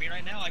any army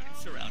right now, I could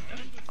surround him.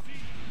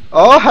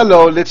 Oh,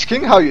 hello, Lich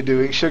King. How you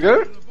doing,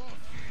 sugar?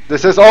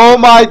 This is, oh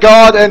my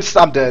god, and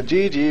I'm dead.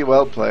 GG,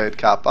 well played,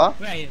 Kappa.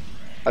 Where are you?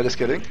 I'm just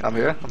kidding. I'm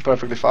here. I'm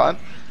perfectly fine.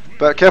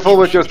 But careful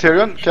with your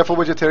Tyrion. Careful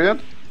with your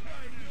Tyrion.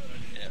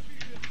 Yeah.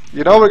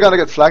 You know we're gonna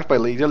get flanked by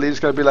Legion. Legion's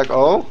gonna be like,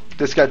 oh,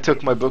 this guy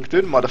took my book,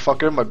 dude.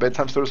 Motherfucker, my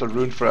bedtime stories are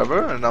ruined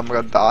forever, and I'm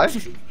gonna die.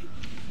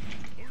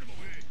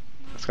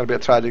 It's gonna be a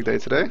tragic day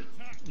today.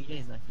 Legion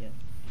is not here.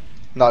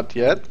 Not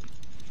yet.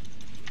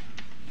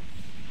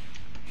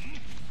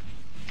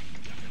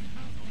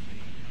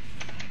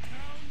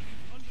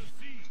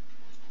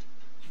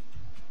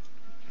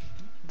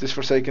 This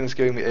Forsaken is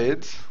giving me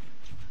AIDS.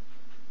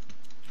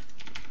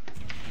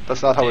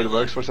 That's not how Hey, it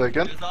works, look,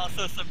 Forsaken. There's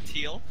also some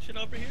teal shit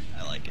over here.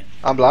 I like it.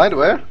 I'm blind,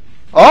 where?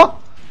 Oh!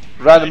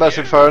 Random ass Right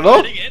here,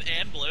 Inferno. hitting it,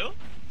 and blue.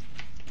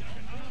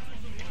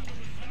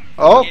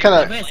 Oh, can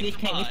I? Where's Lich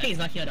King? Lich King is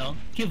not here though.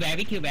 Kill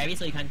Barry,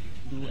 so you can't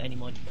do any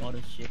more all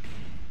this shit.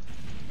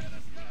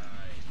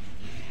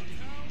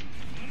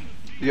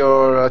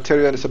 Your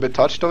Tyrion is a bit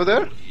touched over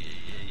there.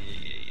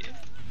 Yeah.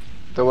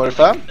 Don't worry,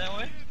 fam. That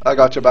way? I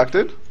got your back,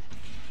 dude.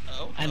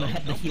 Oh, I'm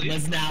at the please.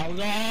 healers now.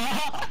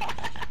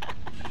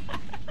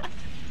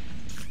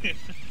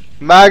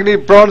 Magni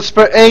Bronze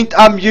Spear ain't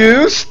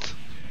amused.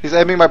 He's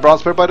aiming my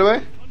Bronze Spear, by the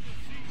way.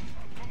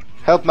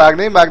 Help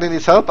Magni. Magni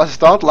needs help.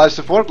 Assistant, life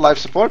support,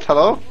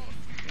 Hello.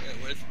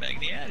 Where's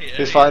Magni at? Yeah,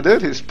 He's fine,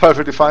 dude. He's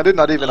perfectly fine, dude.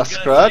 Not even a I was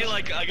gonna scratch. say,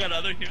 like, I got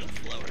other heroes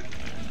lower.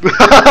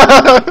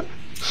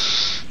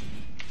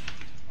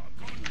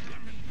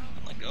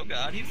 I'm like, oh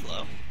god, he's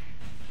low.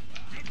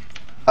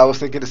 I was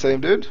thinking the same,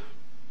 dude.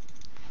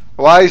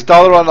 Why is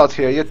Dalaran not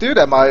here yet, dude?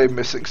 Am I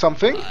missing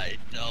something? I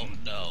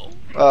don't know.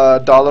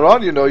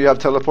 Dalaran, you know you have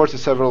teleports in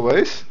several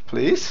ways.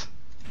 Please.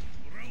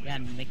 Yeah,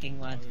 I'm making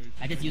one.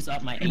 I just used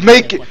up my.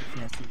 Make it.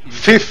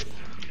 Fifth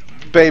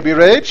baby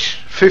rage.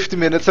 50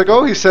 minutes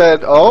ago, he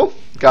said, "Oh,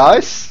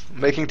 guys,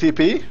 making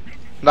TP."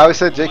 Now he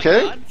said, Oh my "JK."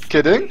 God, stop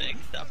Kidding. running,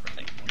 stop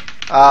running.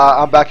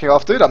 I'm backing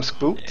off, dude. I'm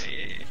spooked.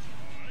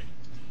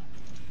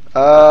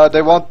 Yeah.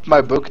 They want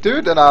my book,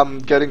 dude, and I'm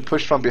getting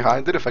pushed from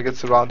behind it. If I get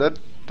surrounded,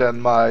 then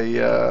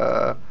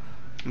my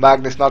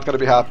Magnus not gonna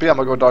be happy. I'm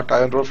gonna go Dark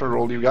Iron Dwarf and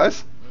roll you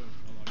guys.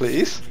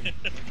 Please.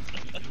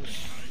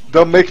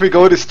 Don't make me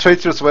go this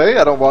traitorous way.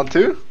 I don't want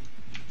to.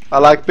 I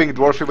like being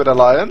dwarfy with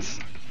alliance.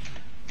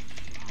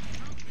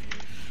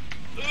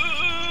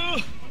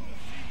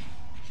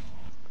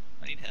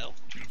 I need help.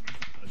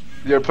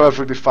 You're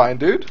perfectly fine,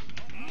 dude.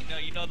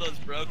 You know those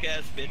broke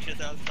ass bitches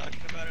I was talking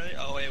about earlier?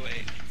 Oh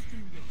wait.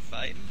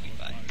 Fight. We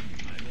fight.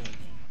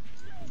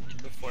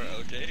 Before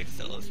OJ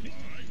excelos me.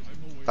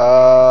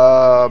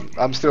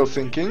 I'm still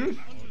thinking.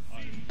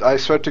 I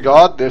swear to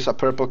God, there's a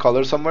purple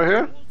color somewhere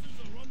here.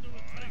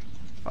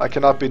 I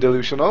cannot be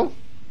delusional.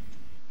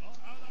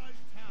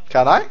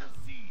 Can I?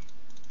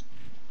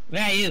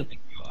 Where are you?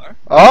 You are.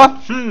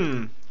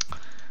 Oh,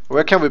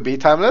 where can we be,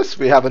 Timeless?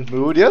 We haven't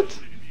moved yet.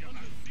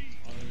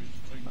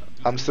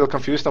 I'm still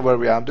confused on where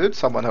we are, dude.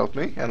 Someone help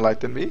me,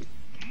 enlighten me.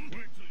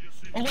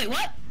 Oh wait,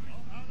 what?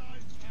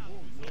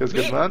 Feels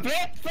good, man. Wait.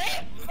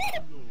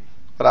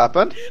 What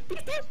happened?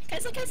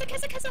 Cancel.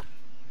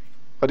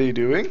 What are you Let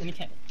doing? me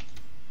check.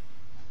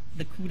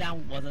 The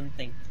cooldown wasn't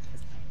thing.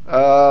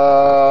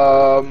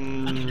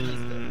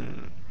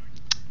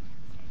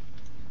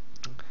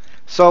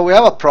 So we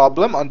have a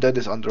problem. Undead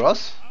is under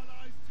us.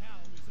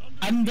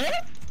 Under?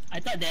 I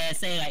thought they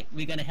say like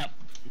we're gonna help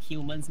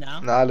humans now.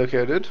 Nah, look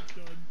here, dude.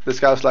 This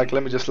guy was like,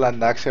 let me just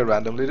land Nax here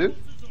randomly, dude.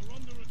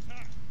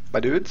 My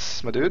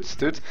dudes.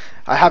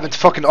 I haven't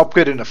fucking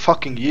upgraded in a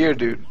fucking year,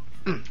 dude.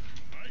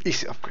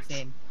 Easy upgrades.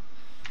 Same.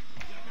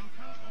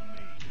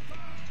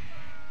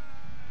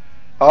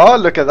 Oh,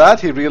 look at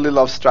that. He really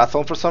loves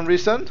Strathon for some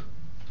reason.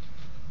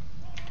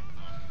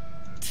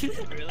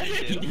 Really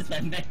He do. just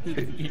went back to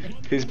the beginning.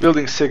 He's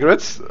building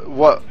cigarettes.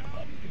 What?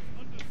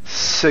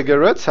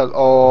 Cigarettes?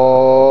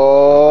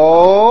 Oh.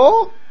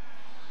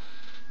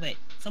 Wait,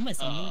 someone's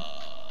singing.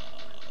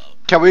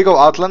 Can we go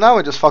outland now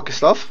and just fuck his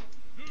stuff?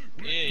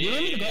 You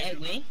want me to go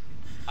Egway?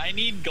 I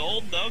need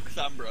gold though, cause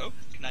I'm broke.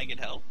 Can I get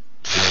help?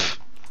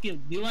 Do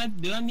you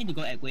want me to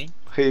go Egway?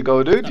 Here you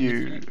go, dude. Stop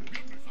You, this shit.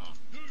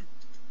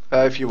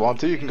 if you want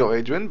to, you can go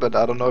Adrian, but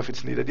I don't know if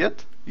it's needed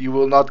yet. You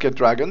will not get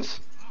dragons.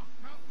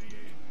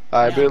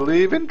 I Yeah.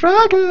 believe in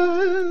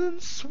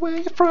dragons. Where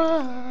you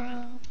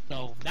from?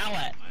 So now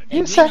what?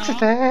 You Egway sexy now?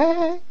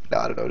 thing. No,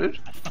 I don't know, dude.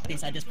 Ah, fuck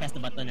this! I just pressed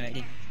the button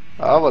already.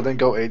 Oh, well then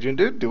go Adrian,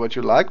 dude. Do what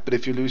you like, but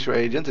if you lose your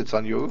agents, it's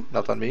on you,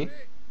 not on me.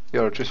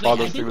 Your Wait, I Trisvalda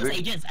didn't use thingamajig.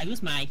 agents. I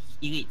used my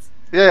elites.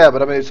 Yeah,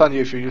 but I mean, it's on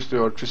you if you use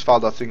your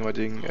Trisvalda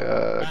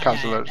thingamajig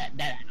counselors. That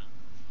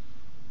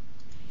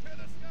I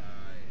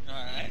know.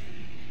 Alright.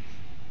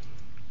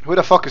 Who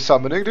the fuck is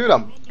summoning, dude?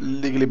 I'm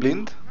legally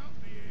blind.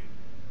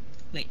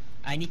 Wait,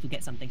 I need to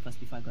get something first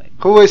before I go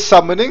Egway. Who is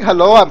summoning?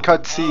 Hello, I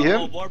can't see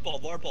him.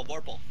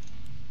 Vorpal.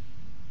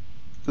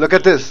 Look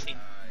at this.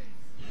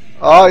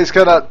 Oh, he's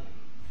gonna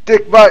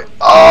dick my.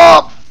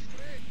 Oh!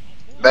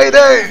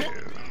 Mayday!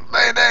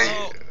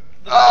 Mayday!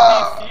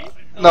 Ah!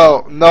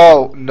 No.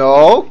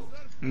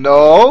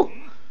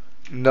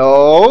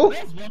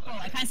 Where's Warpo?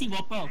 I can't see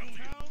Warpo.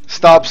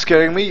 Stop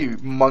scaring me, you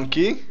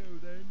monkey.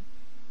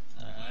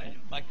 Alright.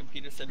 My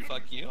computer said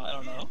fuck you. I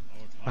don't know.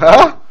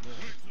 Huh?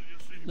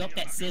 Look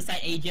at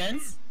suicide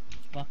agents.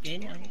 Walk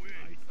in.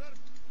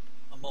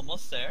 I'm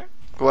almost there.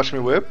 Watch me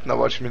whip, now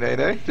watch me nay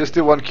nay. Just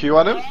do one Q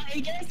on him. Oh,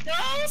 agents, no!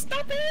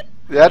 Stop it!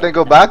 Yeah, then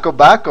go back.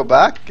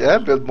 Yeah,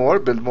 build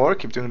more.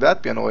 Keep doing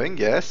that, be annoying,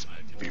 yes.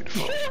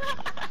 Beautiful.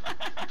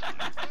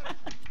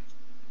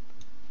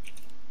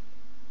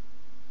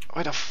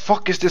 Why the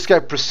fuck is this guy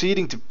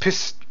proceeding to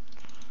piss?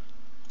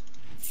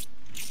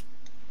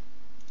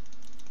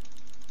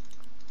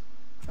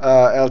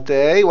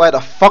 LTA, why the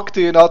fuck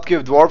do you not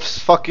give dwarfs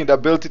fucking the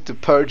ability to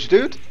purge,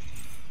 dude?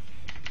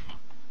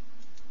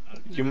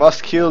 You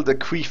must kill the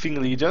queefing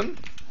legion.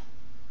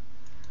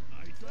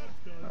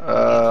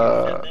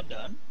 Said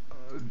done.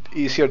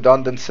 Easier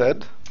done than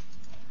said.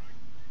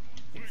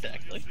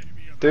 Exactly.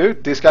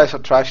 Dude, these guys are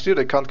trash, dude.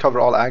 They can't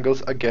cover all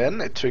angles again.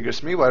 It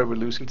triggers me. Why are we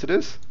losing to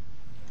this?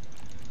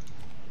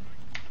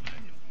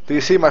 Do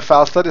you see my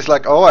foul stat? It's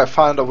like, oh, I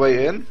found a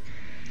way in.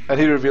 And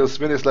he reveals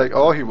me and it's like,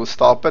 oh, he will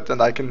stop it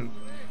and I can,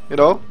 you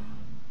know.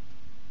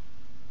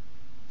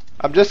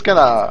 I'm just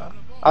gonna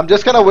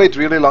wait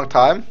really long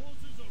time.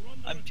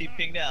 I'm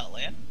TPing to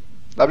Outland.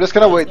 I'm just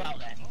gonna wait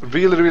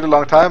really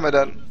long time and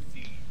then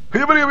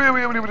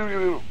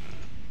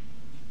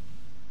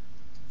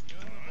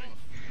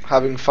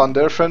having fun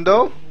there,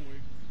 friendo.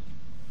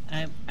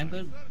 I'm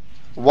good.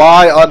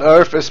 Why on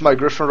earth is my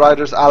Griffin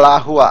Riders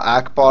Allahu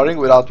Akbaring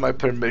without my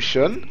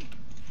permission?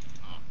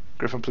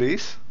 Griffin,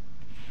 please.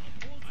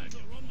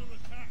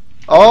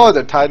 Oh,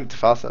 they're tied into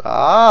fast.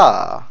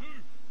 Ah.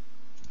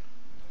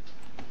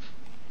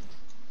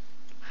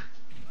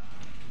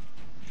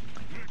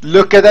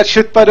 Look at that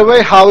shit, by the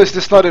way. How is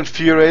this not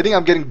infuriating?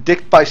 I'm getting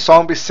dicked by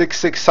zombie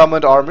 6/6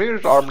 summoned armor.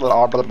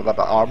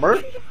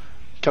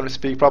 Can we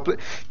speak properly?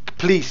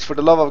 Please, for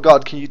the love of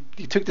God, can you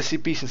took the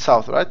CPs in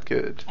south, right?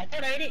 Good. I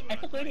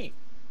took already.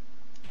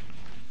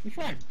 Which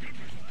one?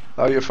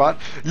 Oh, you're fine.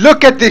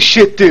 Look at this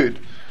shit, dude.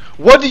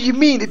 What do you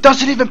mean? It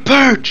doesn't even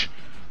purge.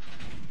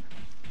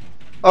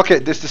 Okay,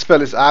 this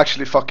dispel is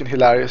actually fucking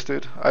hilarious,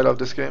 dude. I love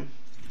this game.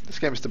 This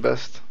game is the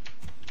best.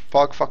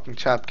 Pog fucking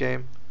champ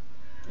game.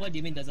 What do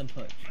you mean doesn't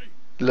purge?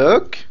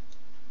 Look.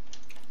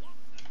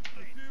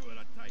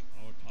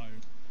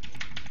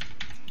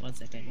 1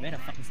 second. Where the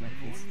fuck is my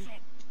priest?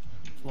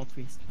 War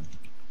priest.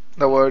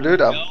 No worry, dude.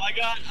 No,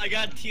 I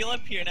got teal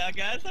up here now,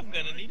 guys. I'm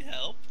gonna need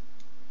help.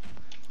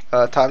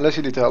 Timeless,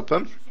 you need to help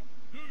him.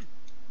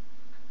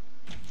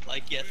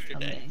 Like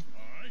yesterday.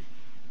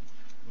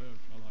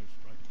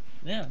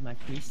 Where are my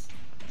priests?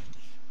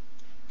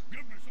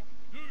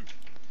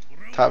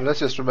 Timeless,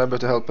 just remember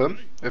to help him.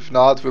 If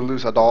not, we'll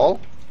lose a doll.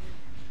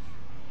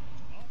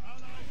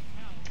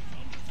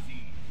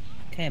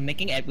 Okay, I'm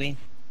making Edwin.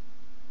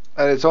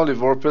 And it's only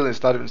Vorpal,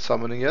 it's not even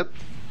summoning yet.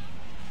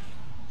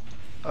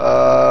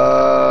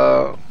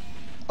 Oh,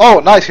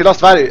 nice, he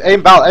lost value.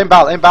 Aim Bal,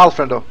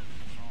 friendo.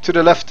 To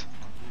the left.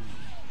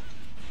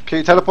 Can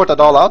you teleport that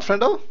all out,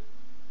 friendo?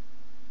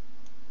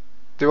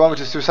 Do you want me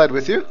to suicide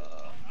with you?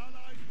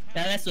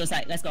 Yeah, let's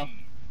suicide. Let's go.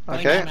 Going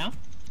Okay. down now.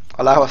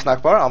 Allow a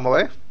snack bar, on my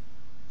way.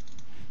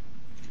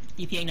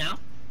 TPing now.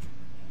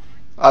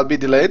 I'll be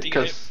delayed,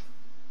 because...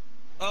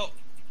 Oh,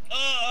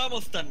 I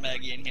almost done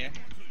Maggie in here.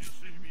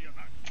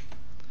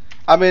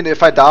 I mean,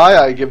 if I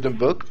die, I give them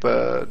book,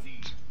 but...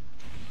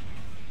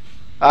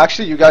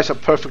 Actually, you guys are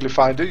perfectly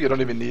fine, dude. You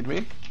don't even need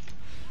me.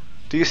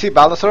 Do you see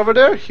Balancer over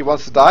there? He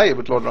wants to die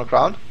with Lord on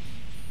Crown.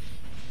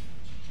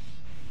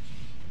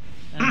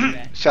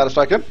 Shadow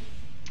strike him.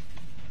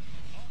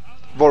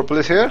 Vorpal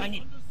is here.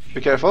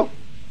 Be careful.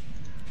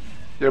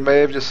 Your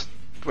Maeve just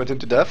went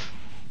into death.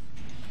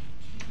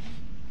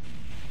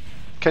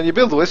 Can you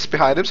build wisps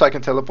behind him so I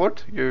can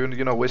teleport? You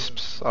know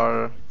wisps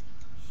are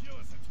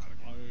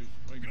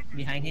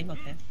Behind him,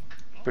 okay.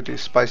 pretty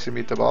spicy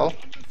meatball.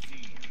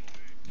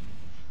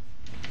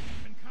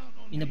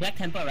 In the Black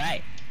Temple,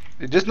 right?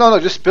 You just no,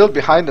 just build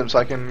behind him so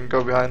I can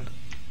go behind.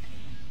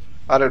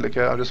 I don't really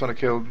care. I just want to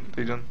kill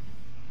Legion.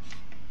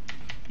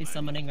 He's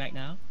summoning right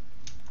now.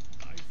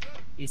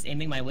 He's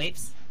aiming my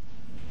waves.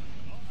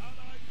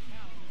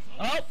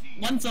 Oh,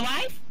 one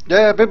survive?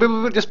 Yeah,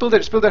 build, just build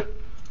there.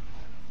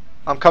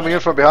 I'm coming in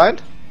from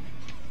behind.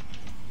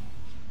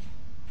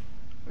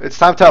 It's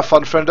time to have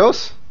fun,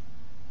 friendos.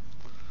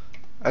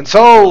 And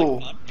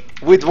so,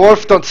 we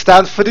Dwarf don't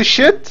stand for this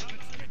shit.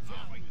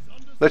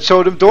 Let's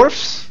show them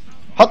Dwarfs.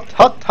 Hot,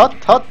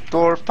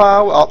 Dwarf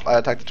power. Oh, I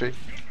attacked the tree.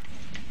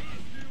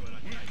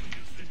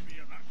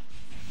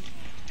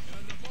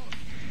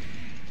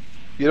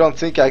 You don't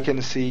think I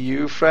can see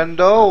you,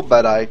 friendo,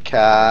 but I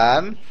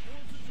can.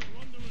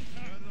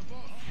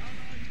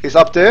 He's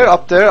up there.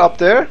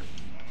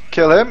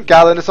 Kill him.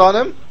 Galen is on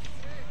him.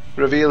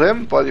 Reveal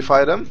him while you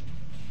fight him.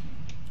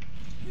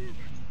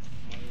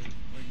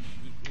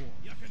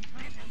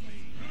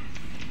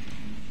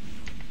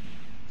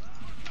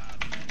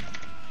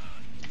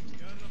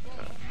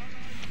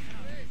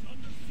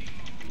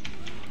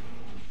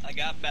 I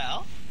got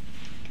Bal.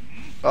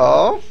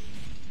 Oh.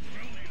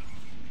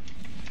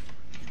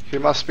 He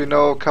must be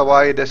no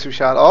Kawaii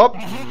Desushan. Oh.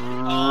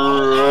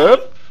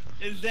 Rip.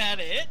 Is that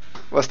it?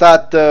 Was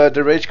that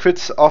the rage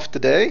crits of the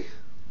day?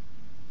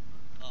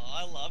 Oh,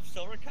 I love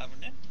Silver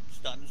Covenant.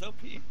 Stun is OP.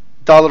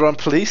 Dollar on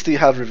police, do you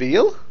have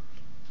reveal?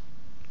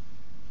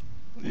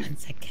 1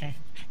 second.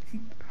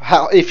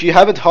 How, if you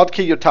haven't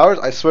hotkey your towers,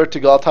 I swear to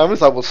God,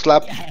 timers, I will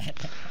slap.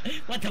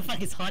 What the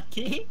fuck is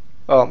hotkey?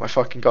 Oh my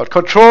fucking God.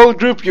 Control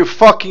group, you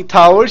fucking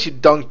towers, you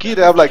donkey.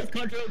 They have like.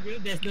 Control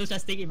group, there's no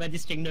such thing in my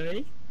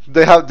dictionary.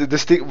 They have the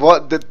distinct.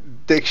 What? The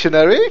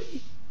dictionary?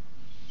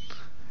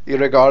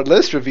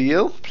 Irregardless,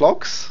 reveal,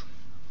 blocks.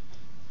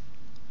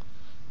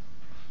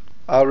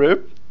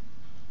 Rip.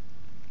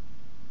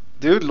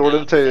 Dude, Lord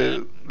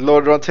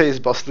Ronte is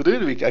busted,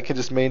 dude. I can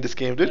just main this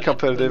game, dude.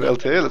 Competitive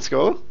LTA, let's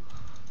go.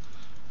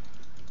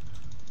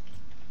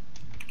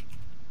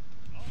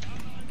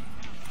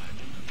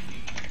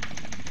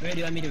 Where do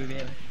you want me to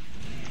reveal?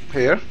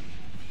 Here.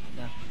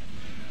 No.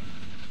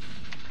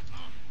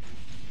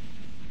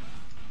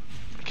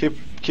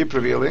 Keep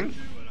revealing.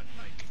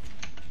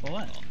 For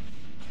what?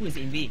 Who is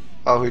in V?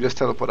 Oh, he just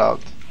teleport out.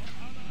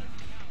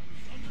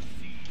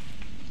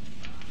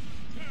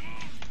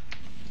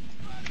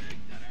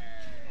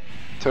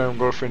 Turn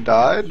girlfriend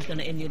died. He's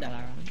gonna end you that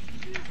round.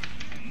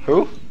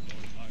 Who?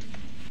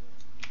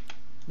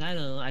 I don't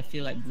know, I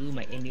feel like Blue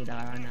might end you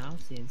that round now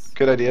since...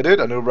 Good idea, dude.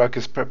 Anubrak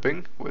is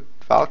prepping with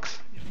Valks.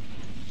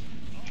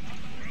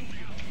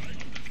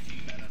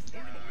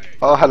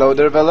 Oh, hello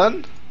there,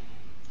 villain.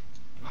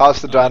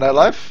 How's the Draenei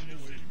life?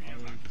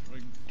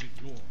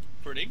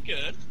 Pretty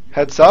good.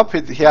 Heads up,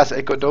 he has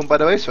Echo Dome, by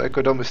the way, so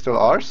Echo Dome is still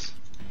ours.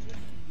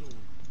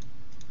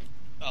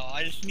 Oh,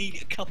 I just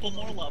need a couple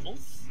more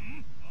levels.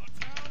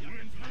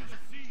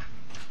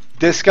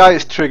 This guy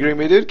is triggering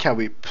me, dude. Can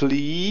we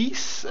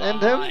please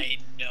end him? I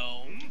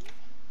know.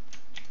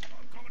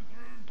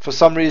 For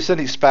some reason,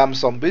 he spams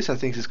zombies and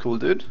thinks it's cool,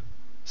 dude.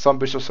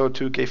 Zombies are so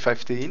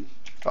 2k15.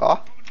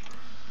 Ah.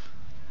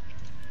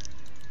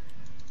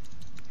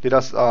 He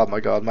does. Oh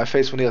my God, my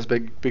face when he has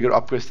bigger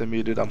upgrades than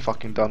me, dude. I'm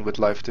fucking done with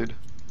life, dude.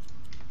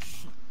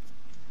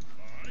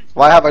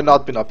 Why have I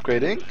not been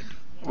upgrading?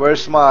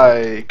 Where's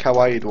my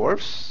kawaii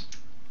dwarfs?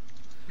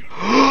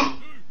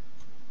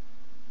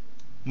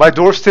 My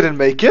dwarfs didn't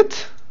make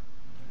it?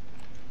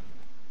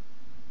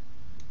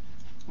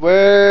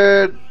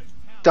 Where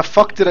the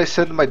fuck did I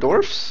send my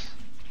dwarfs?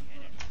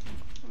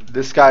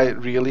 This guy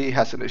really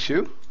has an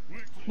issue.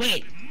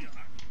 Wait!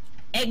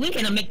 Edwin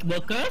cannot make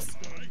workers?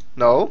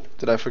 No,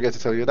 did I forget to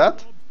tell you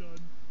that?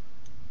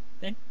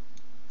 Then?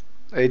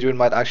 Adrian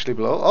might actually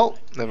blow. Oh,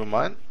 never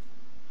mind.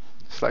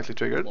 Slightly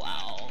triggered.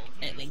 Wow,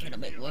 Edwin cannot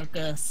make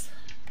workers.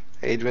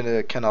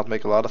 Adrian cannot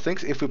make a lot of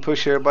things. If we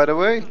push here, by the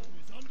way,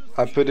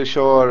 I'm pretty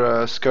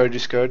sure Scourgy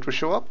Scourge will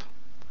show up.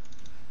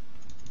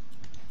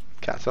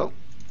 Cancel.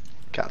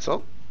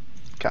 Cancel.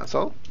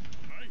 Cancel.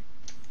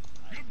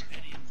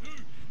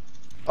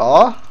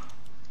 Oh.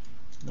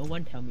 No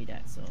one tell me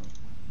that, so.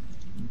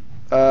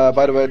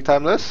 By the way,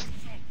 Timeless,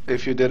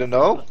 if you didn't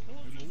know.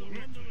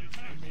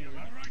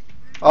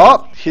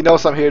 Oh, he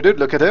knows I'm here, dude.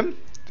 Look at him.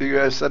 Do you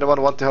guys, anyone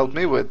want to help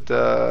me with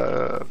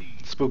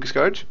Spooky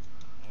Scourge?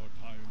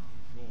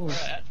 Oh,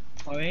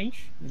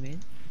 orange, you mean?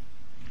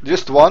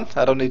 Just one.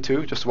 I don't need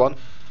two. Just one.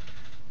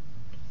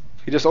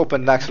 He just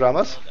opened Nax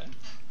Ramas.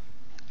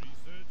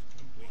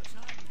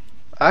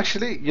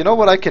 Actually, you know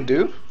what I can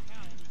do?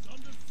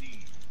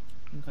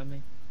 I'm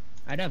coming.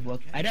 I don't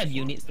have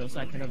units though, so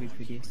I cannot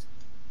reproduce.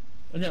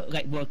 Oh, no,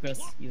 like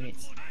workers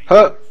units.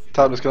 Huh.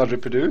 Timeless cannot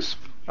reproduce.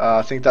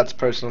 I think that's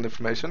personal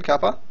information,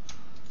 Kappa.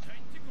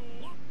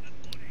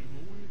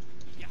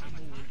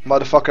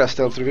 Motherfucker has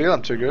stealth reveal.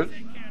 I'm triggered.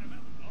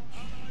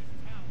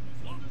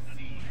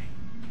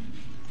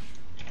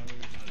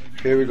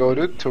 Here we go,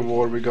 dude. To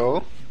war we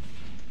go.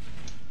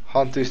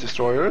 Hunt these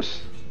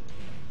destroyers.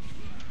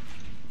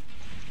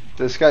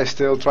 This guy's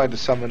still trying to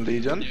summon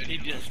Legion. Dude, he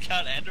just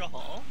got Andrew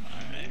Hall.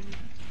 Alright.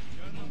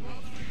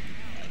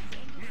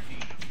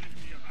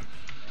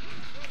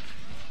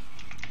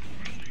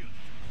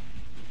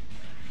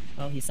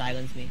 Oh, he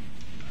silenced me.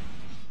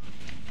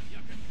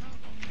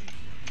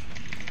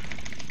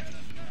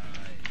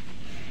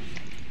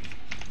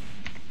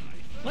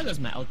 What does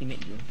my ultimate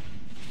do?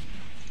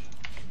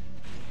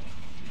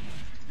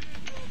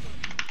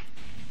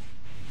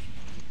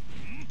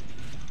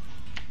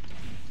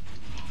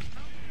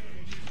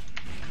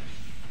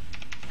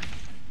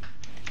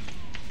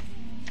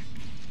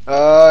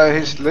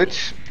 His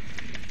Lich.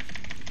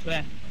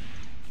 Where?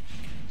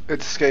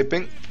 It's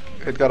escaping.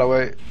 It got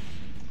away.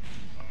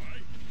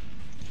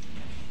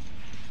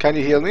 Can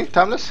you heal me,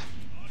 Timeless?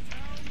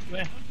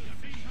 Where?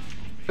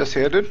 Just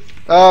here, dude.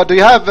 Do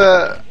you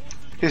have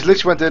his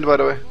Lich went in, by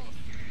the way.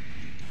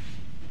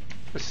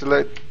 It's too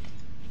late.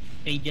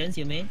 Agents,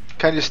 you mean?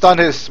 Can you stun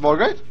his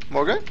Morgane?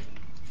 Morgane?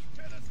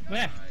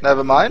 Where?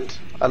 Never mind.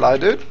 I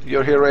lied, dude.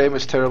 Your hero aim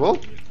is terrible.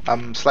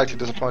 I'm slightly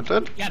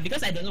disappointed. Yeah,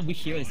 because I don't know which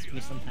hero is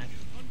which sometimes.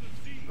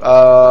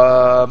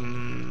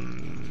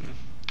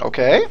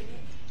 Okay.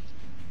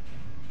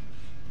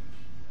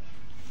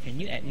 Can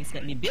you at least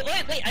let me build?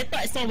 Wait, I thought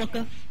I saw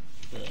worker.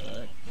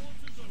 Good.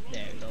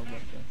 There we go,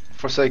 worker.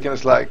 Forsaken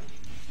is like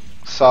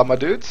Sama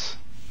dudes.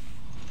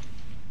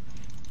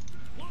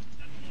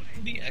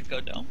 The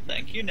Echo Dome.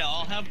 Thank you. Now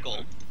I'll have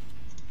gold.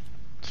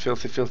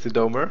 Filthy, filthy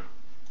domer.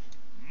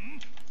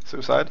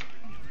 Suicide.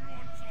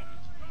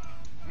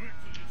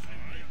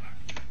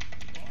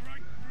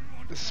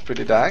 This is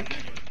pretty dank.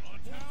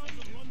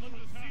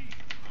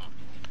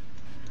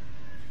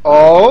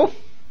 Oh!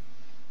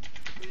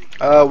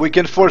 We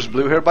can force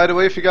blue here, by the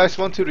way, if you guys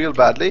want to, real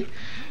badly.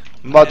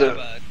 Mother.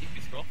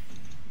 TP scroll.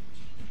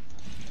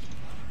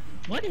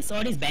 What is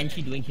all this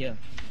Banshee doing here?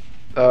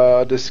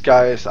 This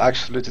guy is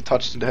absolutely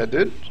touched in the head,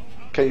 dude.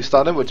 Can you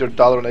stun him with your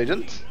Dalaran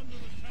agent?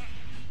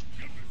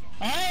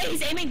 Oh,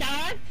 he's aiming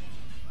down!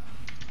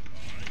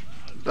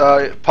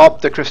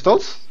 Pop the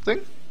crystals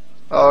thing?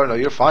 Oh no,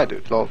 you're fine,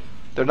 dude. Lol.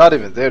 They're not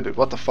even there, dude.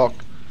 What the fuck?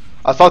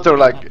 I thought they were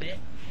Pop like... it.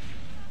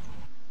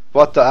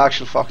 What the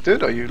actual fuck,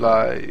 dude? Are you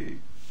like...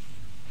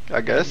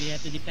 I guess? Do we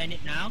have to defend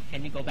it now?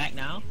 Can we go back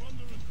now?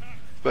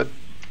 But...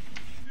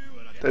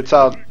 It's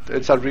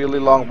a really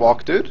long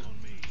walk, dude.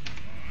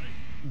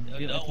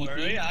 Build a Don't TP?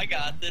 worry, I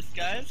got this,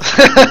 guys.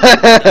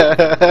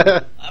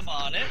 I'm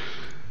on it.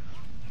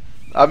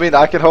 I mean,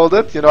 I can hold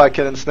it. You know, I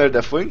can ensnare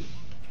Deathwing.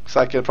 So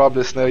I can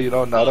probably snare, you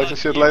know, Nadox and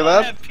shit you, like I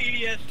that. have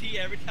PTSD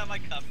every time I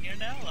come here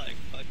now. Like,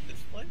 fuck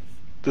this place.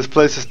 This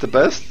place is the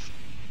best.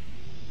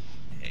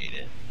 Hate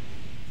it.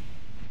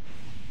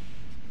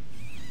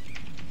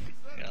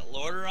 I got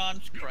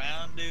Lordaeron's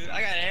crown, dude.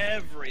 I got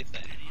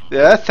everything.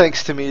 Yeah,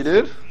 thanks to me,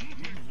 dude.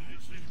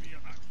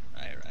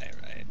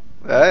 Right.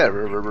 Yeah,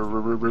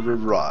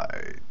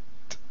 right.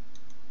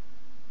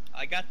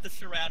 I got the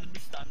surround and the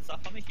stuns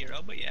off on the hero,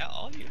 but yeah,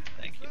 all you.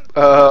 Thank you.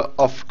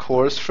 Of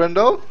course,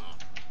 friendo.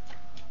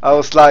 I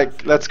was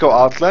like, let's go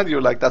Outland.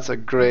 You're like, that's a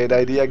great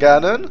idea,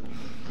 Ganon.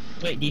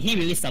 Wait, did he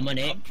really summon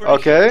it? I'm pretty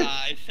Okay. sure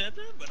I said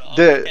that, but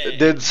okay.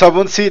 Did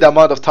someone see the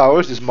amount of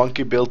towers this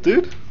monkey built,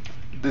 dude?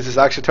 This is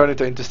actually turning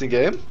into an interesting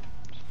game.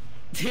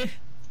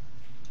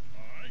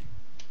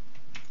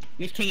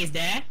 Which king is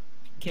there?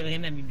 Kill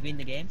him and we win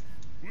the game.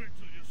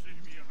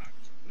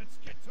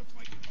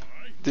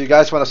 Do you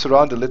guys want to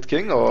surround the Lit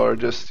King or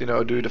just, you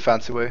know, do the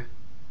fancy way?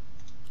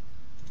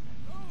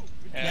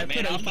 Yeah,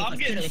 man, I'm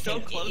getting so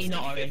close He's to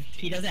not orange.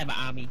 50. He doesn't have an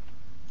army.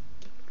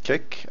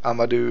 Kick.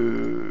 I'ma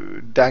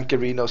do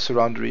Dankerino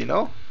surround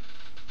Reno.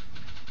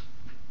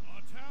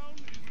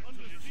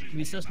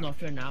 Resource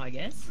Northern now, I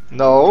guess.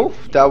 No,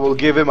 that will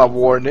give him a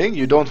warning.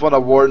 You don't want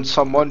to warn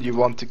someone you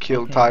want to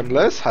kill Okay.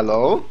 Timeless.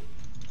 Hello?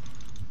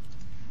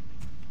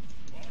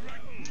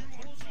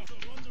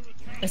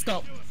 Let's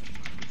go.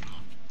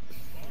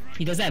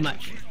 He doesn't have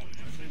much.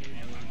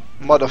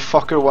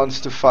 Motherfucker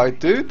wants to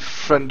fight, dude.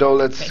 Friendo,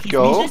 let's His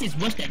go. resource is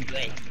worse than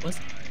Grey. Worse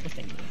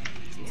than Grey.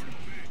 Seriously.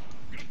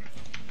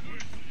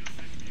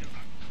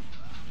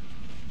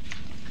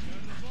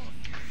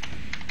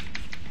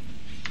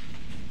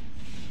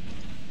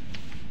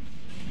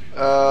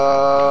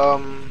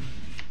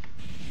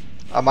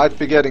 I might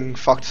be getting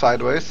fucked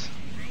sideways.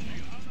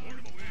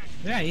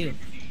 Where are you?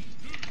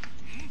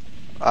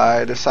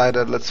 I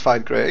decided let's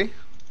fight Gray.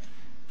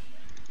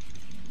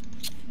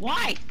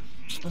 Why?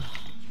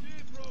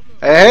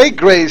 Hey,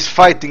 Gray's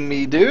fighting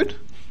me, dude.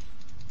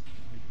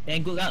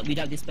 Then good luck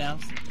without these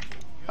spells.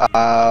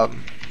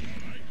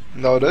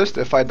 Noticed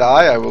if I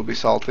die, I will be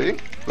salty,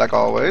 like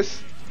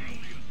always.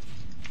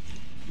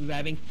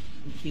 Reviving,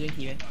 healing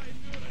here.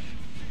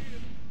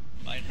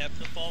 Might have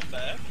to fall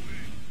back.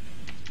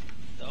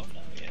 Don't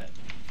know yet.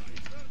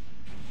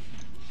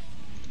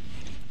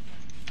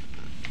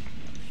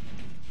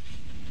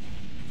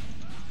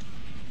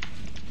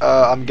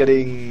 I'm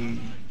getting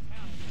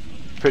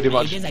pretty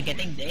much. Agents are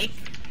getting big.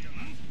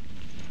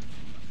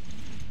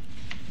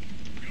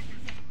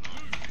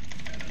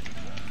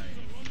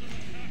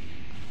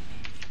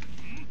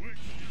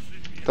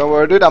 Don't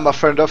worry, dude. I'm a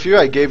friend of you.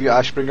 I gave you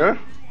Ashbringer.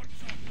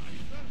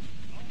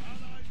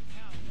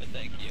 But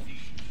thank you.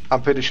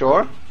 I'm pretty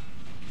sure.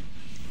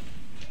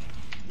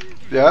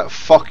 Yeah,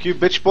 fuck you,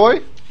 bitch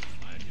boy.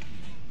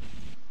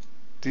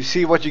 Do you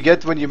see what you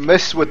get when you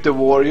mess with the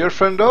warrior,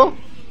 friendo?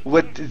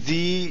 With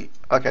the...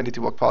 Okay, I need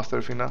to walk past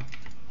everything now.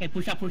 Okay,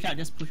 push up,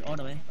 just push all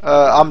the way.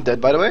 I'm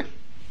dead, by the way.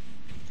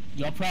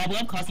 Your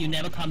problem, cause you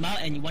never come out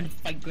and you want to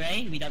fight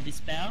Grey without this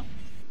spell.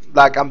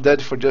 Like, I'm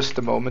dead for just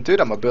a moment, dude.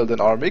 I'm gonna build an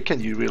army.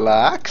 Can you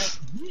relax?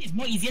 It's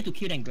more easier to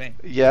kill than Grey.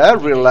 Yeah,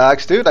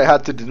 relax, dude. I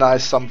had to deny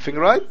something,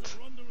 right?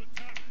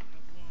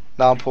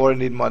 Now I'm poor and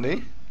need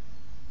money.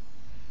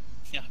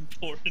 Yeah, I'm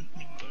poor and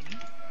need money.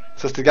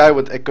 Says the guy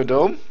with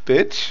Ecodome,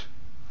 bitch.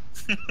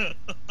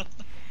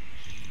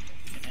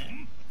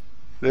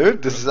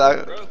 Dude, this is...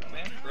 Broke,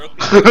 man.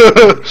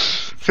 Broke.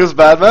 Feels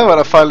bad, man, when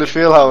I finally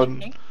feel how...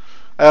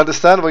 I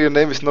understand why your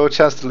name is No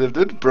Chance to Live,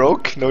 dude.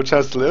 Broke, no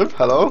chance to live.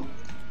 Hello?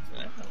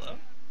 Hello.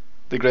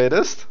 The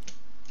greatest.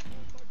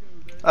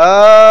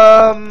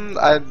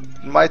 I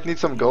might need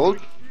some gold.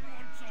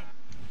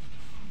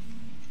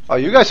 Oh,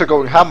 you guys are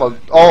going hammer.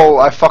 Oh,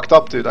 I fucked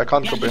up, dude. I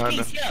can't go behind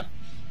them.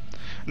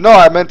 No,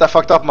 I meant I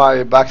fucked up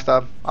my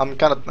backstab. I'm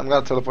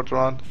gonna teleport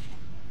around.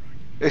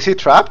 Is he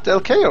trapped,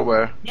 LK, or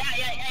where? Yeah.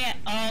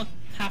 Oh,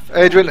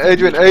 Adrian's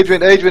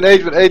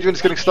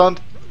getting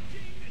stunned.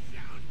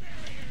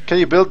 Can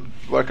you build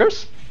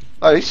workers?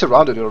 Oh, he's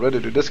surrounded already,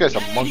 dude. This guy's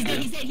a monkey.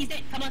 He's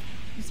dead. Come on,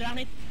 he's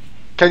surrounded.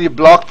 Can you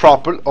block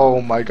properly?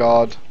 Oh my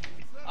god.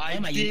 I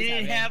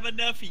didn't have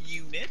enough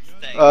units.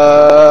 Thank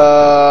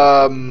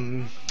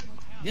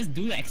Just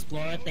do the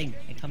explorer thing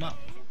and come up.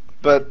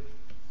 But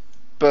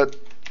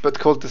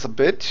Colt is a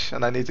bitch,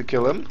 and I need to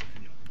kill him.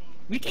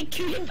 We can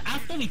kill him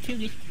after we kill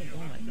this. Oh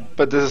my god.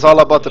 But this is all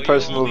about the you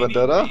personal only need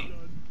vendetta. me.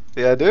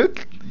 Yeah,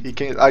 dude. He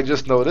can. I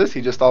just noticed.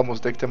 He just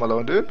almost dicked him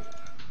alone, dude.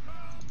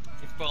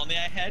 If only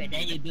I had. And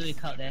then you do it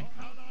cut there.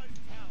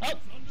 Oh,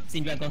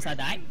 Syndra Gosa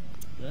died.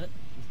 Good.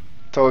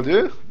 Told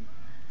you.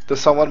 Does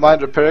someone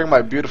mind repairing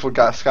my beautiful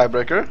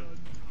skybreaker?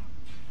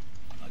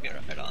 I'll get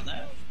right on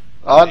that.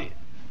 On.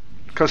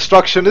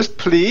 Constructionist,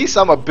 please.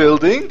 I'm a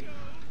building.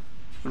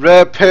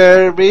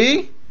 Repair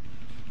me.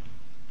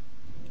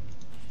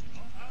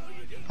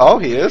 Oh,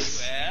 he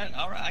is.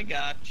 Alright, I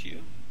got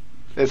you.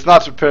 It's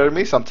not repairing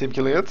me, some team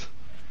killing it.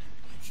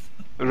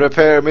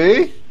 Repair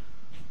me.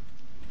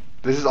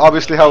 This is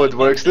obviously how it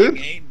works, dude.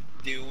 Ain't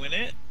doing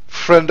it.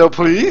 Friendo,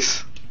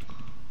 please.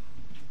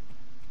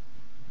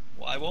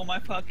 Why won't my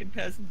fucking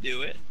peasant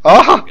do it?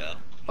 Ah!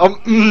 There you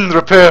go.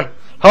 Repair.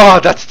 Ah,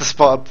 that's the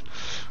spot.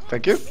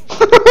 Thank you.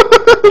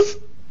 It's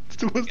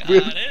the most Got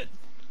weird. it.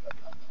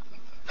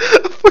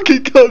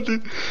 Fucking god,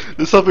 dude.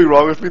 There's something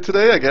wrong with me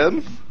today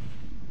again.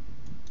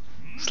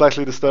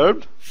 Slightly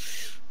disturbed.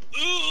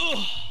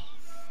 Ooh.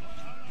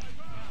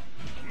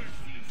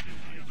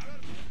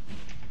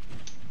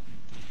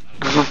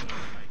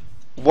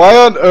 Why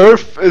on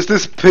earth is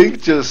this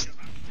pink just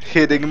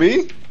hitting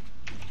me?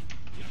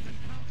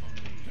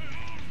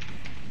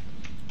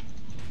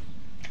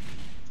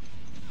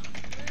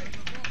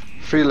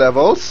 Three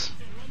levels.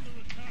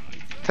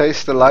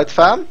 Taste the light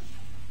fan.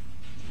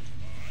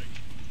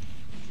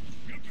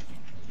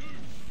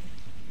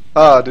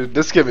 Ah, dude,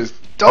 this game is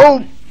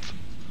dope. I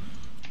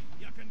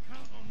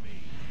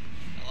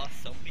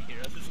lost so many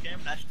heroes this game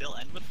and I still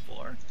end with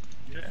 4.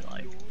 Dude, I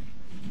like.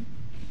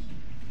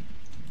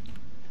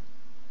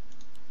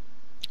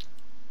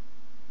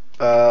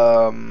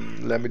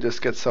 Let me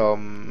just get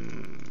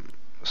some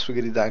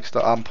swiggity dank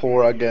stuff. I'm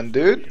poor again,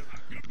 dude.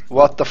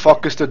 What the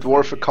fuck is the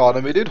dwarf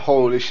economy, dude?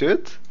 Holy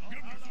shit.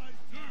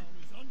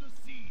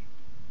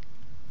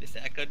 This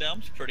Echo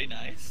Dome's pretty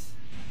nice.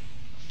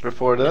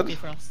 Reported.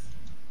 Bifrost.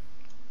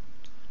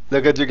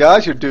 Look at you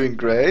guys, you're doing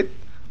great.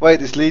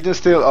 Wait, is Legion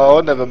still? Oh,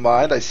 never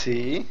mind, I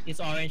see. It's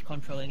orange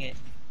controlling it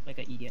like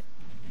an idiot.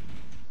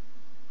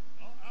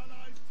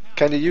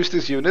 Can you use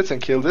these units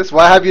and kill this?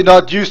 Why have you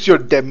not used your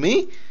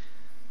demi?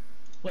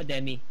 What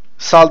that mean?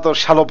 Saldor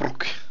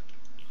Shalobrook.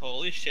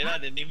 Holy shit, I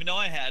didn't even know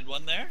I had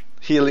one there.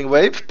 Healing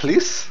wave,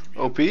 please.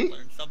 OP.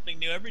 Learn something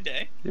new every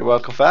day. You're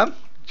welcome, fam.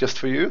 Just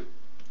for you.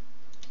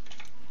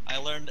 I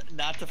learned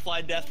not to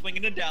fly Deathwing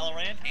into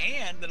Dalaran,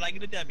 and then I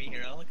get a demi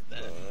hero. Look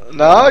at that.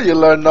 Nah, you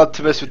learn not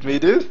to mess with me,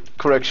 dude.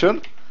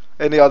 Correction.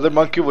 Any other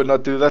monkey would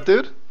not do that,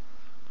 dude.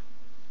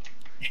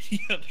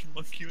 Any other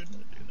monkey would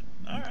not do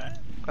that. Alright.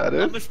 I I'm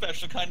did. a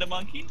special kind of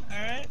monkey.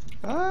 Alright.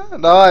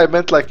 No, I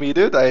meant like me,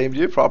 dude. I aimed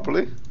you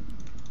properly.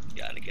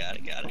 Got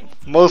it.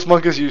 Most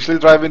monkeys usually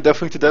drive in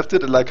Deathwing to death,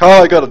 dude. They're like,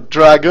 oh, I got a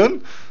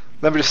dragon.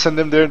 Let me just send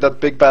them there in that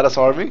big badass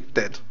army.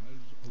 Dead.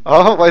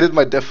 Oh, why did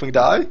my Deathwing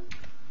die?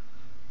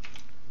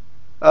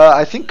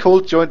 I think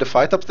Colt joined the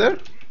fight up there.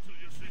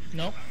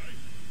 Nope.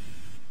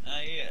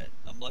 Yeah,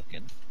 I'm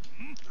looking.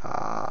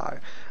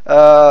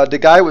 The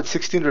guy with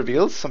 16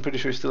 reveals, I'm pretty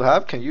sure you still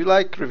have. Can you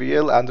like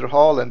reveal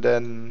Underhall and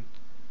then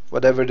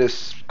whatever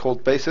this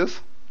Colt base is?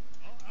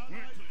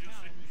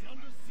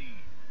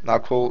 Now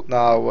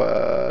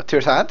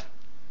Tear's Hand.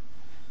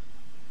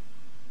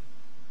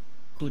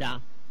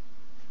 Cooldown.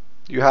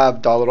 You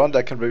have Dalaran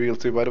that can reveal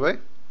too, by the way.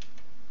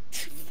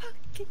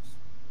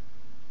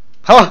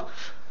 Huh!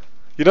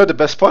 You know the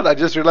best part? I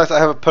just realized I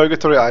have a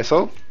Purgatory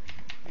ISO.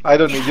 I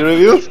don't need your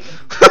reveals.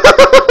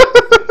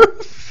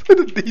 I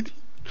don't need you.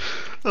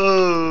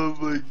 Oh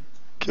my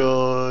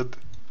god.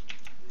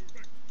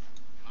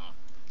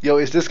 Yo,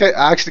 is this guy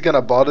actually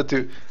gonna bother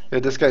to... Yeah,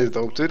 this guy is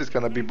dope, dude. It's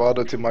gonna be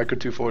bothered to micro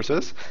 2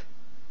 forces.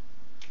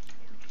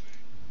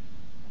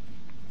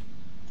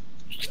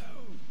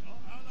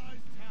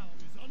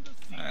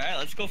 Alright,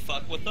 let's go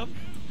fuck with them.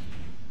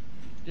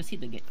 Just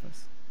hit the gate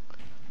first.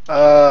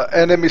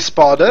 Enemy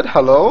spotted.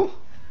 Hello?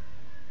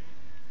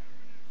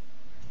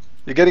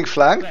 You're getting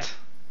flanked? Where?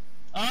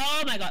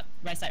 Oh my god.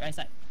 Right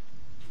side.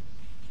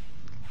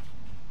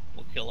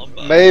 We'll kill them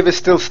both. Maeve is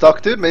still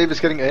stuck, dude. Maeve is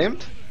getting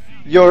aimed.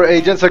 Your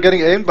agents are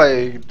getting aimed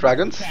by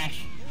dragons.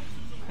 Crash.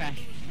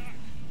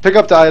 Pick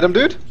up the item,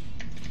 dude.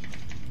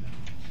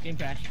 Game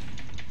crash.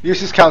 Use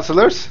his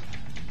counselors.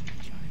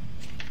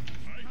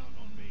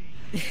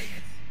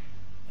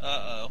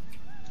 Uh-oh.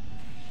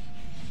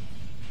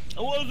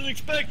 I wasn't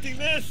expecting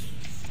this!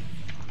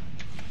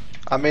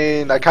 I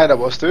mean, I kinda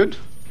was, dude.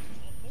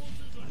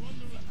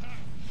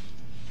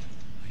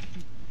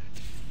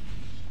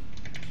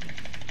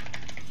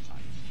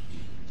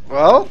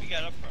 Well, We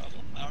got a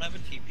problem. I don't have a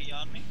TP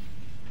on me.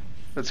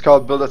 it's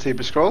called build a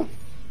TP scroll.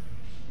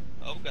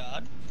 Oh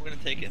god. We're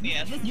gonna take it in the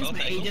ass Just from use both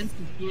my angles. agents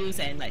to fuse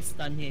and like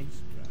stun him.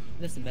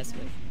 That's the best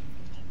way.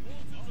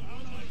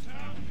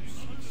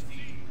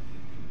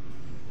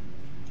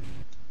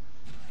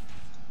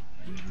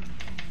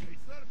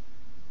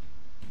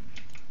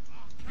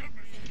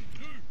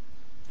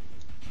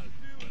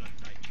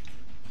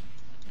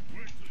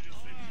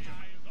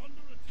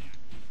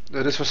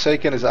 This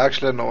Forsaken is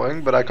actually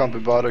annoying, but I can't be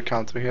bothered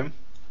countering him.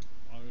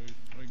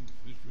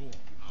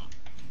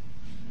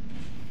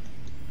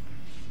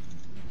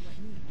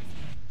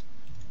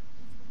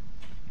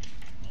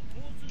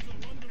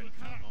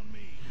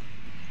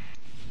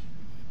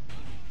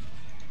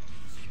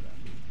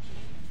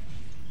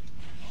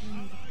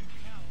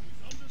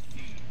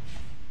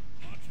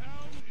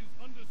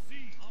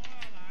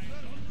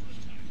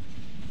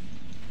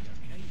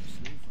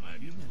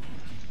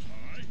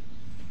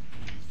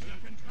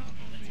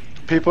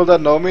 People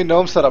that know me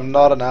knows that I'm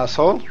not an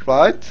asshole,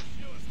 right?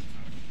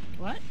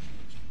 What?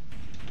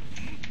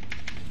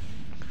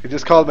 You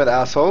just called me an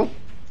asshole.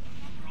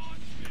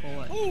 Or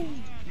what? Ooh,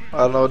 I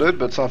don't know, dude,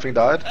 but something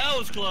died. that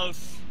was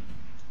close.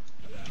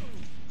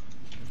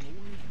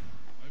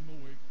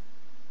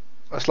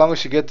 As long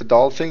as you get the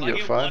doll thing, If I you're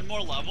get fine. one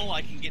more level,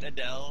 I can get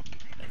Adele.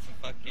 That's a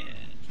fucking...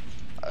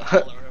 Adele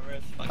or whatever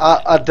it's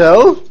fucking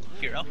Adele?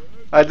 hero.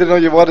 I didn't know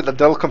you wanted a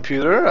Dell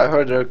computer. I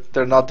heard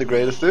they're not the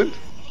greatest, dude.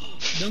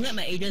 Don't let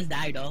my agents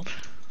die though.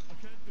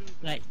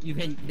 Like you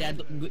can, they're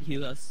good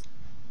healers.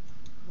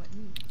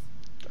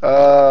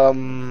 Our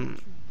town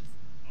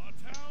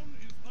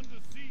is under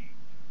siege.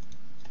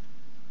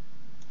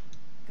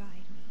 Guide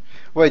me.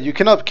 Wait, you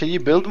cannot. Can you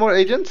build more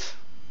agents?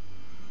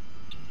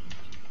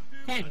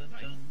 Hey,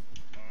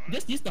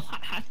 just use the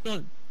hot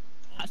stone.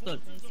 Hot stone.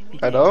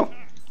 I know. Our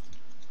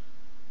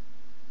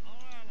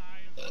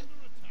ally is under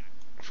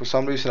attack. For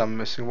some reason, I'm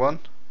missing one.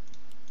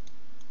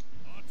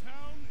 Our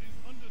town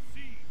is under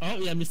siege. Oh,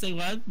 we are missing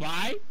one.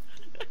 Why?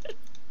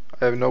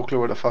 I have no clue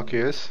where the fuck he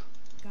is.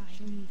 Guide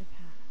me the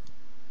path.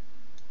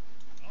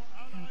 Our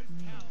allies'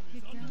 town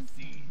is under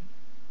siege.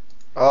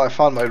 Oh, I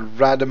found my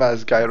random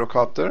ass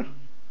gyrocopter.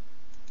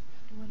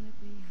 Will it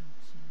be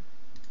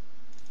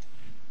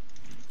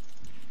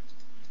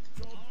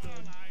Our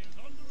ally is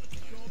under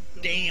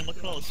attack. Damn, look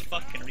at all those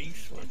fucking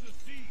resources.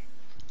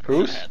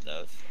 Who's? I had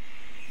those.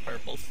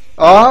 Purples.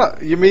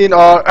 You mean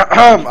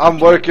I'm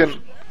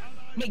working.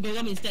 Make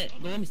Golem instead.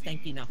 Golem is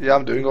tanky now. Yeah,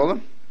 I'm doing all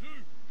them.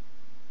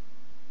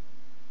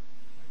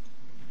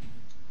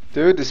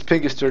 Dude, this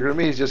ping is triggering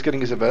me. He's just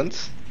getting his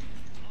events.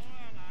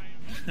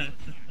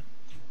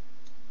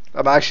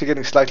 I'm actually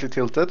getting slightly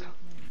tilted.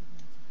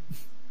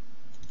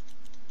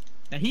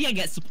 Now he can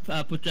get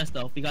Putras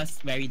though because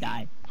Barry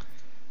died.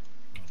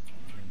 There's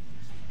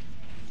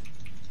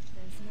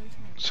no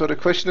time. So the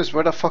question is,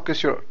 where the fuck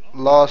is your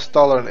last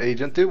dollar and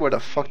agent, dude? Where the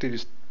fuck did you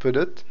put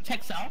it?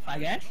 Checks off, I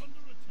guess.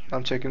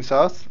 I'm checking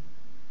south.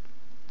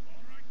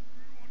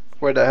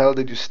 Where the hell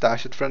did you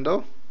stash it,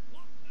 friendo?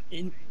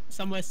 In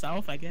somewhere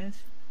south, I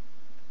guess.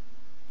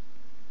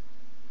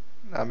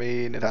 I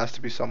mean, it has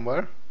to be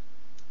somewhere.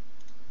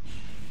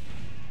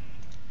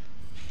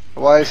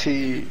 Why is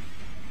he?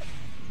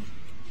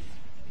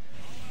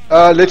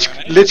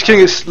 Lich King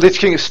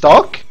is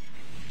stuck.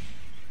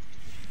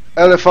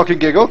 Fucking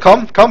giggle!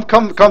 Come, down.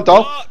 Come,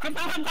 go.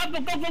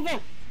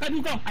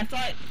 I saw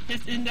it.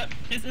 He's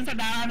inside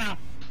the arrow now.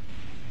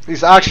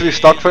 He's actually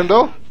stuck,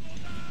 friendo.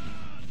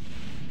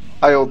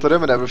 I ulted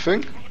him and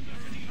everything.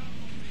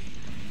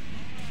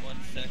 1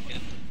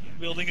 second.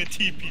 Building a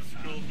TP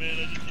scroll, man.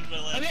 I just need my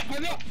last.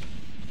 Hurry up.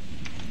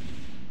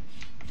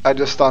 I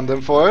just stunned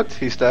him for it.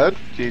 He's dead.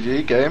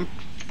 GG, game.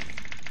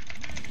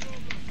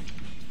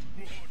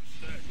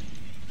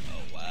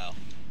 Oh wow.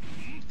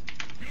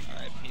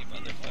 RIP,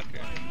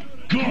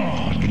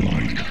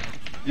 motherfucker.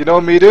 You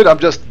know me, dude. I'm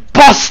just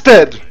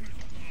busted.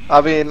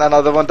 I mean,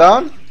 another one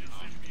down.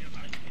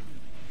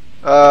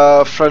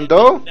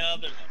 Friendo.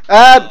 Another one.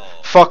 And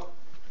Oh. fuck.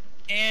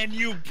 And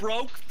you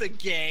broke the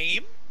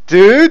game?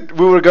 Dude,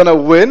 we were gonna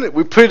win.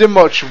 We pretty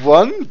much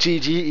won.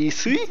 GG,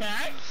 easy.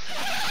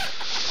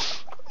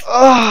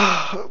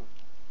 Ah.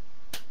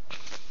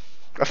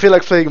 I feel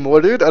like playing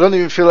more, dude. I don't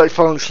even feel like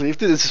falling asleep,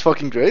 dude. This is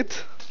fucking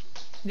great.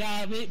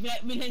 Yeah, we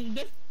can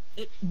just.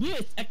 Blue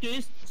is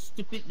actually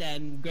stupid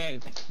than Grey.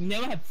 We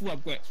never had full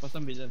upgrades for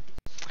some reason.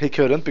 He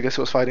couldn't because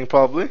he was fighting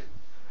probably.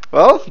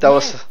 Well, that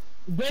was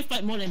Grey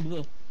fight more than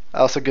Blue.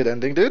 a good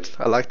ending, dude.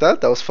 I like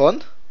that. That was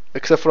fun.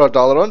 Except for our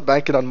dollar run,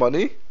 banking on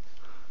money.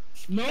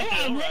 No,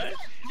 Alright.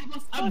 I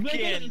was Fucking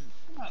upgraded.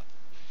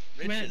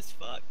 rich Man. as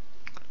fuck.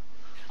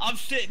 I'm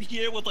sitting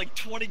here with like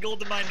 20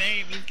 gold in my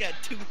name. He's got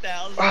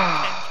 2,000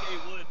 Ah.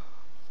 10k wood.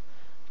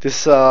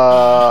 This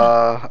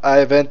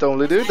event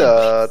only, dude.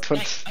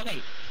 20.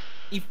 Okay,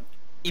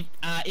 if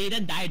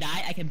Aiden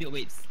die, I can build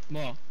waves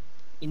more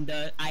in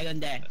the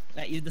island there.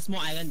 Like in the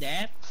small island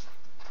there.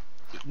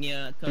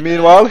 Near.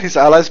 Meanwhile, his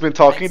allies been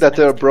talking that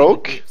they're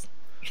broke.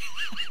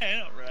 I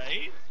know,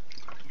 right?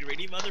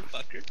 Greedy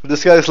motherfucker.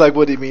 This guy's like,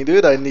 what do you mean,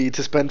 dude? I need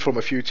to spend for my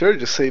future,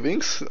 just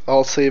savings,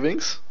 all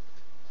savings.